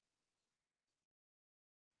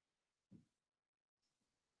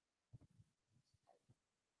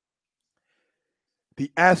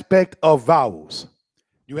 The aspect of vowels.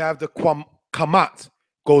 You have the kamat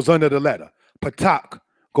goes under the letter. Patak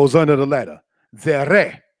goes under the letter.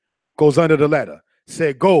 Zere goes under the letter.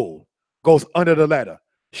 Segol goes under the letter.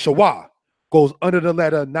 Shawa goes under the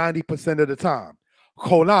letter 90% of the time.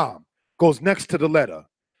 Kolam goes next to the letter.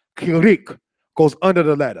 Kirik goes under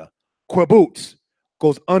the letter. Kwebutz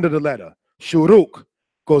goes under the letter. Shuruk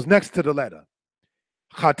goes next to the letter.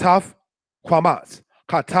 Khataf, Kwamas.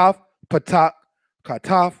 Khataf, Patak,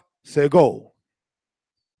 Khataf, Segol.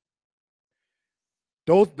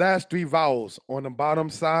 Those last three vowels on the bottom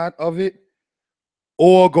side of it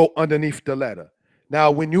all go underneath the letter.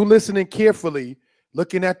 Now, when you're listening carefully,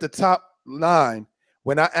 looking at the top line,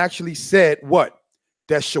 when I actually said what?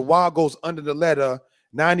 That Shawah goes under the letter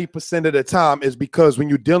 90% of the time is because when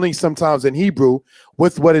you're dealing sometimes in Hebrew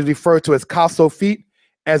with what is referred to as kasofit,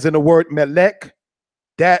 as in the word melek,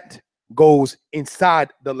 that goes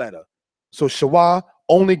inside the letter. So Shawah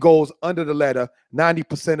only goes under the letter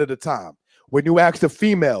 90% of the time. When you ask the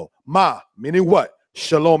female, ma, meaning what?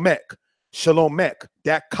 Shalomek. Shalomek.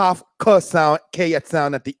 That kaf, ka sound, k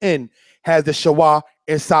sound at the end has the shawah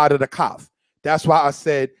inside of the kaf. That's why I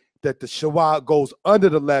said that the shawah goes under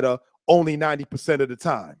the letter only 90% of the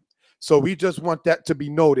time. So we just want that to be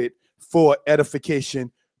noted for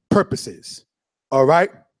edification purposes. All right.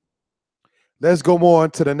 Let's go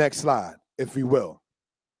on to the next slide, if we will.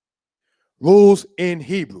 Rules in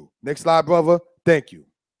Hebrew. Next slide, brother. Thank you.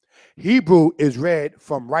 Hebrew is read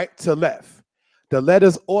from right to left. The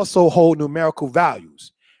letters also hold numerical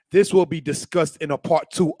values. This will be discussed in a part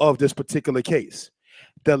 2 of this particular case.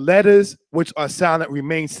 The letters which are silent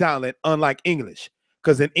remain silent, unlike English,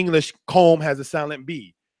 because in English, comb has a silent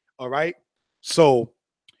B. All right. So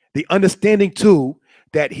The understanding too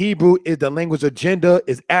that Hebrew is the language of gender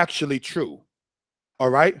is actually true. All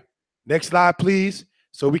right. Next slide, please,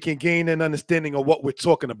 so we can gain an understanding of what we're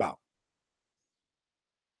talking about.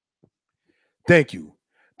 Thank you.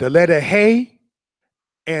 The letter Hey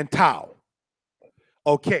and Tau.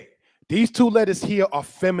 Okay, these two letters here are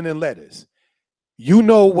feminine letters. You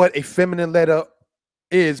know what a feminine letter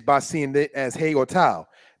is by seeing it as Hey or Tau.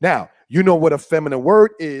 Now, you know what a feminine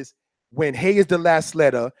word is when Hey is the last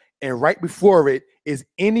letter and right before it is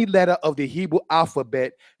any letter of the Hebrew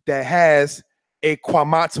alphabet that has a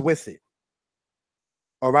quamatz with it.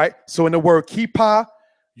 All right. So in the word kippah,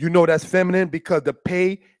 you know that's feminine because the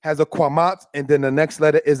pei has a quamatz and then the next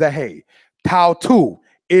letter is a hey. Tau too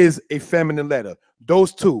is a feminine letter.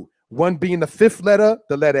 Those two, one being the fifth letter,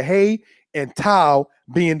 the letter hey, and tau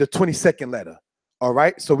being the 22nd letter. All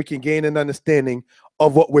right. So we can gain an understanding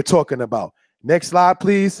of what we're talking about. Next slide,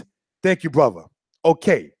 please. Thank you, brother.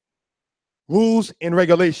 Okay. Rules and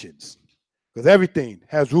regulations, because everything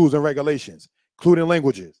has rules and regulations, including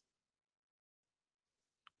languages.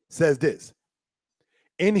 Says this.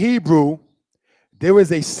 In Hebrew, there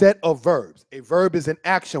is a set of verbs. A verb is an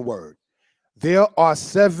action word. There are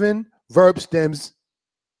 7 verb stems.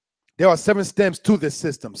 There are 7 stems to this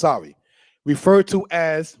system, referred to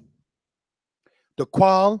as the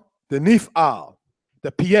qual, the nif'al,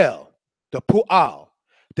 the piel, the pu'al,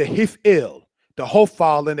 the hif'il, the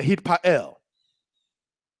hofal, and the hitpa'el.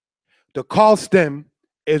 The qual stem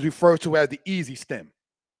is referred to as the easy stem.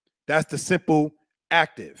 That's the simple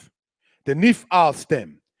active. The nif'al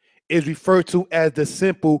stem is referred to as the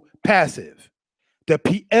simple passive. The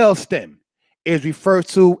PL stem is referred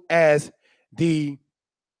to as the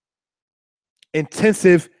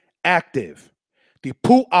intensive active. The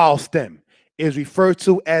pu'al stem is referred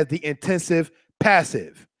to as the intensive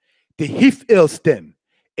passive. The hif'il stem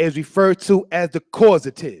is referred to as the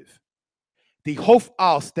causative. The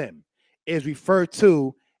hof'al stem is referred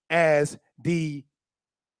to as the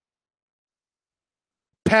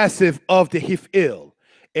passive of the hif'il,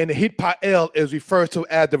 and the hitpa'el is referred to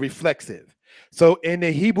as the reflexive. So in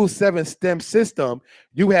the Hebrew 7 stem system,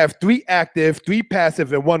 you have 3 active, 3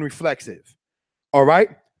 passive, and 1 reflexive. All right.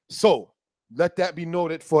 So let that be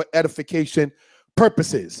noted for edification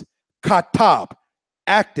purposes. Katab,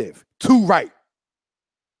 active, to write.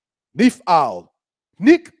 Nif'al,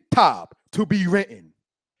 niktab, to be written.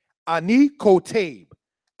 Ani kotab,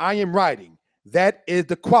 I am writing. That is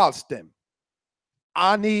the qual stem.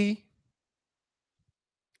 Ani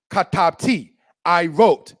katabti, I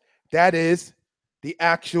wrote. That is the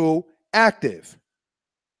actual active.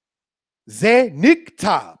 Ze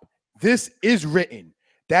niktab, this is written.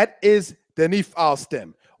 That is the nif'al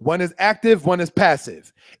stem. One is active, one is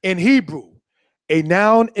passive. In Hebrew, a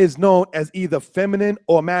noun is known as either feminine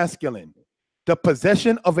or masculine. The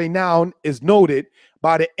possession of a noun is noted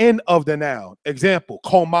by the end of the noun. Example,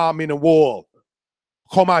 koma meaning wall.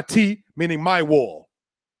 Komati meaning my wall.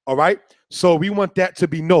 All right. So we want that to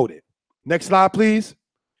be noted. Next slide, please.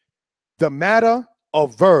 The matter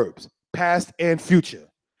of verbs, past and future,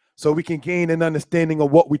 so we can gain an understanding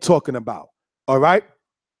of what we're talking about. All right.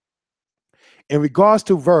 In regards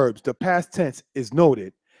to verbs, the past tense is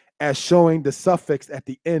noted as showing the suffix at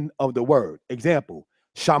the end of the word. Example,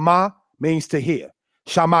 shama means to hear.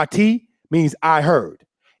 Shamati means I heard.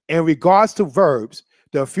 In regards to verbs,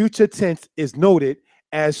 the future tense is noted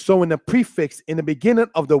as showing the prefix in the beginning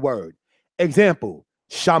of the word. Example,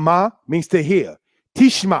 shama means to hear.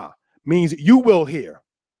 Tishma means you will hear.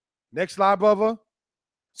 Next slide, brother,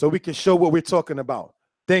 so we can show what we're talking about.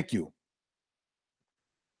 Thank you.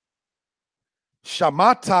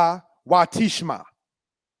 Shamata wa tishma.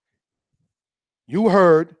 You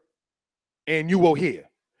heard and you will hear.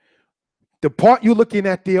 The part you're looking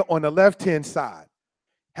at there on the left-hand side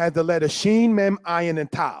has the letter Shin, Mem, Ayin,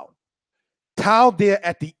 and Tau. Tau there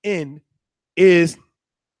at the end is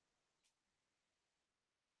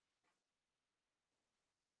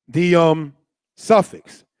the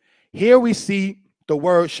suffix. Here we see the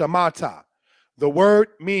word shamata. The word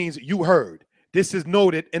means you heard. This is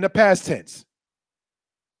noted in the past tense.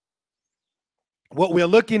 What we're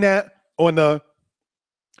looking at on the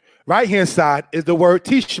right-hand side is the word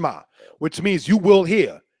tishma, which means you will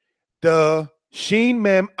hear. The Shin,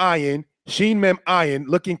 Mem, Ayin,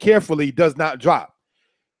 looking carefully, does not drop.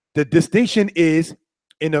 The distinction is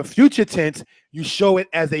in the future tense, you show it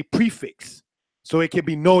as a prefix, so it can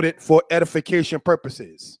be noted for edification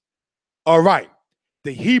purposes. All right,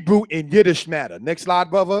 the Hebrew and Yiddish matter. Next slide,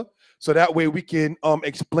 brother, so that way we can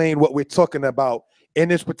explain what we're talking about in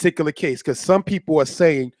this particular case, because some people are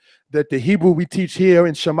saying that the Hebrew we teach here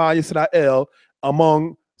in Shema Yisrael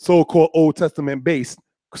among so-called Old Testament based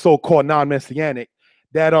so-called non-messianic,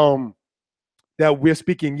 that that we're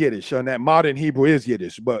speaking Yiddish, and that modern Hebrew is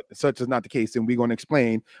Yiddish, but such is not the case, and we're going to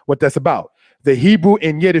explain what that's about. The Hebrew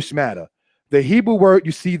and Yiddish matter. The Hebrew word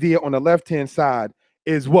you see there on the left-hand side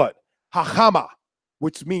is what? Hachama,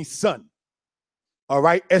 which means son. All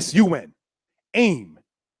right, S-U-N. Aim,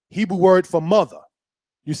 Hebrew word for mother.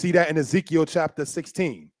 You see that in Ezekiel chapter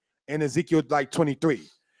 16 and Ezekiel like 23.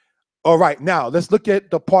 All right, now let's look at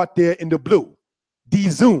the part there in the blue.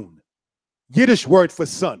 Dizun, Yiddish word for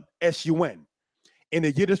son, S-U-N. And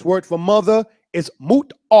the Yiddish word for mother is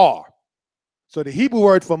mutar. So the Hebrew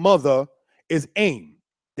word for mother is aim.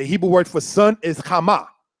 The Hebrew word for son is chama.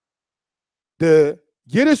 The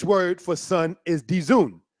Yiddish word for son is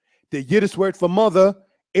dizun. The Yiddish word for mother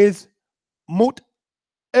is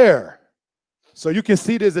mutar. So you can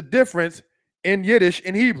see there's a difference in Yiddish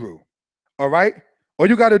and Hebrew. All right? All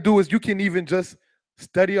you got to do is you can even just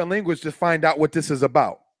study a language to find out what this is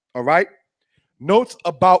about. All right? Notes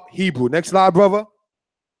about Hebrew. Next slide, brother.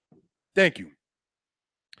 Thank you.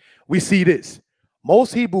 We see this.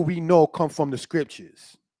 Most Hebrew we know come from the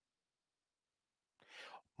scriptures.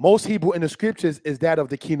 Most Hebrew in the scriptures is that of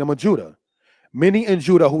the kingdom of Judah. Many in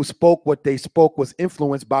Judah who spoke what they spoke was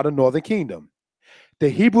influenced by the northern kingdom. The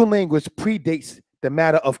Hebrew language predates the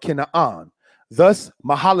matter of Canaan. Thus,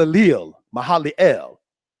 Mahalalel,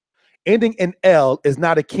 ending in El, is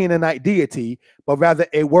not a Canaanite deity, but rather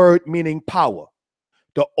a word meaning power.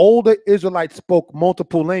 The older Israelites spoke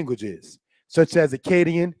multiple languages, such as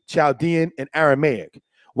Akkadian, Chaldean, and Aramaic.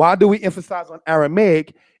 Why do we emphasize on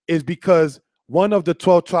Aramaic? Is because one of the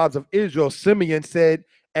 12 tribes of Israel, Simeon, said,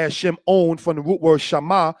 as Shimon from the root word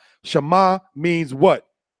Shama. Shama means what?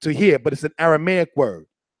 To hear, but it's an Aramaic word.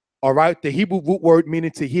 All right. The Hebrew root word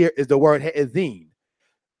meaning to hear is the word he'ezin.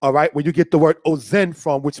 All right. Where you get the word ozen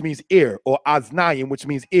from, which means ear, or aznayim, which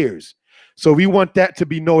means ears. So we want that to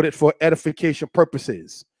be noted for edification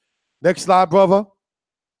purposes. Next slide, brother.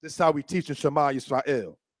 This is how we teach in Shema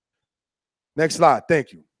Yisrael. Next slide.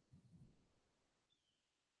 Thank you.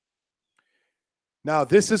 Now,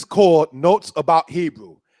 this is called Notes About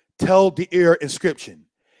Hebrew. Tell the ear inscription.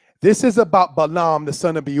 This is about Balaam, the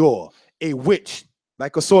son of Beor, a witch,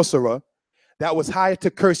 like a sorcerer, that was hired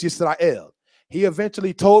to curse Israel. He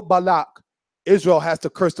eventually told Balak, Israel has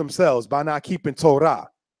to curse themselves by not keeping Torah.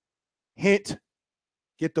 Hint,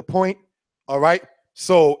 get the point? All right.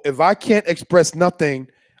 So if I can't express nothing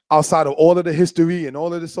outside of all of the history and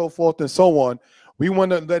all of the so forth and so on, we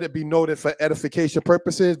want to let it be noted for edification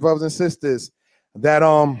purposes, brothers and sisters, that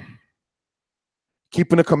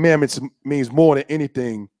keeping the commandments means more than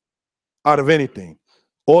anything out of anything.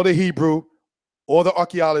 All the Hebrew, all the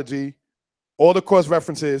archaeology, all the cross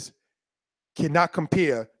references cannot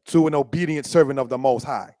compare to an obedient servant of the Most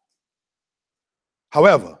High.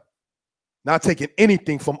 However, not taking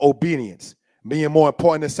anything from obedience, being more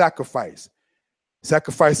important than sacrifice.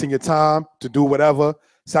 Sacrificing your time to do whatever,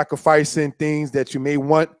 sacrificing things that you may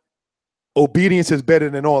want. Obedience is better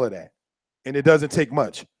than all of that. And it doesn't take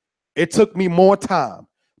much. It took me more time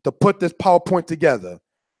to put this PowerPoint together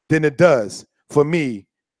than it does for me,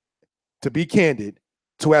 to be candid,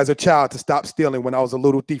 to as a child to stop stealing when I was a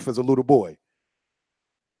little thief as a little boy.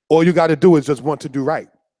 All you got to do is just want to do right.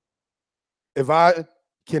 If I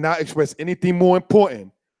cannot express anything more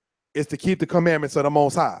important, is to keep the commandments of the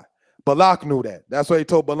Most High. Balak knew that. That's why he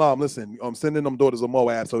told Balaam, listen, I'm sending them daughters of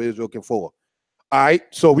Moab so Israel can fall. All right,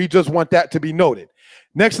 so we just want that to be noted.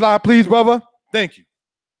 Next slide, please, brother. Thank you.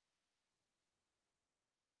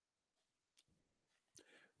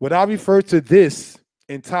 What I refer to this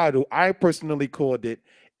entitled, I personally called it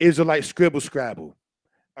Israelite Scribble Scrabble.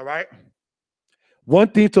 All right. One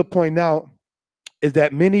thing to point out is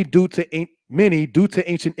that many, due to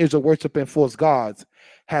ancient Israel worship and false gods,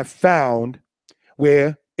 have found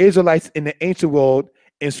where Israelites in the ancient world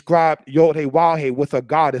inscribed Yod-Heh-Wah-Heh with a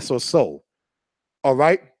goddess or so. All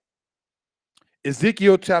right.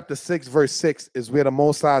 Ezekiel chapter 6, verse 6 is where the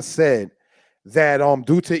Most High said that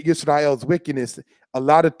due to Israel's wickedness, a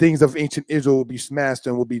lot of things of ancient Israel will be smashed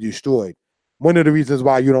and will be destroyed. One of the reasons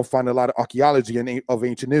why you don't find a lot of archaeology of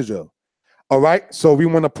ancient Israel. All right. So we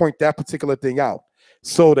want to point that particular thing out.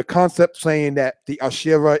 So the concept saying that the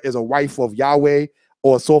Asherah is a wife of Yahweh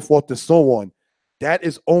or so forth and so on, that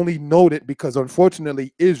is only noted because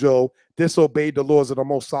unfortunately Israel disobeyed the laws of the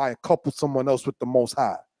Most High and coupled someone else with the Most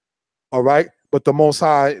High. All right. But the Most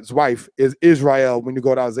High's wife is Israel when you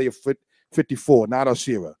go to Isaiah 54, not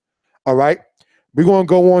Asherah. All right. We're going to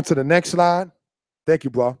go on to the next slide. Thank you,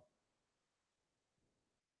 bro.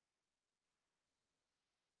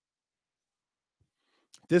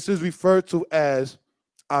 This is referred to as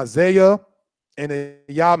Isaiah and the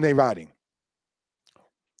Yabne writing.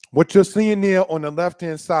 What you're seeing there on the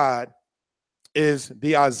left-hand side is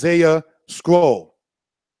the Isaiah scroll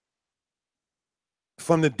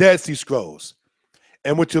from the Dead Sea Scrolls.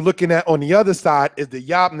 And what you're looking at on the other side is the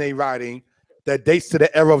Yabne writing that dates to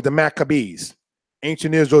the era of the Maccabees.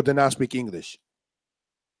 Ancient Israel did not speak English.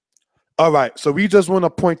 All right, so we just want to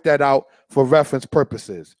point that out for reference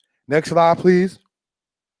purposes. Next slide, please.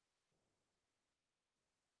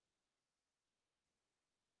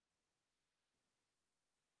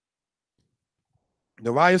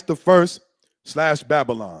 Darius the First /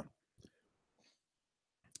 Babylon.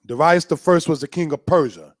 Darius the First was the king of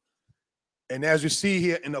Persia. And as you see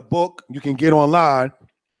here in the book, you can get online,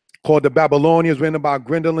 called The Babylonians, written by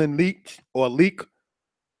Gwendolyn Leak or Leak.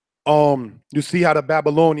 You see how the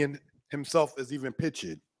Babylonian himself is even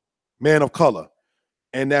pictured, man of color.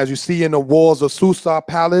 And as you see in the walls of Susa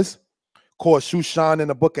Palace, called Shushan in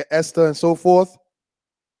the book of Esther and so forth,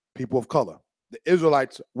 people of color. The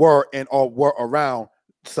Israelites were and were around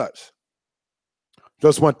such.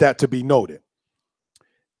 Just want that to be noted.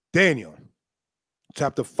 Daniel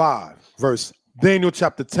chapter 5, Daniel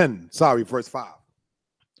chapter 10, verse 5.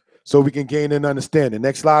 So we can gain an understanding.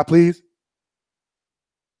 Next slide, please.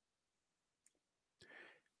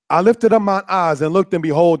 I lifted up my eyes and looked, and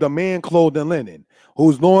behold, a man clothed in linen,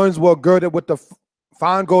 whose loins were girded with the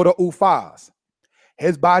fine gold of Uphaz.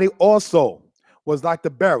 His body also was like the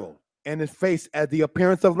beryl, and his face as the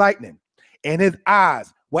appearance of lightning, and his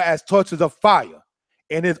eyes were as torches of fire,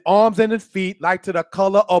 and his arms and his feet like to the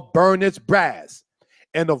color of burnished brass,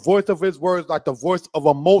 and the voice of his words like the voice of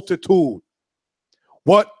a multitude.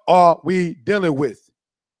 What are we dealing with?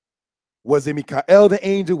 Was it Michael the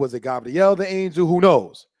angel? Was it Gabriel the angel? Who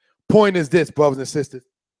knows? Point is this, brothers and sisters.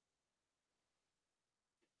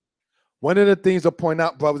 One of the things to point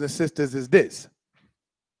out, brothers and sisters, is this.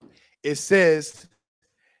 It says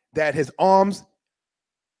that his arms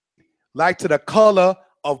like to the color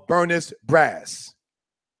of burnished brass.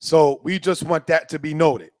 So we just want that to be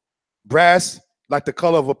noted. Brass, like the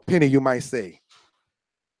color of a penny, you might say.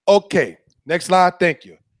 Okay, next slide, thank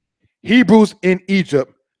you. Hebrews in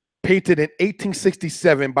Egypt, painted in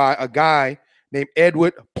 1867 by a guy named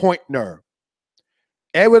Edward Poynter.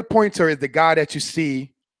 Edward Poynter is the guy that you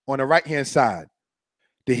see on the right-hand side.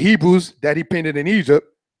 The Hebrews that he painted in Egypt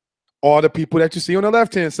are the people that you see on the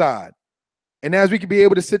left-hand side. And as we can be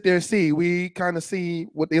able to sit there and see, we kind of see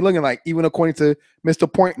what they're looking like, even according to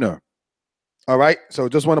Mr. Poynter. All right, so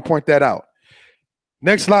just want to point that out.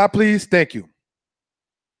 Next slide, please. Thank you.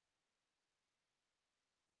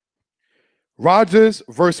 Rogers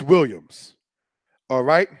versus Williams. All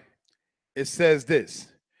right, it says this.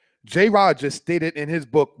 J. Rogers stated in his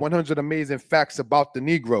book, 100 Amazing Facts About the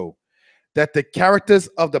Negro, that the characters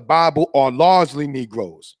of the Bible are largely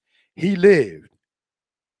Negroes. He lived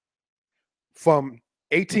from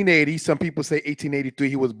 1880, some people say 1883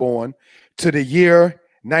 he was born, to the year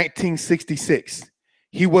 1966.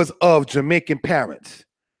 He was of Jamaican parents.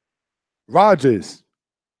 Rogers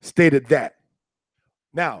stated that.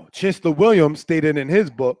 Now, Chancellor Williams stated in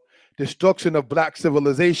his book, Destruction of Black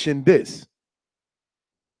Civilization, this,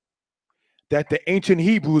 that the ancient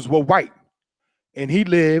Hebrews were white, and he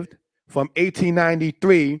lived from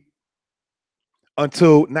 1893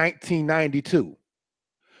 until 1992.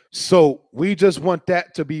 So we just want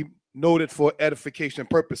that to be noted for edification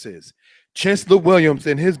purposes. Chancellor Williams,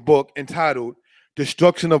 in his book entitled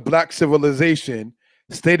Destruction of Black Civilization,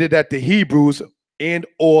 stated that the Hebrews and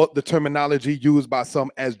or the terminology used by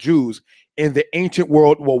some as Jews in the ancient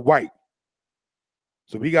world were white.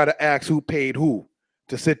 So we got to ask who paid who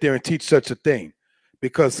to sit there and teach such a thing,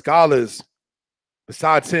 because scholars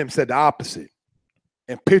besides him said the opposite,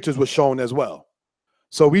 and pictures were shown as well.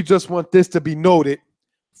 So we just want this to be noted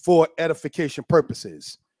for edification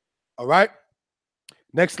purposes. All right.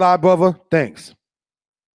 Next slide, brother. Thanks.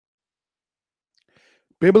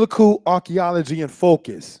 Biblical Archaeology and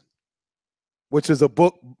Focus, which is a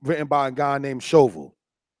book written by a guy named Chauvel,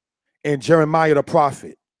 and Jeremiah the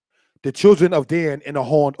prophet. The children of Dan in a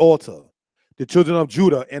horned altar. The children of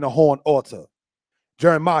Judah in a horned altar.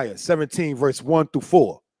 Jeremiah 17, verse 1 through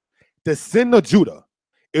 4. The sin of Judah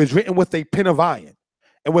is written with a pen of iron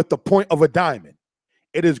and with the point of a diamond.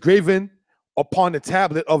 It is graven upon the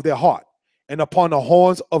tablet of their heart and upon the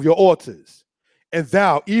horns of your altars. And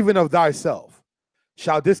thou, even of thyself,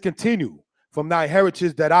 shalt discontinue from thy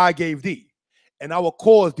heritage that I gave thee, and I will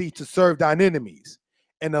cause thee to serve thine enemies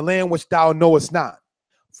in the land which thou knowest not.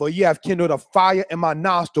 For ye have kindled a fire in my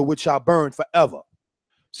nostril which shall burn forever.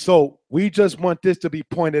 So we just want this to be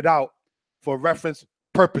pointed out for reference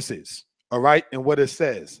purposes, all right, and what it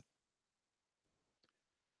says.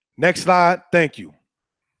 Next slide, thank you.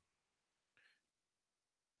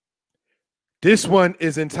 This one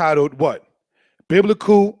is entitled what?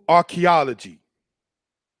 Biblical Archaeology.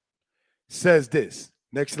 Says this.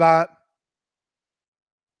 Next slide.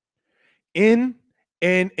 In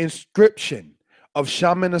an inscription of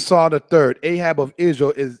Shalmaneser III, Ahab of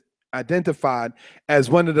Israel is identified as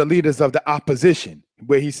one of the leaders of the opposition,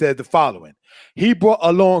 where he said the following. He brought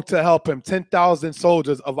along to help him 10,000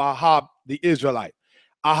 soldiers of Ahab the Israelite.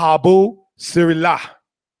 Ahabu Sirilah.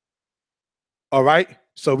 All right.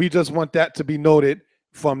 So we just want that to be noted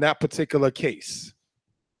from that particular case.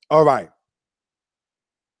 All right.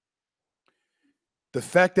 The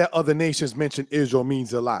fact that other nations mention Israel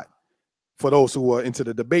means a lot for those who are into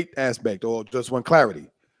the debate aspect or just want clarity.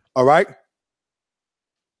 All right.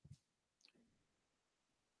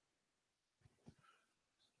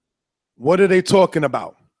 What are they talking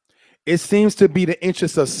about? It seems to be the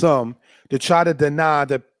interest of some to try to deny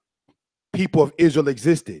the people of Israel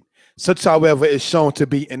existed. Such, however, is shown to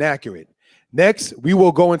be inaccurate. Next, we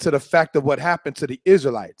will go into the fact of what happened to the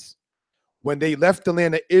Israelites when they left the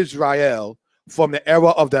land of Israel from the era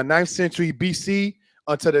of the 9th century BC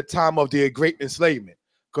until the time of their great enslavement.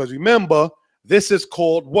 Because remember, this is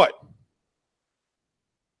called what?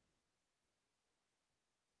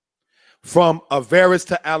 From Avaris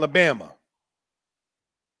to Alabama.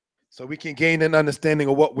 So we can gain an understanding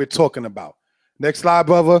of what we're talking about. Next slide,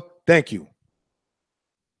 brother. Thank you.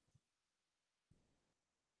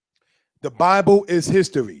 The Bible is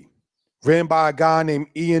history, written by a guy named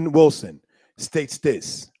Ian Wilson, states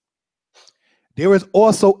this. There is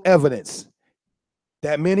also evidence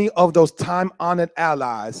that many of those time-honored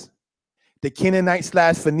allies, the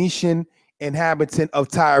Canaanite/Phoenician inhabitant of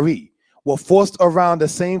Tyre, were forced around the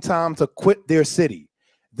same time to quit their city.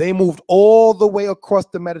 They moved all the way across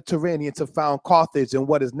the Mediterranean to found Carthage in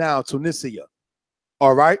what is now Tunisia.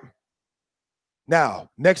 All right. Now,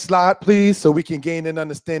 next slide, please, so we can gain an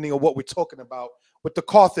understanding of what we're talking about with the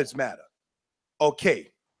Carthage matter.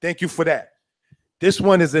 Okay, thank you for that. This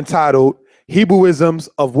one is entitled Hebrewisms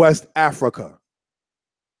of West Africa.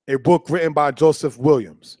 A book written by Joseph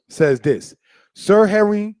Williams says this. Sir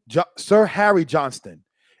Harry Johnston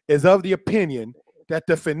is of the opinion that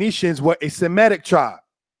the Phoenicians were a Semitic tribe,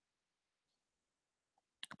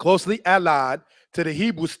 closely allied to the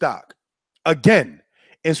Hebrew stock. Again,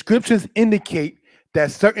 inscriptions indicate that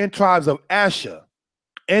certain tribes of Asher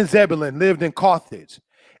and Zebulun lived in Carthage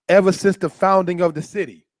ever since the founding of the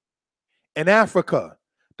city. In Africa,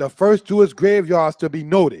 the first Jewish graveyards to be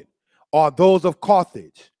noted are those of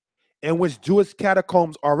Carthage, in which Jewish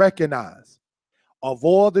catacombs are recognized. Of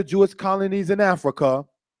all the Jewish colonies in Africa,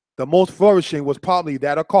 the most flourishing was probably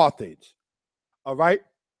that of Carthage. All right?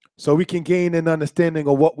 So we can gain an understanding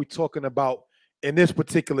of what we're talking about in this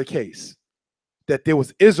particular case. That there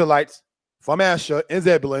was Israelites from Asher and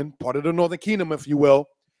Zebulun, part of the northern kingdom, if you will,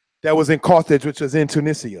 that was in Carthage, which was in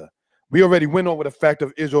Tunisia. We already went over the fact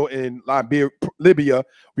of Israel in Libya.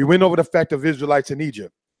 We went over the fact of Israelites in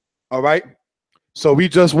Egypt. All right? So we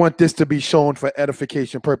just want this to be shown for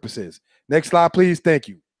edification purposes. Next slide, please. Thank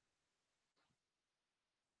you.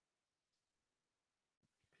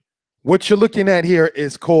 What you're looking at here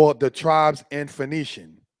is called the tribes and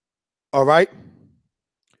Phoenician. All right?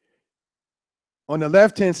 On the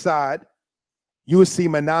left-hand side, you will see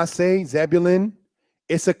Manasseh, Zebulun,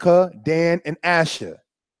 Issachar, Dan, and Asher,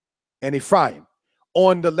 and Ephraim.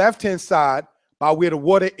 On the left-hand side, by where the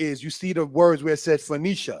water is, you see the words where it says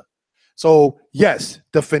Phoenicia. So, yes,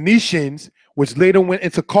 the Phoenicians, which later went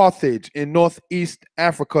into Carthage in northeast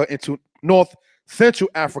Africa, into north central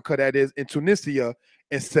Africa, that is, in Tunisia,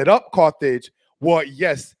 and set up Carthage, were,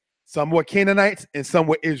 yes, some were Canaanites and some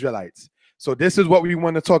were Israelites. So this is what we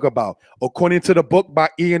want to talk about. According to the book by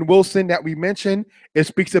Ian Wilson that we mentioned, it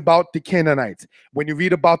speaks about the Canaanites. When you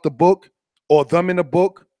read about the book or them in the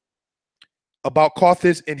book about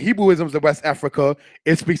Carthage and Hebrewisms of West Africa,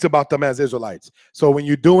 it speaks about them as Israelites. So when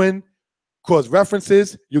you're doing cross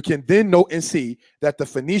references, you can then note and see that the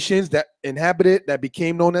Phoenicians that inhabited, that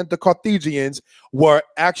became known as the Carthaginians, were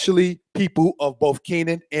actually people of both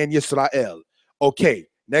Canaan and Israel. Okay,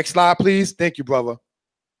 next slide, please. Thank you, brother.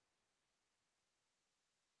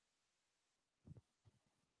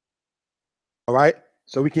 All right,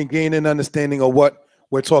 so we can gain an understanding of what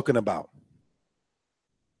we're talking about.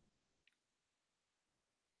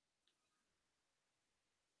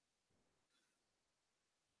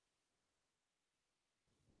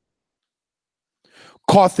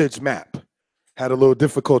 Carthage map. Had a little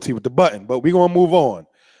difficulty with the button, but we're going to move on.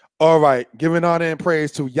 All right, giving honor and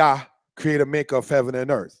praise to Yah, creator, maker of heaven and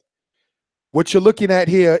earth. What you're looking at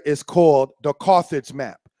here is called the Carthage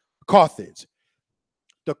map. Carthage.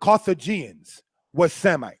 The Carthaginians were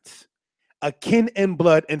Semites. akin in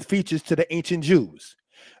blood and features to the ancient Jews.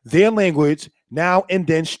 Their language now and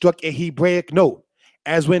then struck a Hebraic note,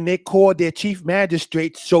 as when they called their chief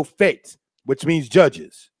magistrates shofet, which means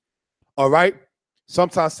judges. All right?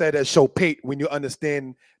 Sometimes said as shopate when you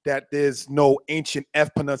understand that there's no ancient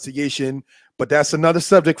F pronunciation, but that's another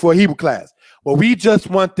subject for a Hebrew class. Well, we just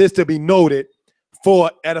want this to be noted for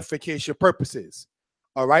edification purposes.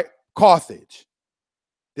 All right? Carthage.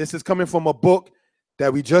 This is coming from a book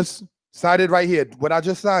that we just cited right here. What I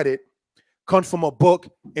just cited comes from a book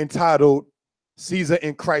entitled Caesar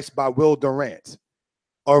in Christ by Will Durant.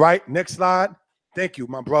 All right, next slide. Thank you,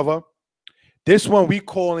 my brother. This one we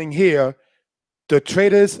calling here the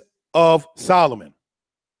Traders of Solomon,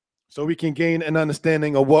 so we can gain an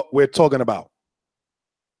understanding of what we're talking about.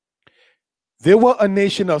 There were a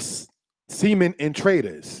nation of seamen and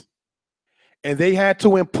traders, and they had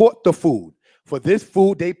to import the food. For this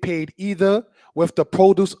food, they paid either with the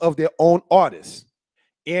produce of their own artists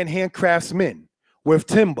and handcraftsmen, with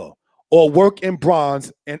timber, or work in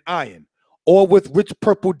bronze and iron, or with rich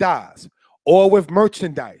purple dyes, or with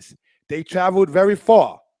merchandise. They traveled very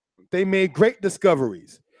far. They made great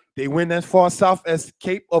discoveries. They went as far south as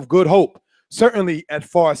Cape of Good Hope, certainly as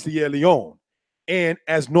far as Sierra Leone, and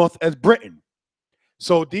as north as Britain.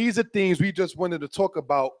 So these are things we just wanted to talk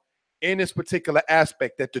about in this particular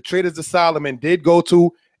aspect, that the traders of Solomon did go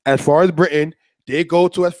to as far as Britain, did go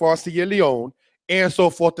to as far as Sierra Leone, and so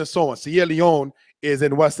forth and so on. Sierra Leone is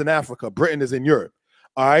in Western Africa. Britain is in Europe.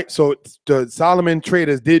 All right. So the Solomon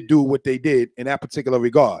traders did do what they did in that particular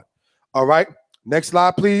regard. All right. Next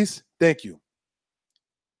slide, please. Thank you.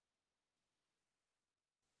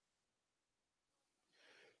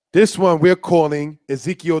 This one we're calling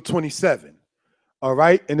Ezekiel 27. All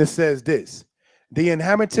right. And it says this: the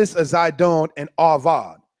inhabitants of Zidon and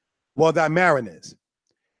Arvad were thy mariners,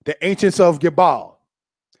 the ancients of Gebal.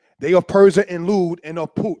 They of Persia and Lud and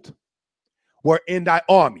of Put were in thy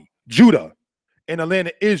army. Judah and the land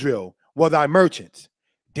of Israel were thy merchants.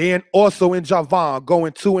 Dan also in Javan,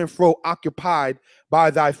 going to and fro, occupied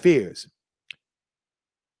by thy fears.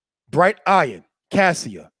 Bright iron,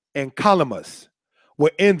 cassia, and calamus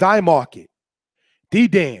were in thy market.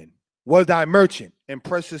 Dedan was thy merchant, and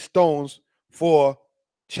precious stones for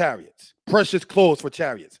chariots, precious clothes for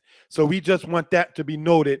chariots. So we just want that to be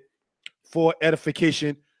noted for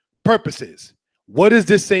edification purposes. What is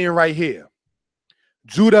this saying right here?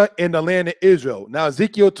 Judah and the land of Israel. Now,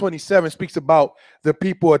 Ezekiel 27 speaks about the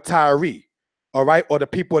people of Tyre, all right, or the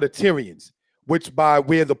people of the Tyrians, which by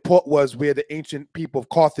where the port was, where the ancient people of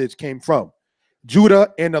Carthage came from.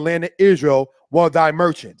 Judah and the land of Israel were thy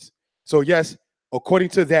merchants. So yes, according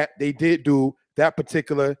to that, they did do that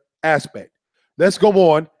particular aspect. Let's go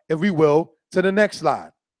on, if we will, to the next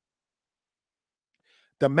slide.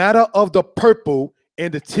 The matter of the purple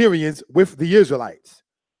and the Tyrians with the Israelites.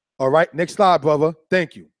 All right, next slide, brother.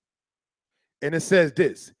 Thank you. And it says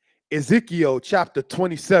this: Ezekiel chapter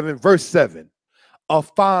 27, verse 7.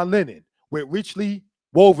 Of fine linen with richly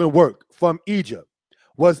woven work from Egypt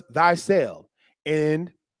was thy sale.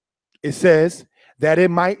 And it says that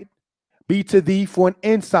it might be to thee for an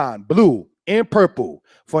ensign, blue and purple.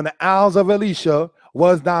 From the Isles of Elisha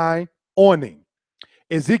was thy awning.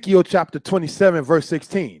 Ezekiel chapter 27, verse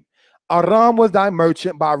 16. Aram was thy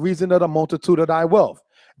merchant by reason of the multitude of thy wealth.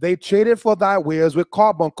 They traded for thy wares with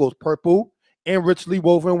carbuncles, purple and richly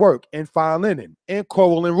woven work, and fine linen, and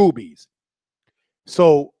coral and rubies.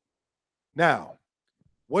 So now,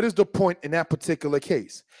 what is the point in that particular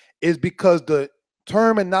case? Is because the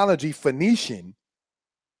terminology Phoenician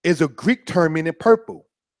is a Greek term meaning purple.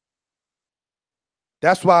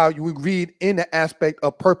 That's why you read in the aspect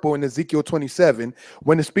of purple in Ezekiel 27,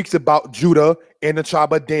 when it speaks about Judah and the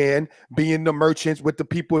tribe of Dan being the merchants with the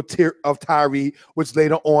people of Tyre, which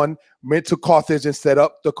later on went to Carthage and set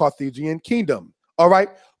up the Carthaginian kingdom. All right.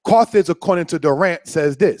 Carthage, according to Durant,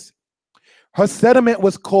 says this: her settlement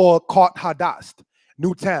was called Kart Hadast,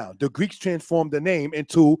 new town. The Greeks transformed the name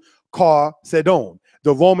into Car Sedon,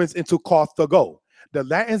 the Romans into Carthago. The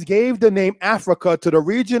Latins gave the name Africa to the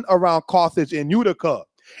region around Carthage and Utica,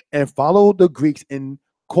 and followed the Greeks in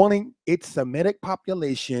calling its Semitic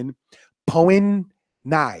population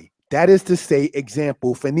Poenai. That is to say,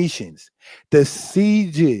 example, Phoenicians. The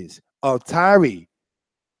sieges of Tyre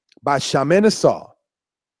by Shalmaneser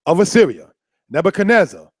of Assyria,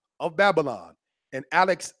 Nebuchadnezzar of Babylon, and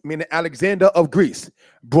Alexander of Greece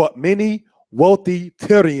brought many wealthy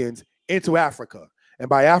Tyrians into Africa. And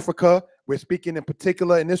by Africa, we're speaking in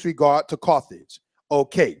particular in this regard to Carthage.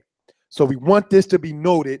 Okay, so we want this to be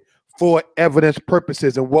noted for evidence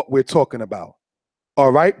purposes and what we're talking about.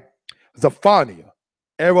 All right, Zephaniah,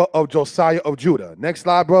 era of Josiah of Judah. Next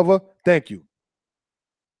slide, brother. Thank you.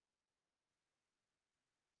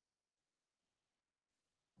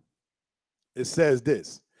 It says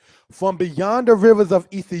this: from beyond the rivers of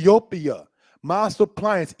Ethiopia, my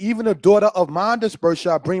suppliants, even the daughter of my dispersed,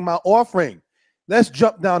 shall bring my offering. Let's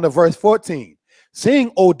jump down to verse 14.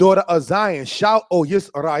 Sing, O daughter of Zion, shout, O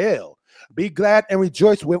Israel. Be glad and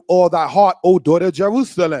rejoice with all thy heart, O daughter of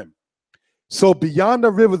Jerusalem. So beyond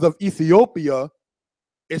the rivers of Ethiopia,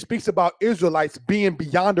 it speaks about Israelites being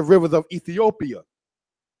beyond the rivers of Ethiopia.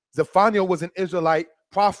 Zephaniah was an Israelite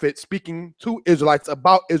prophet speaking to Israelites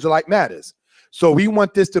about Israelite matters. So we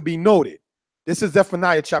want this to be noted. This is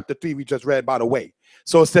Zephaniah chapter 3 we just read, by the way.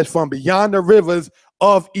 So it says, from beyond the rivers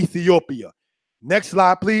of Ethiopia. Next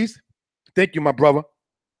slide, please. Thank you, my brother.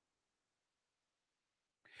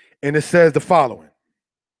 And it says the following: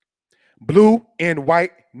 blue and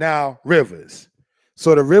white Nile rivers.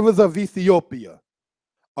 So the rivers of Ethiopia,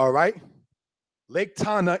 all right? Lake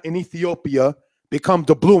Tana in Ethiopia becomes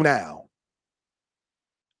the blue Nile.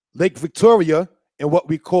 Lake Victoria, in what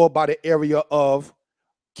we call by the area of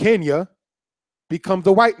Kenya, becomes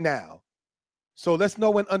the white Nile. So let's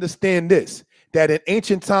know and understand this, that in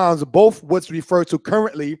ancient times, both what's referred to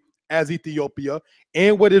currently as Ethiopia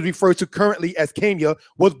and what is referred to currently as Kenya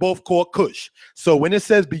was both called Cush. So when it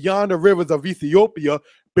says beyond the rivers of Ethiopia,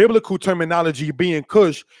 biblical terminology being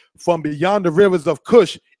Cush, from beyond the rivers of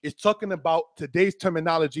Cush is talking about today's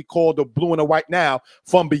terminology called the blue and the white Nile.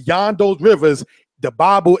 From beyond those rivers, the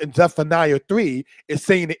Bible in Zephaniah 3 is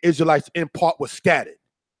saying the Israelites in part were scattered.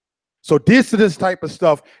 So this is this type of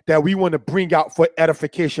stuff that we want to bring out for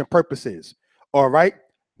edification purposes. All right.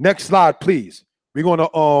 Next slide, please. We're going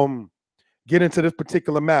to get into this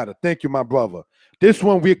particular matter. Thank you, my brother. This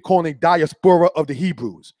one we're calling diaspora of the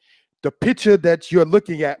Hebrews. The picture that you're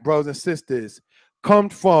looking at, brothers and sisters,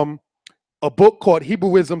 comes from a book called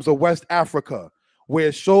Hebrewisms of West Africa, where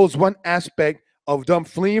it shows one aspect of them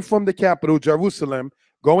fleeing from the capital, Jerusalem,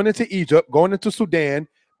 going into Egypt, going into Sudan,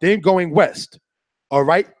 then going west. All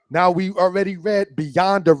right. Now we already read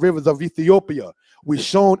beyond the rivers of Ethiopia. We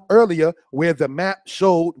shown earlier where the map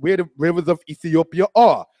showed where the rivers of Ethiopia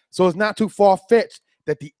are. So it's not too far-fetched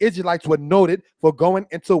that the Israelites were noted for going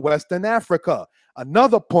into Western Africa.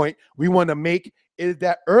 Another point we want to make is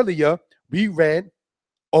that earlier we read,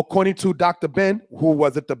 according to Dr. Ben, who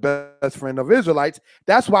wasn't the best friend of Israelites,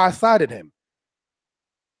 that's why I cited him,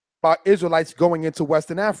 about Israelites going into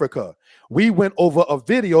Western Africa. We went over a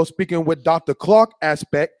video speaking with Dr. Clark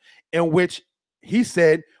aspect in which he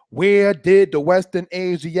said, where did the Western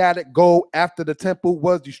Asiatic go after the temple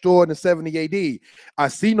was destroyed in 70 AD? I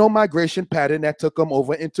see no migration pattern that took them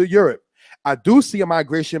over into Europe. I do see a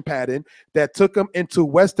migration pattern that took them into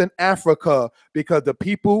Western Africa because the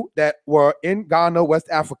people that were in Ghana, West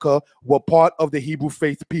Africa, were part of the Hebrew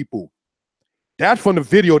faith people. That's from the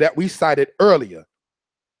video that we cited earlier.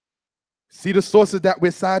 See the sources that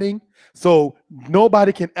we're citing? So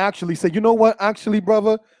nobody can actually say, you know what, actually,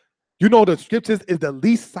 brother, you know the scriptures is the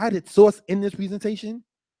least cited source in this presentation?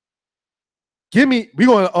 Give me,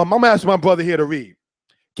 I'm gonna ask my brother here to read.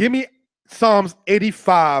 Give me Psalms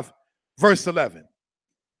 85, verse 11.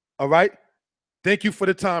 All right? Thank you for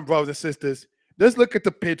the time, brothers and sisters. Let's look at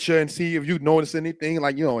the picture and see if you notice anything,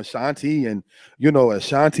 like, Ashanti, and,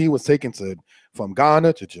 Ashanti was taken from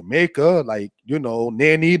Ghana to Jamaica, like,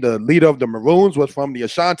 Nanny, the leader of the Maroons, was from the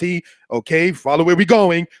Ashanti. Okay, follow where we're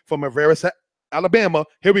going, from Avaris, Alabama.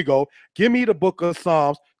 Here we go. Give me the book of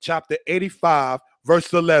Psalms, chapter 85,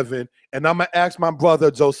 verse 11, and I'm going to ask my brother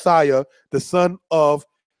Josiah, the son of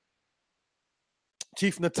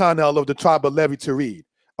Chief Nathanael of the tribe of Levi, to read.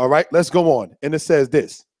 All right, let's go on. And it says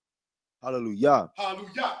this. Hallelujah.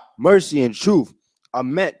 Hallelujah. Mercy and truth are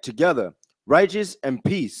met together. Righteous and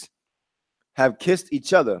peace have kissed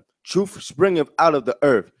each other. Truth springeth out of the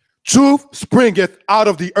earth. Truth springeth out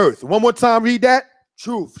of the earth. One more time, read that.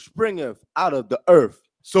 Truth springeth out of the earth.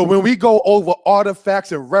 So when we go over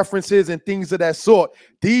artifacts and references and things of that sort,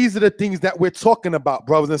 these are the things that we're talking about,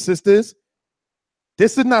 brothers and sisters.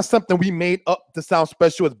 This is not something we made up to sound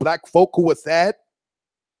special as black folk who are sad.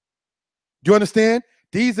 Do you understand?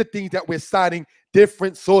 These are things that we're citing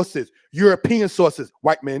different sources, European sources,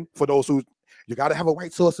 white men, for those who, you got to have a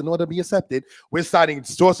white source in order to be accepted. We're citing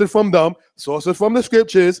sources from them, sources from the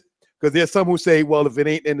scriptures, because there's some who say, well, if it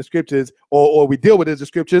ain't in the scriptures or we deal with it in the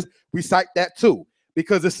scriptures, we cite that too.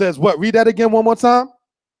 Because it says what? Read that again one more time.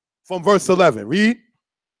 From verse 11. Read.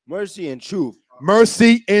 Mercy and truth.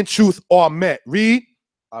 Mercy and truth are met. Read.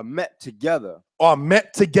 Are met together. Are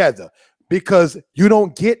met together. Because you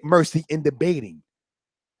don't get mercy in debating.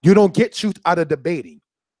 You don't get truth out of debating.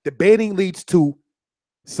 Debating leads to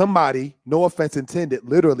somebody, no offense intended,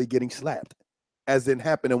 literally getting slapped. as in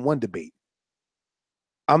happened in one debate.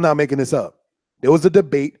 I'm not making this up. There was a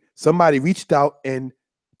debate. Somebody reached out and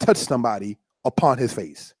touched somebody upon his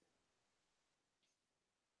face.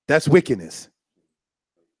 That's wickedness.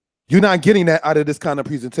 You're not getting that out of this kind of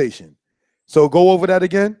presentation. So go over that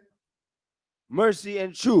again. Mercy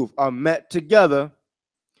and truth are met together.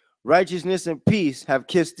 Righteousness and peace have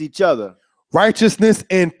kissed each other. Righteousness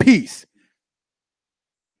and peace.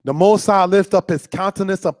 The Most High lift up his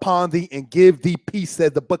countenance upon thee and give thee peace,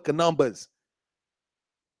 says the book of Numbers.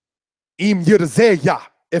 Im Yirzeya,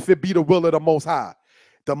 if it be the will of the Most High.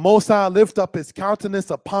 The Most High lift up his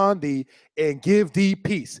countenance upon thee and give thee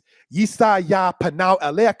peace. Yisaya panau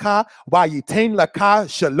aleka wa yitain laka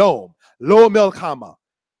shalom. Lo milchama.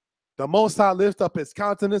 The Most High lift up his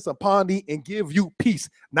countenance upon thee and give you peace,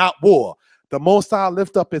 not war. The Most High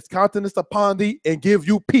lift up his countenance upon thee and give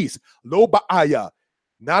you peace. Lo ba'aya.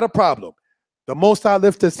 Not a problem. The Most High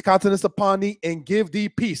lift his countenance upon thee and give thee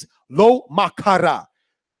peace. Lo makara.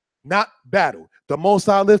 Not battle. The Most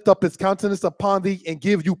High lift up his countenance upon thee and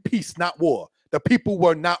give you peace, not war. The people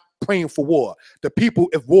were not praying for war. The people,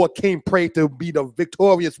 if war came, prayed to be the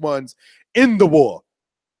victorious ones in the war.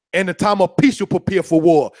 In the time of peace, you prepare for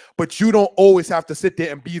war, but you don't always have to sit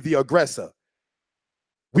there and be the aggressor.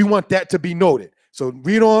 We want that to be noted. So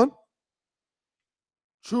read on.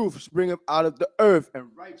 Truth springeth out of the earth, and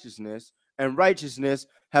righteousness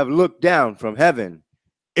have looked down from heaven.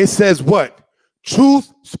 It says what?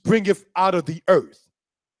 Truth springeth out of the earth.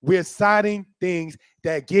 We're citing things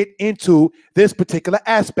that get into this particular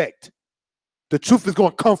aspect. The truth is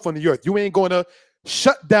going to come from the earth. You ain't going to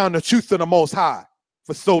shut down the truth of the Most High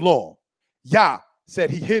for so long. Yah said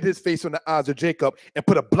he hid his face from the eyes of Jacob and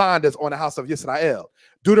put a blinders on the house of Israel.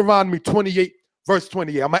 Deuteronomy 28, verse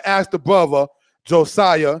 28. I'm going to ask the brother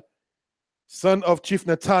Josiah, son of Chief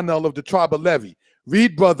Nathanael of the tribe of Levi.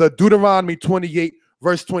 Read, brother, Deuteronomy 28,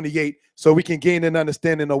 verse 28, so we can gain an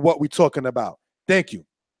understanding of what we're talking about. Thank you.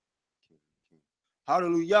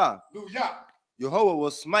 Hallelujah. Jehovah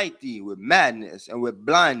will smite thee with madness and with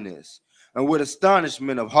blindness and with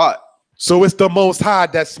astonishment of heart. So it's the Most High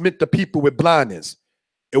that smit the people with blindness.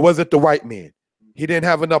 It wasn't the white man. He didn't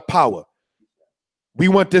have enough power. We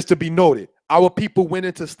want this to be noted. Our people went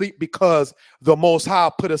into sleep because the Most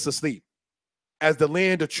High put us asleep. As the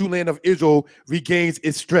land, the true land of Israel, regains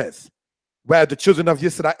its strength. Whereas the children of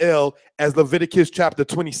Israel, as Leviticus chapter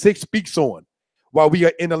 26 speaks on, while we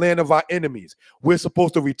are in the land of our enemies, we're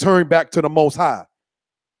supposed to return back to the Most High.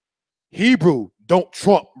 Hebrew don't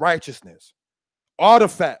trump righteousness.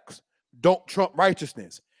 Artifacts don't trump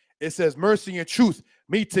righteousness. It says mercy and truth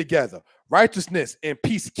meet together. Righteousness and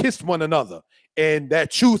peace kiss one another. And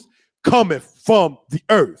that truth cometh from the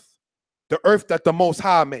earth that the Most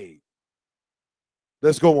High made.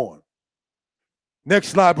 Let's go on. Next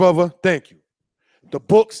slide, brother. Thank you. The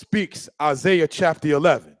book speaks, Isaiah chapter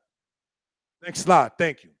 11. Next slide.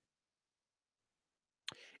 Thank you.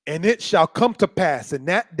 And it shall come to pass in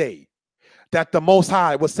that day that the Most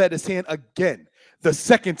High will set his hand again the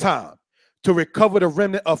second time to recover the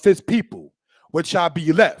remnant of his people, which shall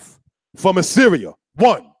be left from Assyria,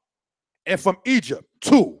 1, and from Egypt,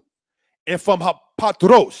 2, and from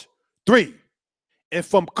Patros, 3, and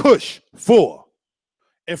from Cush, 4,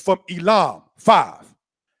 and from Elam, 5,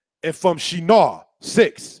 and from Shinar,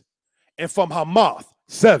 6, and from Hamath,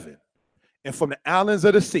 7, and from the islands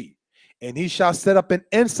of the sea. And he shall set up an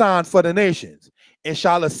ensign for the nations, and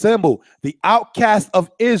shall assemble the outcasts of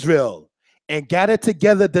Israel, and gather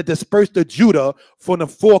together the dispersed of Judah from the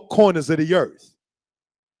four corners of the earth.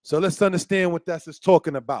 So let's understand what that's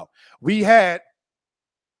talking about. We had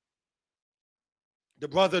the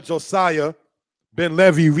brother Josiah ben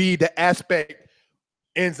Levi read the aspect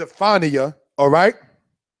in Zephaniah, all right?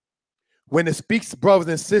 When it speaks, brothers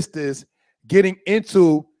and sisters, getting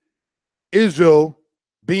into Israel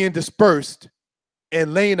being dispersed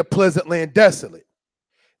and laying the pleasant land desolate.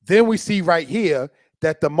 Then we see right here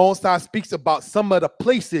that the Most High speaks about some of the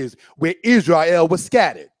places where Israel was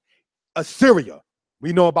scattered. Assyria,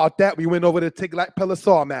 we know about that. We went over the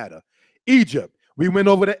Tiglath-Pileser matter. Egypt, we went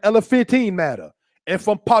over the Elephantine matter. And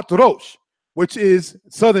from Patros, which is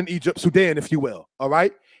southern Egypt, Sudan, if you will, all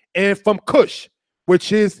right? And from Cush,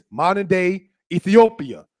 which is modern-day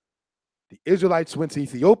Ethiopia. The Israelites went to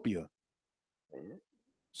Ethiopia.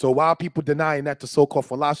 So why are people denying that the so-called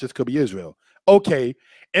Falashas could be Israel? Okay,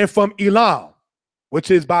 and from Elam, which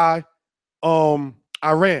is by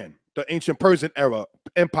Iran, the ancient Persian era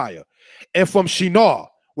empire, and from Shinar,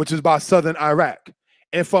 which is by southern Iraq,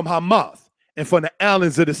 and from Hamath, and from the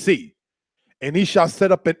islands of the sea. And he shall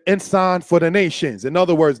set up an ensign for the nations. In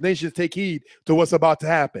other words, nations take heed to what's about to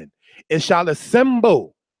happen. It shall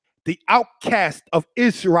assemble the outcast of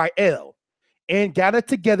Israel, and gathered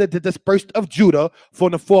together the dispersed of Judah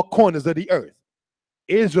from the four corners of the earth.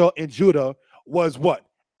 Israel and Judah was what?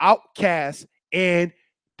 Outcast and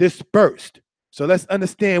dispersed. So let's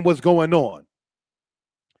understand what's going on.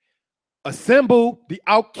 Assemble the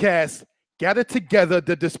outcasts, gather together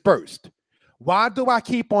the dispersed. Why do I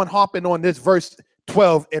keep on harping on this verse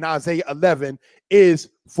 12 in Isaiah 11? Is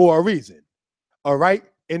for a reason. All right.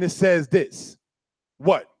 And it says this.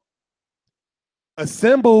 What?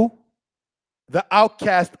 Assemble the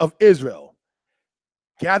outcast of Israel.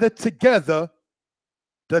 Gather together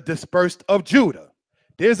the dispersed of Judah.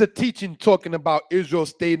 There's a teaching talking about Israel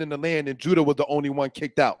stayed in the land and Judah was the only one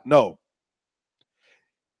kicked out. No.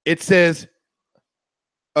 It says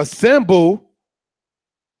assemble,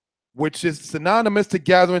 which is synonymous to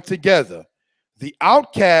gathering together. The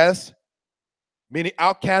outcast, meaning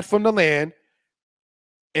outcast from the land,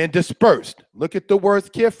 and dispersed. Look at the words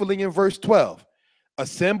carefully in verse 12.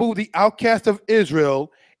 Assemble the outcast of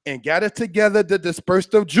Israel and gather together the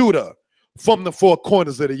dispersed of Judah from the four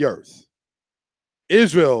corners of the earth.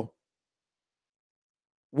 Israel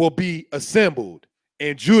will be assembled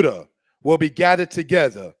and Judah will be gathered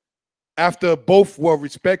together after both were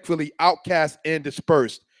respectfully outcast and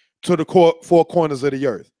dispersed to the four corners of the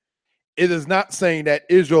earth. It is not saying that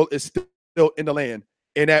Israel is still in the land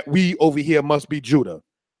and that we over here must be Judah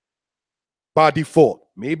by default.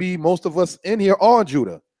 Maybe most of us in here are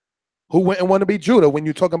Judah. Who wouldn't want to be Judah when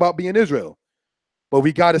you're talking about being Israel? But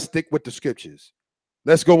we got to stick with the scriptures.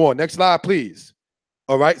 Let's go on. Next slide, please.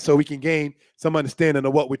 All right, so we can gain some understanding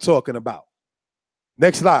of what we're talking about.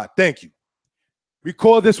 Next slide. Thank you.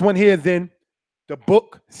 Recall this one here then. The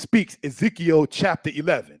book speaks, Ezekiel chapter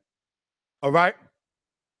 11. All right.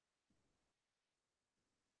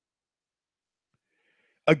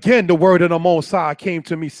 Again, the word of the Most High came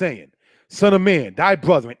to me saying, Son of man, thy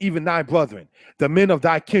brethren, even thy brethren, the men of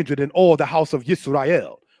thy kindred and all the house of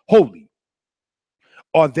Israel, holy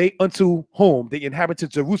are they unto whom the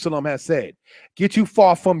inhabitants of Jerusalem has said, get you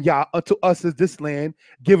far from Yah, unto us is this land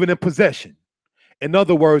given in possession. In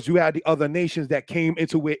other words, you had the other nations that came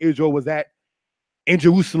into where Israel was at in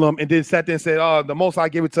Jerusalem and then sat there and said, oh, the Most High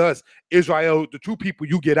gave it to us, Israel, the true people,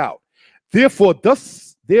 you get out. Therefore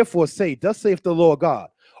say, thus saith the Lord God,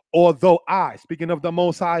 although I, speaking of the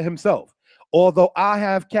Most High himself, although I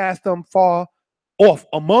have cast them far off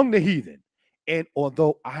among the heathen, and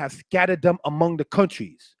although I have scattered them among the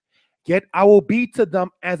countries, yet I will be to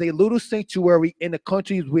them as a little sanctuary in the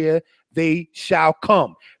countries where they shall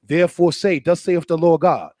come. Therefore say, thus saith the Lord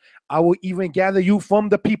God, I will even gather you from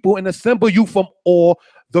the people and assemble you from all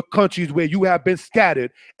the countries where you have been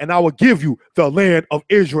scattered, and I will give you the land of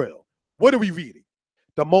Israel. What are we reading?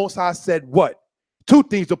 The Most High said what? Two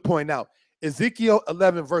things to point out. Ezekiel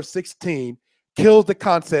 11 verse 16 kills the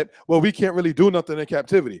concept, well, we can't really do nothing in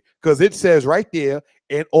captivity, because it says right there,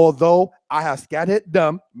 and although I have scattered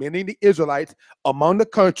them, meaning the Israelites, among the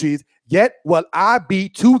countries, yet will I be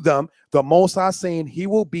to them, the Most High saying he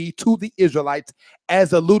will be to the Israelites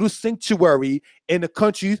as a little sanctuary in the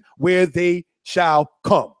countries where they shall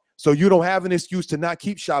come. So you don't have an excuse to not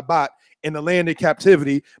keep Shabbat in the land of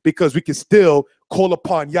captivity, because we can still call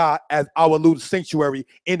upon Yah as our little sanctuary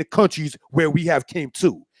in the countries where we have came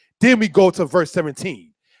to. Then we go to verse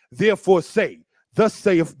 17. Therefore say, thus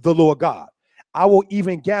saith the Lord God, I will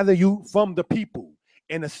even gather you from the people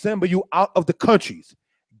and assemble you out of the countries.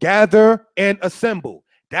 Gather and assemble.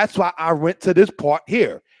 That's why I went to this part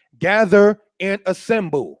here. Gather and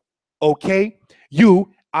assemble. Okay?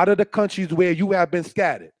 You out of the countries where you have been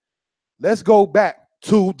scattered. Let's go back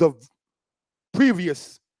to the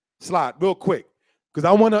previous slide real quick, because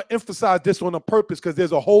I want to emphasize this on a purpose, because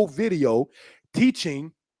there's a whole video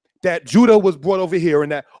teaching that Judah was brought over here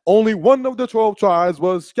and that only one of the 12 tribes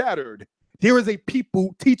was scattered. There is a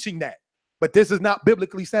people teaching that, but this is not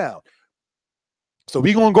biblically sound. So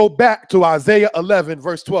we're going to go back to Isaiah 11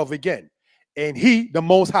 verse 12 again. And he, the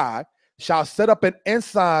Most High, shall set up an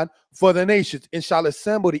ensign for the nations and shall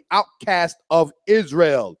assemble the outcast of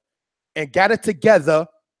Israel and gather together,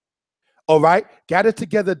 all right, gather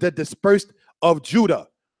together the dispersed of Judah.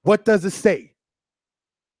 What does it say?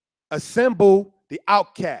 Assemble the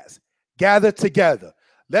outcast, gather together.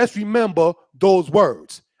 Let's remember those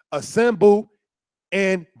words, assemble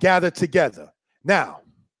and gather together. Now,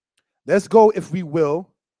 let's go, if we will,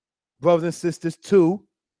 brothers and sisters, to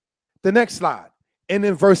the next slide. And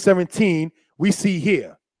in verse 17, we see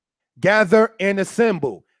here, gather and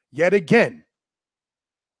assemble yet again.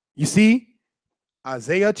 You see,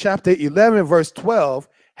 Isaiah chapter 11, verse 12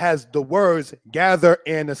 has the words gather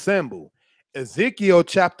and assemble. Ezekiel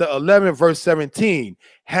chapter 11, verse 17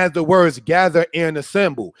 has the words gather and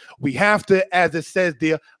assemble. We have to, as it says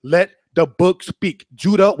there, let the book speak.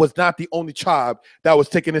 Judah was not the only tribe that was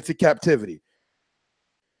taken into captivity.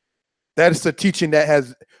 That is a teaching that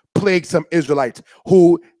has plagued some Israelites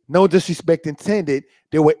who, no disrespect intended,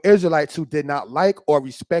 there were Israelites who did not like or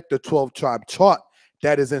respect the 12-tribe chart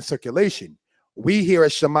that is in circulation. We here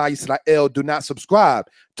at Shema Israel do not subscribe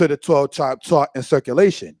to the 12-tribe chart in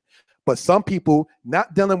circulation. But some people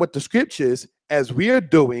not dealing with the scriptures as we're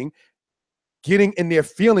doing, getting in their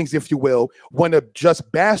feelings, if you will, want to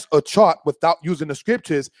just bash a chart without using the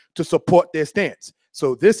scriptures to support their stance.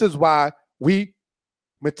 So this is why we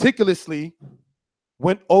meticulously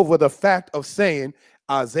went over the fact of saying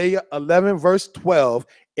Isaiah 11 verse 12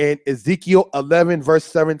 and Ezekiel 11 verse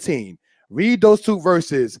 17. Read those two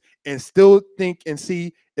verses and still think and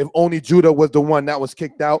see if only Judah was the one that was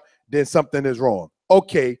kicked out, then something is wrong.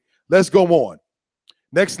 Okay, let's go on.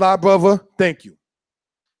 Next slide, brother. Thank you.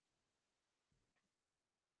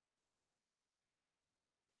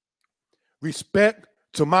 Respect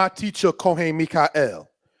to my teacher, Kohen Mikael.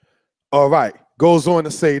 All right, goes on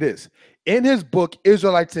to say this. In his book,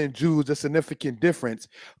 Israelites and Jews, A Significant Difference,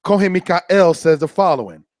 Kohen Mikael says the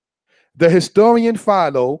following. The historian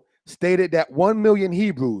Philo stated that 1 million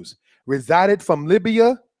Hebrews resided from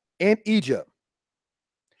Libya and Egypt,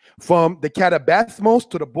 from the Catabathmos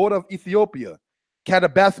to the border of Ethiopia.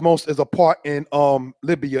 Catabathmos is a part in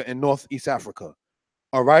Libya in Northeast Africa.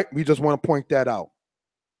 All right, we just want to point that out.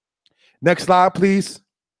 Next slide, please.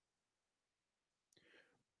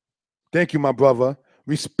 Thank you, my brother.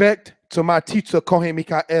 Respect to my teacher, Kohen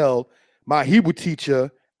Mikael, my Hebrew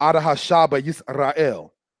teacher, out of Hashaba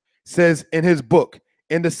Yisrael, says in his book.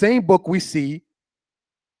 In the same book, we see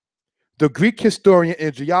the Greek historian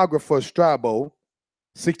and geographer Strabo,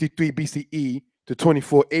 63 BCE to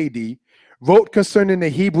 24 AD, wrote concerning the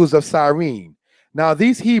Hebrews of Cyrene. Now,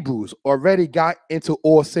 these Hebrews already got into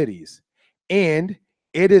all cities, and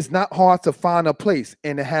it is not hard to find a place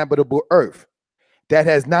in the habitable earth that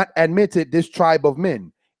has not admitted this tribe of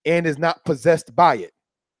men and is not possessed by it.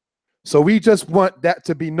 So we just want that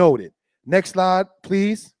to be noted. Next slide,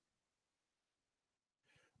 please.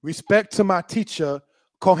 Respect to my teacher,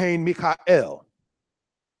 Kohen Mikael.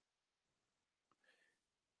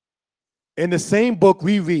 In the same book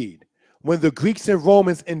we read, when the Greeks and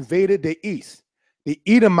Romans invaded the East, the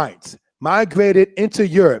Edomites migrated into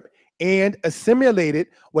Europe and assimilated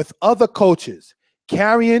with other cultures,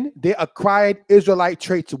 carrying their acquired Israelite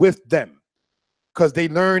traits with them, because they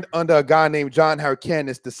learned under a guy named John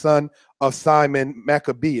Hyrcanus, the son of Simon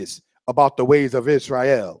Maccabeus, about the ways of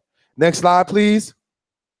Israel. Next slide, please.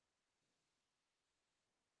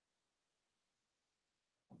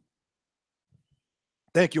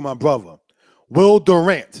 Thank you, my brother. Will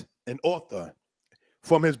Durant, an author,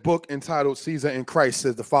 from his book entitled Caesar and Christ,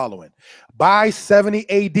 says the following. By 70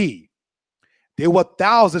 AD, there were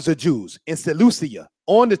thousands of Jews in Seleucia,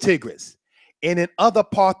 on the Tigris, and in other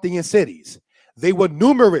Parthian cities. They were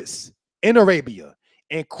numerous in Arabia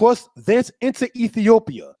and crossed thence into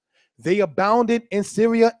Ethiopia. They abounded in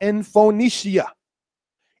Syria and Phoenicia.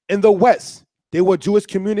 In the west, there were Jewish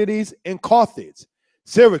communities in Carthage,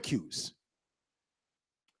 Syracuse,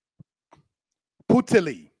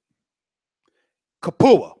 Puteoli,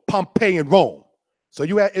 Capua, Pompeii, and Rome. So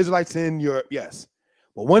you had Israelites in Europe, yes.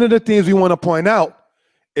 But one of the things we want to point out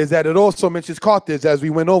is that it also mentions Carthage, as we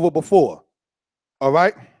went over before. All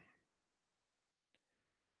right?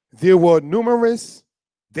 They were numerous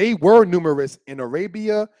in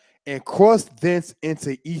Arabia and crossed thence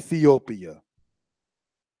into Ethiopia.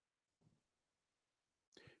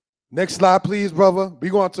 Next slide, please, brother.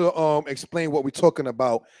 We're going to explain what we're talking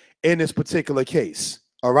about in this particular case.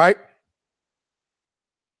 All right?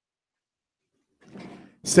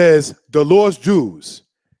 Says The Lost Jews,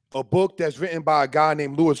 a book that's written by a guy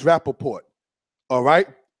named Louis Rappaport. All right?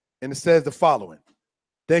 And it says the following.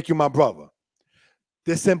 Thank you, my brother.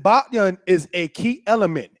 The Symbolion is a key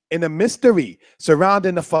element in the mystery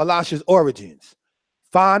surrounding the Falasha's origins.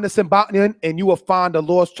 Find the Symbolion and you will find the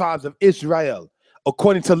lost tribes of Israel,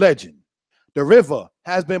 according to legend. The river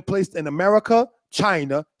has been placed in America,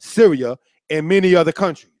 China, Syria, and many other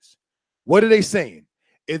countries. What are they saying?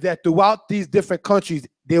 Is that throughout these different countries,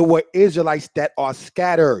 there were Israelites that are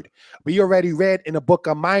scattered. We already read in the book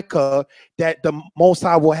of Micah that the Most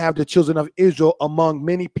High will have the children of Israel among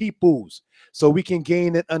many peoples. So we can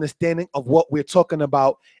gain an understanding of what we're talking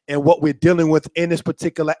about and what we're dealing with in this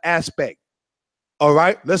particular aspect. All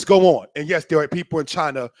right, let's go on. And yes, there are people in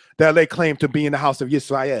China that lay claim to be in the house of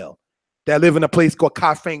Israel, that live in a place called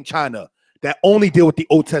Kaifeng, China, that only deal with the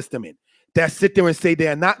Old Testament. that sit there and say they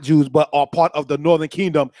are not Jews, but are part of the Northern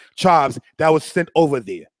Kingdom tribes that was sent over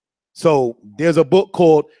there. So there's a book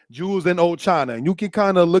called Jews in Old China, and you can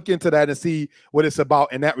kind of look into that and see what it's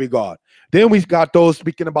about in that regard. Then we've got those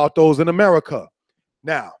speaking about those in America.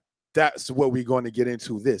 Now, that's what we're going to get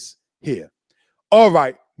into this here. All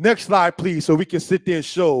right, next slide, please, so we can sit there and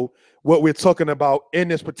show what we're talking about in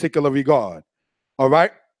this particular regard. All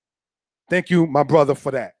right? Thank you, my brother,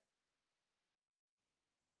 for that.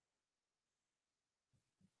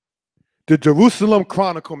 The Jerusalem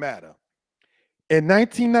Chronicle matter. In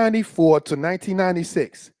 1994 to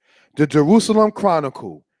 1996, the Jerusalem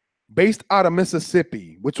Chronicle, based out of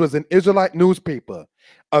Mississippi, which was an Israelite newspaper,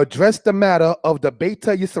 addressed the matter of the Beit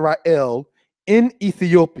Yisrael in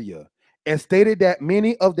Ethiopia and stated that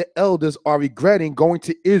many of the elders are regretting going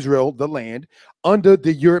to Israel, the land, under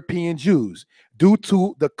the European Jews due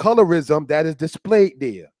to the colorism that is displayed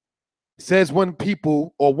there. Says one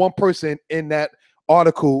person in that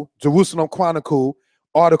article, Jerusalem Chronicle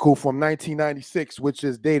article from 1996, which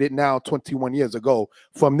is dated now 21 years ago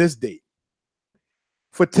from this date.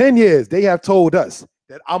 For 10 years, they have told us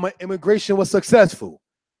that our immigration was successful.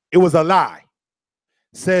 It was a lie.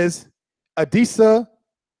 Says Adisa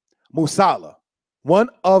Musala, one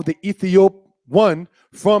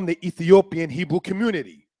from the Ethiopian Hebrew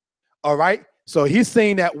community. All right. So he's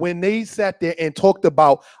saying that when they sat there and talked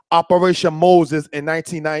about Operation Moses in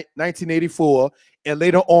 1984 and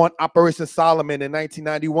later on Operation Solomon in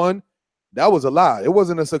 1991, that was a lie. It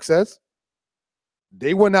wasn't a success.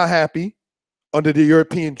 They were not happy under the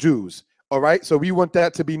European Jews. All right. So we want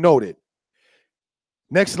that to be noted.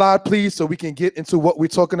 Next slide, please, so we can get into what we're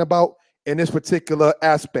talking about in this particular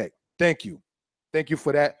aspect. Thank you. Thank you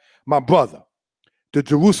for that, my brother. The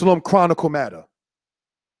Jerusalem Chronicle matter.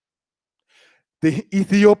 The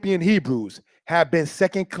Ethiopian Hebrews have been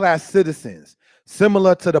second-class citizens,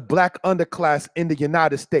 similar to the black underclass in the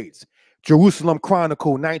United States. Jerusalem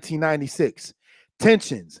Chronicle, 1996.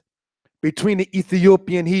 Tensions between the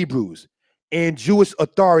Ethiopian Hebrews and Jewish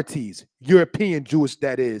authorities, European Jewish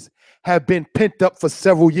that is, have been pent up for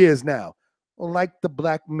several years now, like the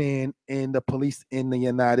black man and the police in the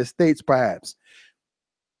United States, perhaps.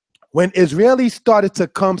 When Israelis started to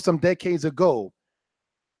come some decades ago,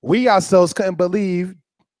 we ourselves couldn't believe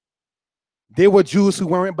there were Jews who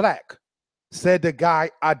weren't black, said the guy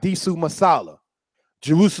Adisu Masala,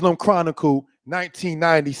 Jerusalem Chronicle,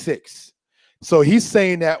 1996. So he's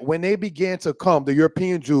saying that when they began to come, the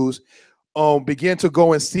European Jews began to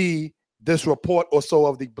go and see this report or so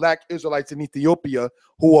of the black Israelites in Ethiopia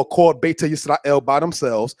who are called Beit Yisrael by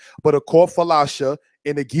themselves, but are called Falasha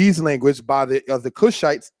in the Ge'ez language by the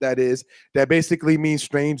Cushites, that is, that basically means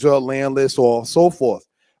stranger, landless, or so forth.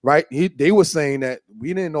 Right? They were saying that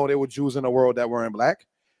we didn't know there were Jews in the world that weren't black.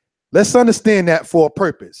 Let's understand that for a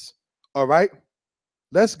purpose. All right?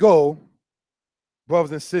 Let's go,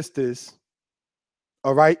 brothers and sisters,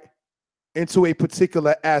 all right, into a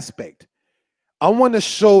particular aspect. I want to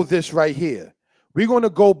show this right here. We're going to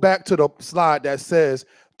go back to the slide that says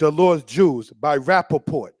the Lord's Jews by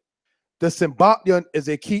Rappaport. The Symbionton is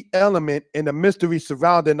a key element in the mystery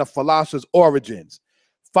surrounding the Falasha's origins.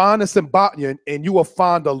 Find the Symbionton and you will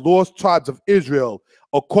find the lost tribes of Israel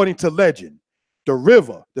according to legend. The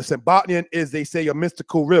river, the Symbionton is, they say, a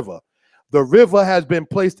mystical river. The river has been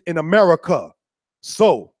placed in America,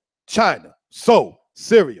 so China, so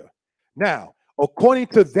Syria. Now, according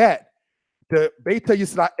to that, the Beit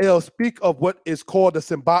Yisrael speak of what is called the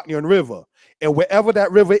Symbionton River. And wherever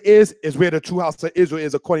that river is where the true house of Israel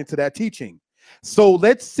is, according to that teaching. So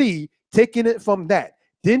let's see, taking it from that,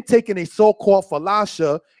 then taking a so-called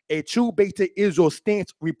Falasha, a true Beit Israel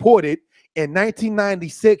stance reported in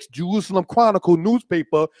 1996 Jerusalem Chronicle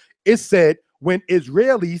newspaper, it said when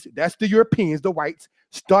Israelis, that's the Europeans, the whites,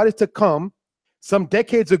 started to come some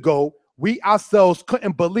decades ago, we ourselves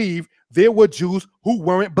couldn't believe there were Jews who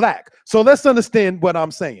weren't black. So let's understand what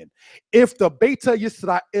I'm saying. If the Beit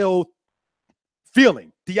Yisrael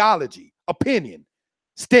feeling, theology, opinion,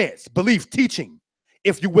 stance, belief, teaching,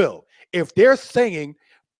 if you will, if they're saying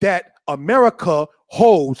that America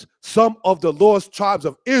holds some of the lost tribes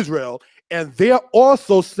of Israel, and they're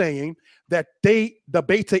also saying that the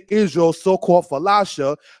Beit Israel, so-called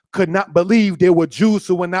Falasha, could not believe there were Jews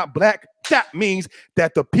who were not black, that means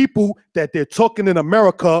that the people that they're talking in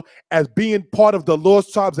America as being part of the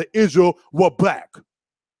lost tribes of Israel were black,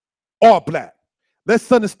 are black. Let's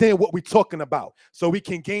understand what we're talking about so we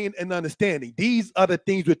can gain an understanding. These are the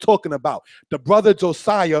things we're talking about. The brother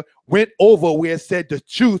Josiah went over where it said the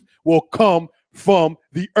truth will come from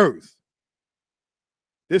the earth.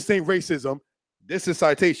 This ain't racism. This is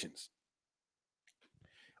citations.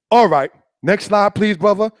 All right. Next slide, please,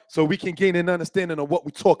 brother, so we can gain an understanding of what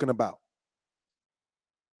we're talking about.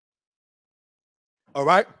 All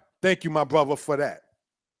right? Thank you, my brother, for that.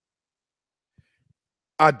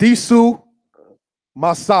 Adisu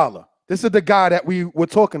Masala. This is the guy that we were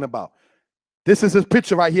talking about. This is his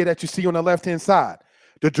picture right here that you see on the left-hand side.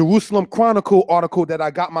 The Jerusalem Chronicle article that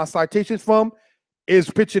I got my citations from is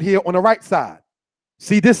pictured here on the right side.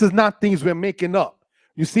 See, this is not things we're making up.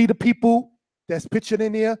 You see the people that's pictured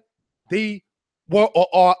in here? They were or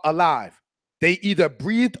are alive. They either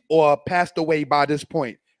breathed or passed away by this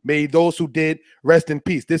point. May those who did rest in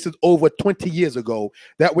peace. This is over 20 years ago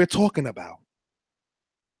that we're talking about.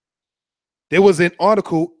 There was an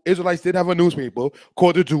article, Israelites did have a newspaper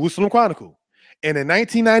called the Jerusalem Chronicle. And in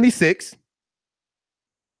 1996,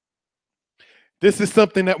 this is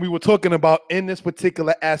something that we were talking about in this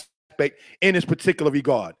particular aspect, in this particular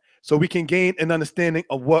regard, so we can gain an understanding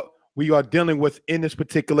of what we are dealing with in this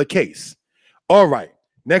particular case. All right,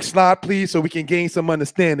 next slide, please, so we can gain some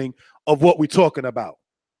understanding of what we're talking about.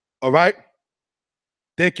 All right,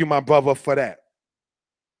 thank you, my brother, for that.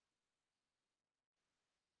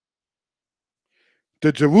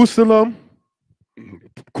 The Jerusalem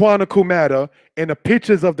Chronicle matter and the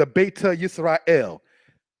pictures of the Beit Yisrael.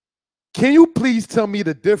 Can you please tell me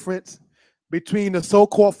the difference between the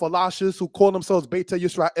so-called Falashas who call themselves Beit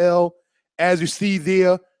Yisrael, as you see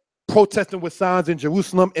there, protesting with signs in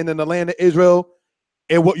Jerusalem and in the land of Israel,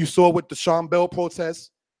 and what you saw with the Shambel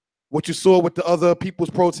protests, what you saw with the other people's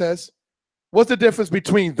protests? What's the difference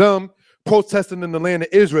between them protesting in the land of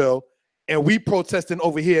Israel and we protesting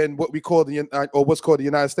over here in what we call what's called the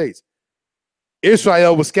United States?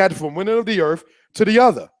 Israel was scattered from one end of the earth to the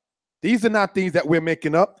other. These are not things that we're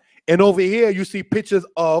making up. And over here, you see pictures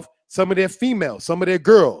of some of their females, some of their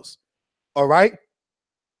girls. All right?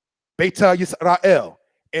 Beit Yisrael.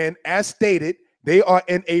 And as stated, they are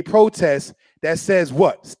in a protest that says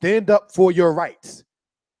what? Stand up for your rights.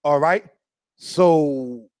 All right?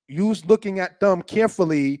 So you looking at them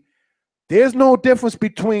carefully, there's no difference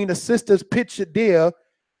between the sisters pictured there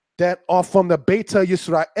that are from the Beit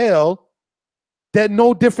Yisrael that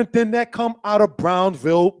no different than that come out of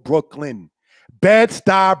Brownsville, Brooklyn,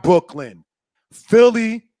 Bed-Stuy, Brooklyn,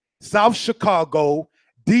 Philly, South Chicago,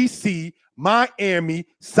 DC, Miami,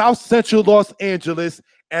 South Central Los Angeles,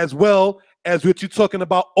 as well as what you're talking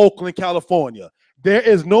about, Oakland, California. There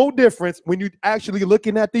is no difference when you're actually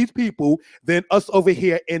looking at these people than us over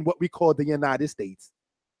here in what we call the United States.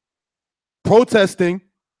 Protesting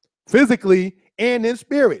physically and in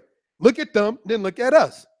spirit. Look at them, then look at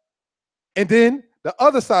us. And then the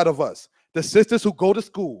other side of us, the sisters who go to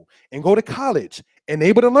school and go to college and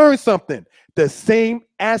able to learn something, the same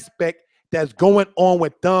aspect that's going on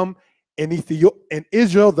with them in Ethiopia, in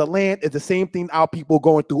Israel, the land is the same thing our people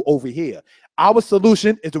going through over here. Our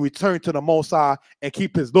solution is to return to the Most High and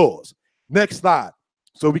keep his laws. Next slide,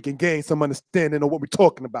 so we can gain some understanding of what we're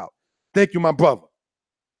talking about. Thank you, my brother.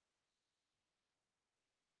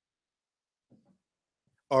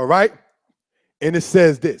 All right, and it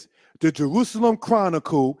says this. The Jerusalem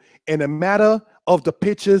Chronicle in a matter of the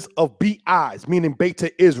pictures of BIs, meaning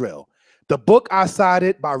Beta Israel. The book I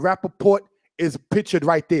cited by Rappaport is pictured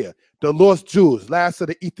right there. The Lost Jews, last of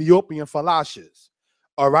the Ethiopian Falashas.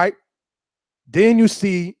 All right. Then you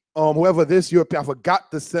see whoever this European, I forgot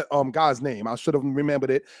the guy's name. I should have remembered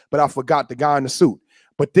it, but I forgot the guy in the suit.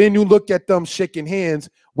 But then you look at them shaking hands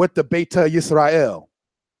with the Beta Yisrael.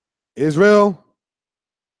 Israel,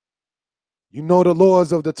 you know the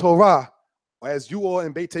laws of the Torah, as you all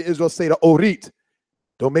in Beta Israel say, the Orit.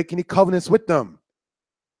 Don't make any covenants with them.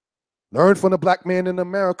 Learn from the black man in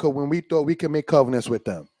America when we thought we could make covenants with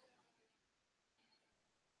them.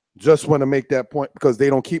 Just want to make that point because they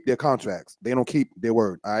don't keep their contracts. They don't keep their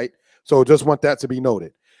word, all right? So just want that to be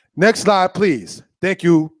noted. Next slide, please. Thank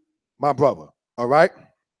you, my brother, all right?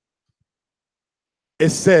 It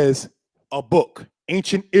says a book,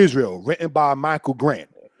 Ancient Israel, written by Michael Grant,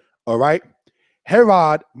 all right?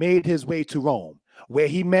 Herod made his way to Rome, where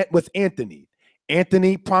he met with Antony.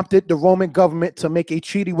 Antony prompted the Roman government to make a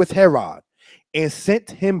treaty with Herod and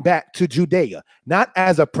sent him back to Judea, not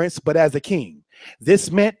as a prince, but as a king.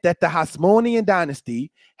 This meant that the Hasmonean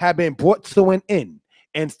dynasty had been brought to an end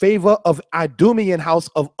in favor of Idumean house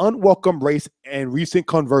of unwelcome race and recent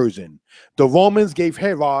conversion. The Romans gave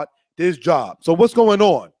Herod this job. So what's going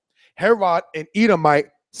on? Herod, an Edomite,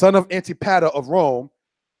 son of Antipater of Rome,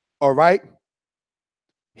 all right,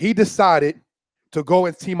 he decided to go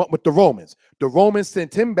and team up with the Romans. The Romans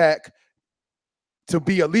sent him back to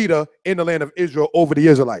be a leader in the land of Israel over the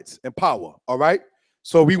Israelites in power, all right?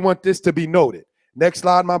 So we want this to be noted. Next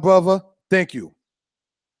slide, my brother. Thank you.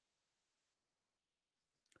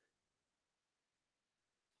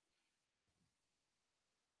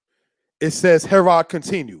 it says Herod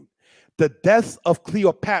continued, the deaths of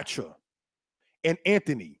Cleopatra and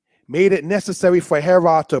Antony made it necessary for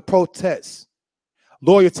Herod to protest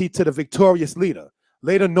loyalty to the victorious leader,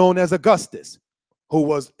 later known as Augustus, who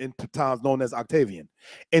was in times known as Octavian.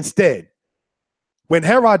 Instead, when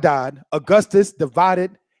Herod died, Augustus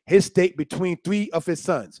divided his state between three of his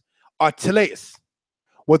sons. Archelaus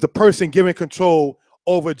was the person given control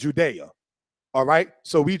over Judea. All right,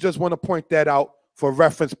 so we just want to point that out for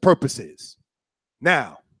reference purposes.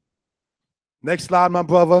 Now, next slide, my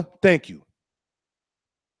brother. Thank you.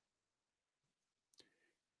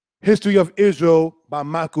 History of Israel by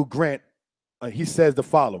Michael Grant. He says the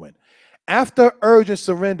following. After urgent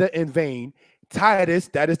surrender in vain, Titus,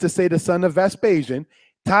 that is to say the son of Vespasian,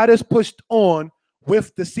 Titus pushed on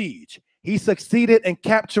with the siege. He succeeded in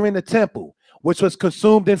capturing the temple, which was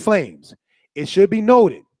consumed in flames. It should be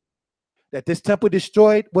noted that this temple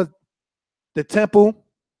destroyed was the temple.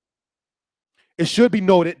 It should be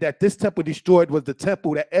noted that this temple destroyed was the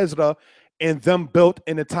temple that Ezra and them built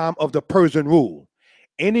in the time of the Persian rule.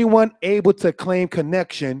 Anyone able to claim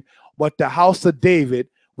connection with the house of David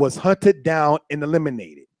was hunted down and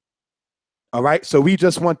eliminated. All right, so we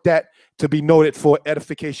just want that to be noted for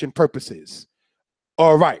edification purposes.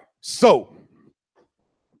 All right, so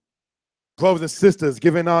brothers and sisters,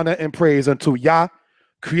 giving honor and praise unto Yah,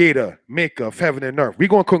 creator, maker of heaven and earth. We're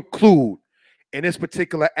going to conclude in this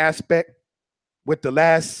particular aspect with the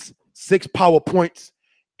last 6 PowerPoints.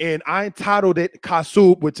 And I entitled it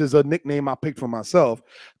Kashub, which is a nickname I picked for myself,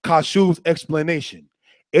 Kashub's explanation.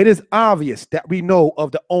 It is obvious that we know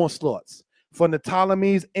of the onslaughts from the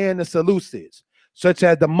Ptolemies and the Seleucids, such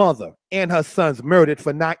as the mother and her sons murdered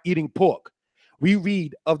for not eating pork. We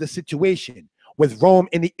read of the situation with Rome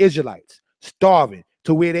and the Israelites starving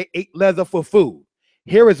to where they ate leather for food.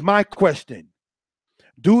 Here is my question.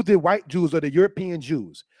 Do the white Jews or the European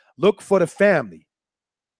Jews look for the family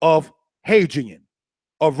of Hadrian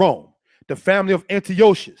of Rome, the family of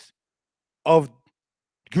Antiochus of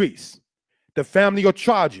Greece, the family of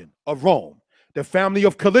Trajan of Rome, the family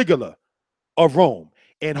of Caligula of Rome,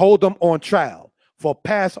 and hold them on trial for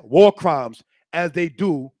past war crimes as they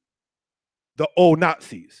do the old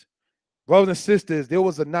Nazis? Brothers and sisters, there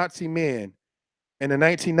was a Nazi man in the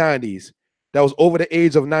 1990s that was over the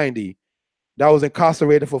age of 90 that was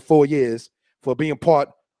incarcerated for 4 years for being part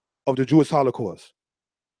of the Jewish Holocaust.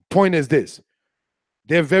 Point is this.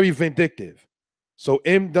 They're very vindictive. So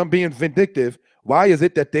in them being vindictive, why is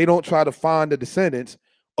it that they don't try to find the descendants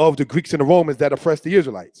of the Greeks and the Romans that oppressed the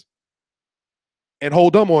Israelites and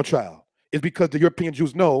hold them on trial? It's because the European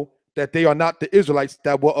Jews know that they are not the Israelites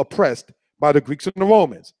that were oppressed by the Greeks and the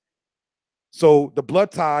Romans. So the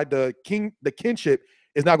blood tie, the kinship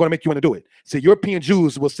is not going to make you want to do it. So European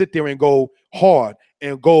Jews will sit there and go hard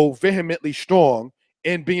and go vehemently strong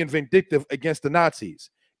in being vindictive against the Nazis,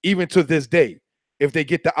 even to this day, if they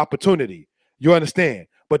get the opportunity. You understand?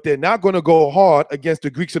 But they're not going to go hard against the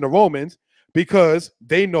Greeks and the Romans because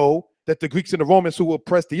they know that the Greeks and the Romans who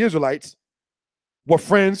oppressed the Israelites were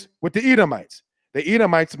friends with the Edomites. The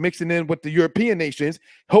Edomites mixing in with the European nations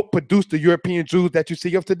helped produce the European Jews that you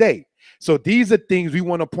see of today. So these are things we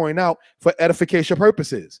want to point out for edification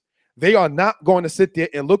purposes. They are not going to sit there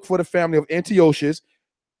and look for the family of Antiochus,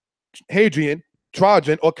 Hadrian,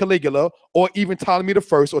 Trajan, or Caligula, or even Ptolemy the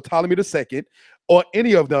First or Ptolemy the Second, or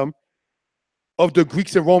any of them of the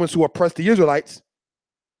Greeks and Romans who oppressed the Israelites,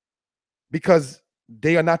 because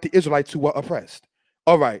they are not the Israelites who were oppressed.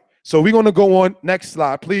 All right, so we're going to go on. Next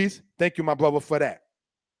slide, please. Thank you, my brother, for that.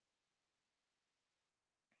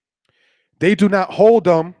 They do not hold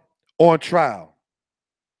them on trial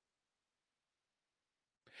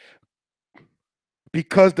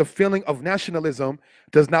because the feeling of nationalism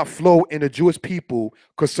does not flow in the Jewish people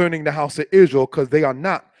concerning the house of Israel, because they are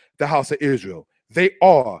not the house of Israel. They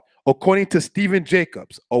are, according to Stephen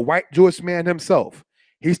Jacobs, a white Jewish man himself.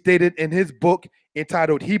 He stated in his book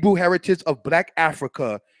entitled Hebrew Heritage of Black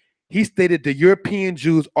Africa, he stated the European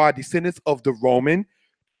Jews are descendants of the Roman,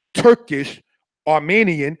 Turkish,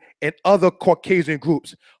 Armenian, and other Caucasian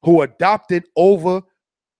groups who adopted over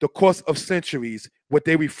the course of centuries what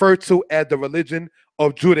they refer to as the religion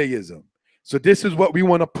of Judaism. So this is what we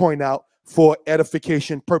want to point out for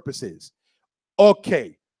edification purposes.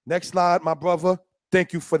 Okay, next slide, my brother.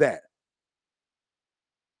 Thank you for that.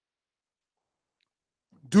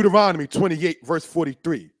 Deuteronomy 28, verse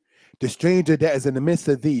 43. The stranger that is in the midst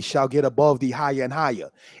of thee shall get above thee higher and higher,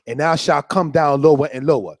 and thou shalt come down lower and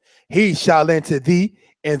lower. He shall lend to thee,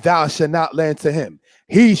 and thou shalt not lend to him.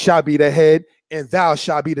 He shall be the head, and thou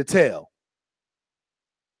shalt be the tail.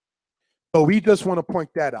 So we just want to point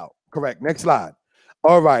that out. Correct. Next slide.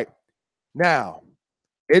 All right. Now,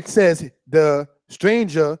 It says the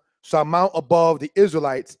stranger shall mount above the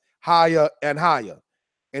Israelites higher and higher,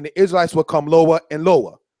 and the Israelites will come lower and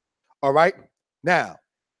lower. All right. Now,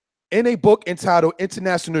 in a book entitled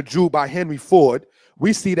International Jew by Henry Ford,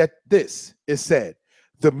 we see that this is said: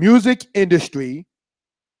 the music industry,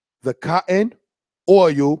 the cotton,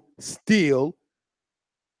 oil, steel,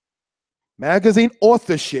 magazine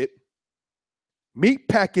authorship, meat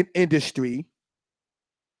packing industry,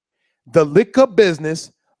 the liquor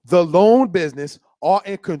business, the loan business are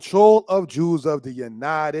in control of Jews of the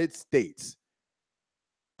United States.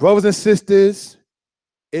 Brothers and sisters,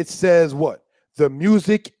 it says what? The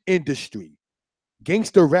music industry.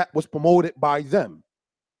 Gangster rap was promoted by them.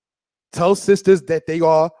 Tell sisters that they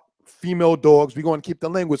are female dogs. We're going to keep the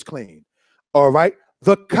language clean. All right.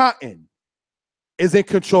 The cotton is in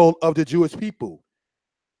control of the Jewish people.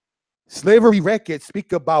 Slavery records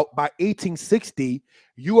speak about by 1860,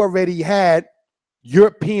 you already had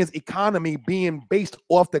Europeans' economy being based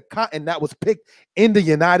off the cotton that was picked in the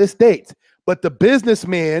United States. But the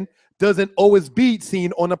businessman doesn't always be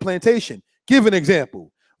seen on a plantation. Give an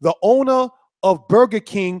example. The owner of Burger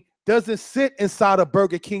King doesn't sit inside of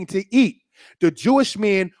Burger King to eat. The Jewish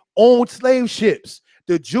man owned slave ships.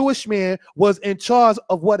 The Jewish man was in charge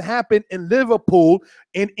of what happened in Liverpool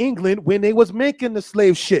in England when they was making the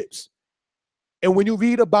slave ships. And when you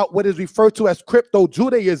read about what is referred to as crypto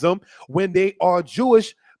Judaism, when they are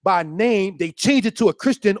Jewish by name, they change it to a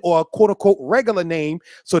Christian or a quote unquote regular name,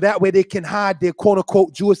 so that way they can hide their quote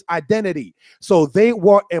unquote Jewish identity. So they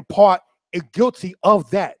were in part guilty of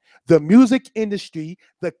that. The music industry,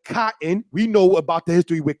 the cotton, we know about the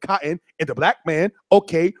history with cotton and the black man.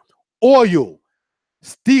 Okay, oil,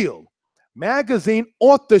 steel, magazine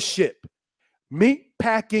authorship, meat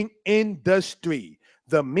packing industry.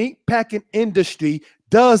 The meat packing industry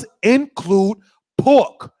does include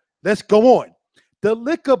pork. Let's go on. The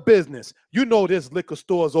liquor business. You know there's liquor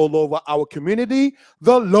stores all over our community.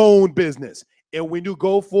 The loan business. And when you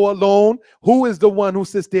go for a loan, who is the one who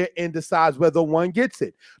sits there and decides whether one gets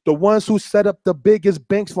it? The ones who set up the biggest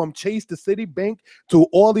banks, from Chase to Citibank to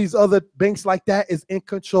all these other banks like that, is in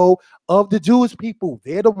control of the Jewish people.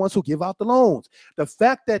 They're the ones who give out the loans. The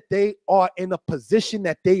fact that they are in a position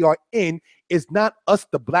that they are in is not us,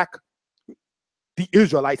 the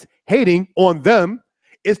Israelites, hating on them.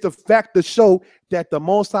 It's the fact to show that the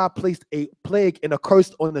Most High placed a plague and a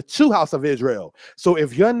curse on the true house of Israel. So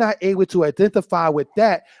if you're not able to identify with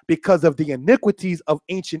that because of the iniquities of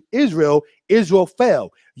ancient Israel, Israel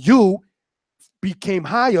fell. You became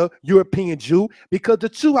higher, European Jew, because the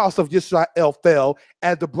true house of Israel fell.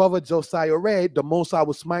 As the brother Josiah read, the Most High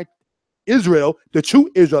will smite Israel, the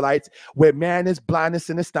true Israelites, with madness,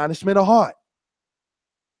 blindness, and astonishment of heart.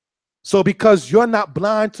 So because you're not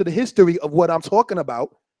blind to the history of what I'm talking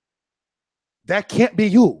about, that can't be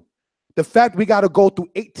you. The fact we got to go through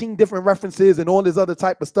 18 different references and all this other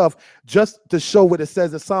type of stuff just to show what it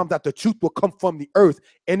says in Psalms, that the truth will come from the earth.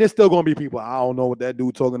 And there's still going to be people, I don't know what that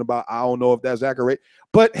dude talking about. I don't know if that's accurate.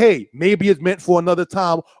 But hey, maybe it's meant for another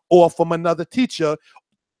time or from another teacher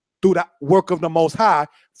through the work of the Most High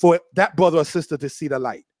for that brother or sister to see the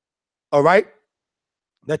light. All right?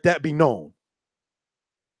 Let that be known.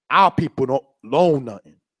 Our people don't loan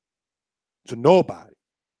nothing to nobody.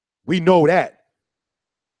 We know that.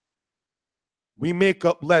 We make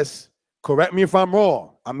up less. Correct me if I'm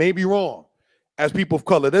wrong. I may be wrong. As people of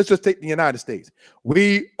color, let's just take the United States.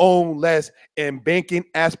 We own less in banking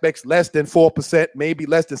aspects, less than 4%, maybe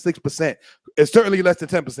less than 6%. It's certainly less than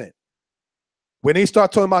 10%. When they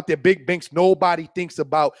start talking about their big banks, nobody thinks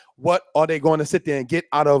about what are they going to sit there and get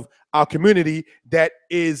out of our community that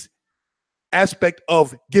is aspect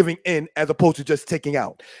of giving in as opposed to just taking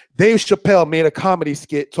out. Dave Chappelle made a comedy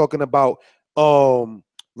skit talking about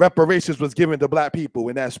reparations was given to black people,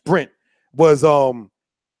 and that Sprint was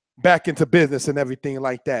back into business and everything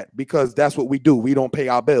like that, because that's what we do. We don't pay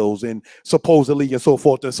our bills and supposedly and so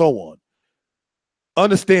forth and so on.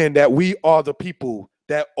 Understand that we are the people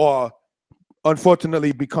that are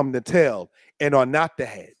unfortunately become the tail and are not the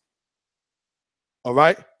head. All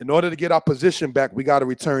right. In order to get our position back, we got to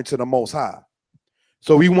return to the Most High.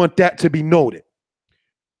 So we want that to be noted.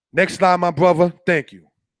 Next slide, my brother. Thank you.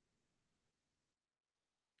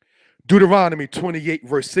 Deuteronomy 28,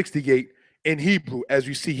 verse 68 in Hebrew, as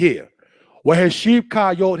you see here. Waheshib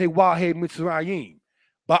ka yod hewahe mitzrayim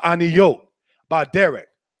ba'aniyot ba'derek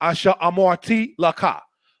asha amorti laka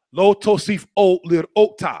lo tosif o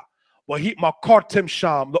lirota wahit makartem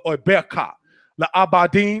sham la'oberka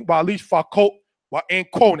la'abadim wa'alish fakot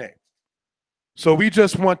wa'enkone. So we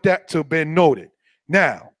just want that to be noted.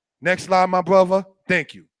 Now, next slide, my brother.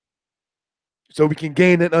 Thank you. So we can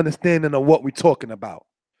gain an understanding of what we're talking about.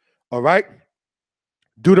 All right.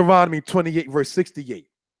 Deuteronomy 28, verse 68.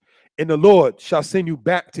 And the Lord shall send you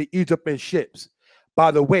back to Egypt in ships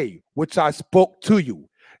by the way which I spoke to you.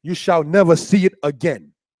 You shall never see it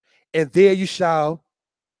again. And there you shall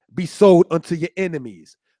be sold unto your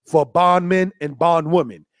enemies for bondmen and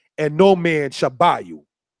bondwomen, and no man shall buy you.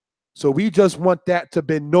 So we just want that to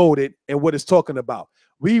be noted and what it's talking about.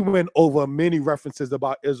 We went over many references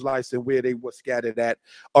about Israelites and where they were scattered at.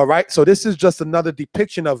 All right. So this is just another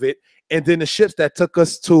depiction of it. And then the ships that took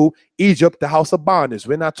us to Egypt, the house of bondage.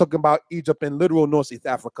 We're not talking about Egypt in literal Northeast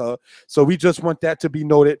Africa. So we just want that to be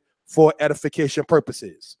noted for edification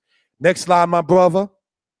purposes. Next slide, my brother.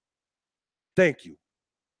 Thank you.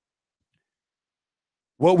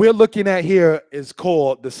 What we're looking at here is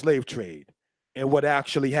called the slave trade and what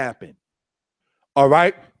actually happened. All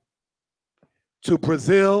right. To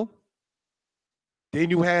Brazil. Then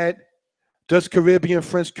you had Dutch Caribbean,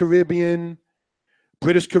 French Caribbean,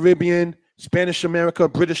 British Caribbean, Spanish America,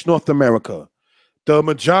 British North America. The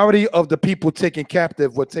majority of the people taken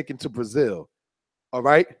captive were taken to Brazil. All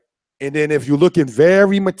right. And then if you're looking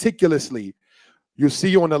very meticulously, you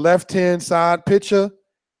see on the left-hand side picture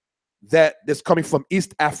that is coming from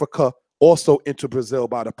East Africa also into Brazil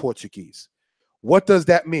by the Portuguese. What does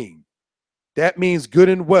that mean? That means good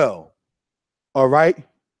and well. All right.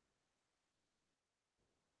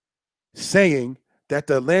 Saying that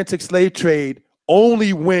the Atlantic slave trade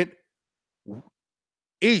only went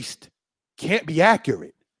east can't be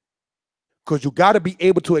accurate, because you got to be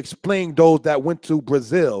able to explain those that went to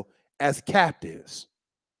Brazil as captives.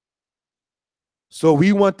 So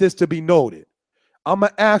we want this to be noted. I'm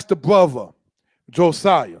going to ask the brother,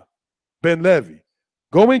 Josiah Ben Levy,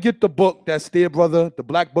 go and get the book that's there, brother, the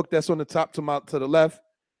black book that's on the top to the left.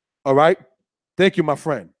 All right. Thank you, my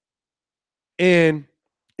friend. And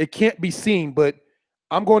it can't be seen, but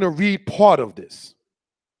I'm going to read part of this.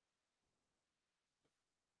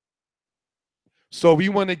 So we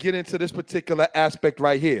want to get into this particular aspect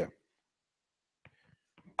right here.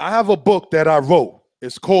 I have a book that I wrote.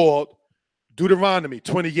 It's called Deuteronomy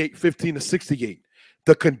 28, 15 to 68,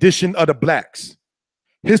 The Condition of the Blacks.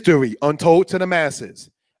 History Untold to the Masses.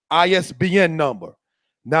 ISBN number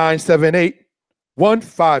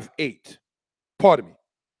 978-158. Pardon me.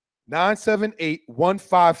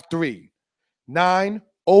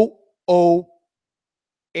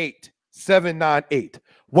 978-153-9008798.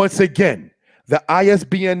 Once again, the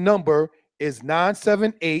ISBN number is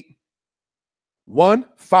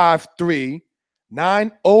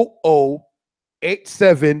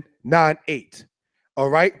 978-153-9008798. All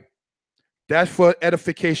right? That's for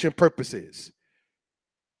edification purposes.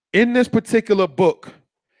 In this particular book,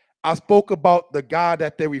 I spoke about the guy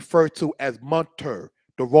that they refer to as Munter,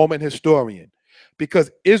 the Roman historian,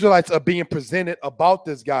 because Israelites are being presented about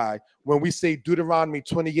this guy when we say Deuteronomy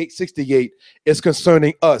 28:68 is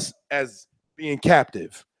concerning us as being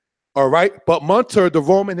captive. All right. But Munter, the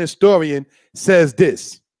Roman historian, says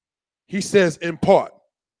this. He says in part,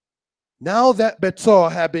 now that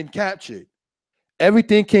Betor had been captured,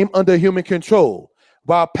 everything came under human control,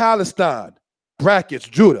 while Palestine, brackets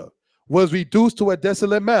Judah, was reduced to a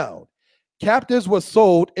desolate mound. Captives were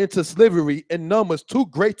sold into slavery in numbers too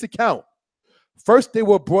great to count. First, they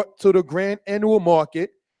were brought to the grand annual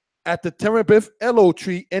market at the Terebinth Elo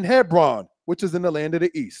tree in Hebron, which is in the land of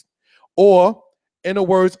the east. Or, in the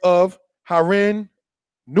words of Haran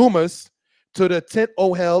Numas, to the tent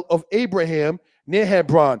ohel of Abraham near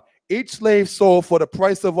Hebron, each slave sold for the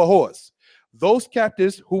price of a horse. Those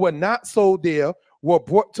captives who were not sold there were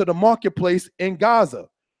brought to the marketplace in Gaza,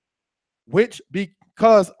 which,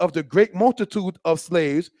 because of the great multitude of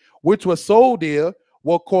slaves which were sold there,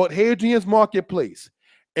 were called Hadrian's marketplace.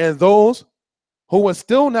 And those who were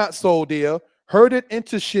still not sold there herded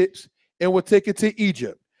into ships and were taken to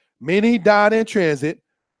Egypt. Many died in transit,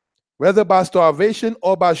 whether by starvation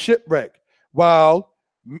or by shipwreck, while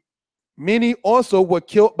many also were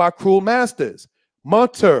killed by cruel masters.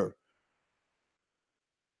 Munter,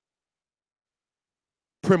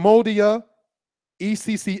 Primodia,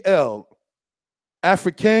 ECCL,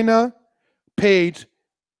 Africana, page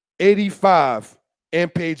 85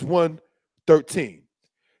 and page 113.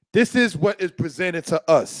 This is what is presented to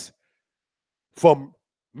us from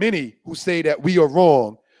many who say that we are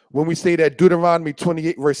wrong when we say that Deuteronomy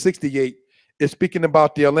 28 verse 68 is speaking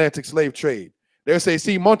about the Atlantic slave trade. They say,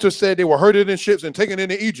 see, Munter said they were herded in ships and taken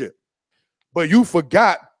into Egypt. But you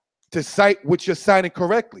forgot to cite what you're citing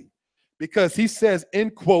correctly, because he says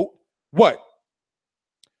in quote, what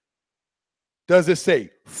does it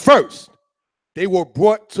say? First, they were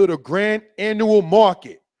brought to the grand annual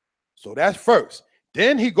market. So that's first.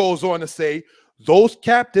 Then he goes on to say, those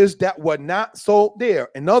captives that were not sold there.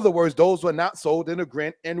 In other words, those were not sold in the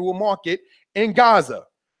Grand Annual Market in Gaza,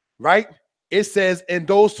 right? It says, and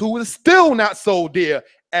those who were still not sold there,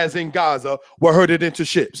 as in Gaza, were herded into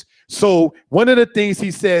ships. So one of the things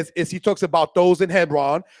he says is he talks about those in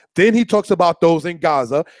Hebron, then he talks about those in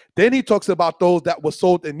Gaza, then he talks about those that were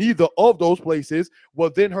sold in neither of those places, were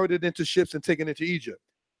then herded into ships and taken into Egypt.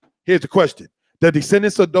 Here's the question. The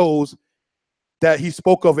descendants of those that he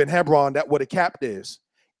spoke of in Hebron that were the captives,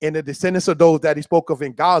 and the descendants of those that he spoke of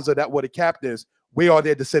in Gaza that were the captives, where are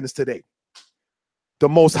their descendants today? The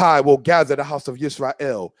Most High will gather the house of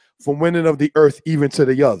Israel from one end of the earth even to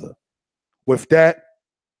the other. With that,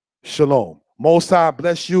 shalom. Most High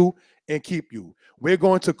bless you and keep you. We're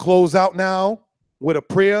going to close out now with a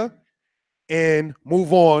prayer and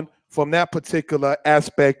move on from that particular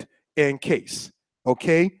aspect and case.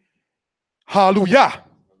 Okay? Hallelujah.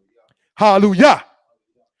 Hallelujah.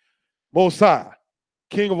 Most High,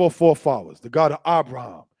 King of our forefathers, the God of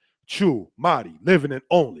Abraham, true, mighty, living and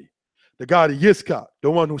only, the God of Yitzchak,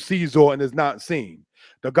 the one who sees all and is not seen,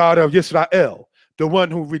 the God of Israel, the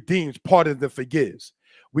one who redeems, pardons, and forgives.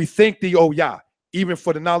 We thank thee, O Yah, even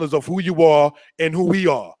for the knowledge of who you are and who we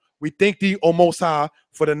are. We thank thee, O Most High,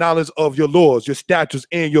 for the knowledge of your laws, your statutes,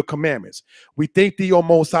 and your commandments. We thank thee, O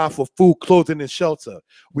Most High, for food, clothing, and shelter.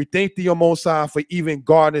 We thank thee, O Most High, for even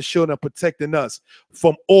guarding, shielding, and protecting us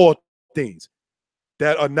from all things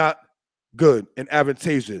that are not good and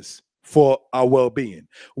advantageous for our well-being.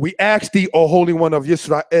 We ask thee, O Holy One of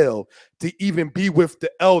Israel, to even be with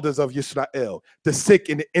the elders of Israel, the sick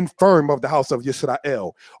and the infirm of the house of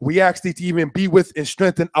Israel. We ask thee to even be with and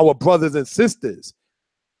strengthen our brothers and sisters,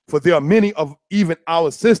 for there are many of even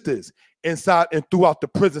our sisters inside and throughout the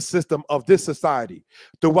prison system of this society,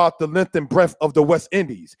 throughout the length and breadth of the West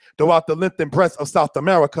Indies, throughout the length and breadth of South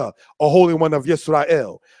America, O Holy One of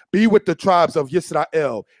Israel. Be with the tribes of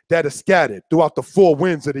Israel that are scattered throughout the four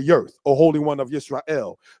winds of the earth, O Holy One of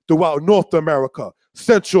Israel, throughout North America,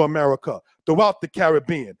 Central America, throughout the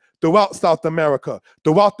Caribbean, throughout South America,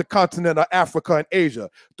 throughout the continent of Africa and Asia,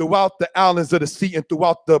 throughout the islands of the sea, and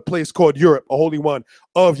throughout the place called Europe, O Holy One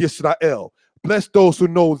of Israel. Bless those who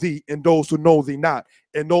know thee and those who know thee not,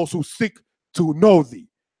 and those who seek to know thee.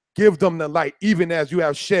 Give them the light, even as you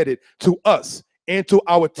have shed it to us and to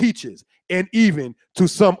our teachers, and even to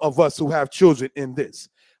some of us who have children in this.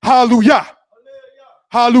 Hallelujah.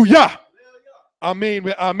 Hallelujah.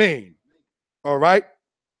 Amen. Amen. All right.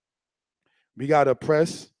 We got to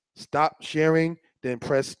press stop sharing, then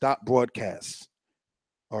press stop broadcast.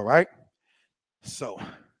 All right. So.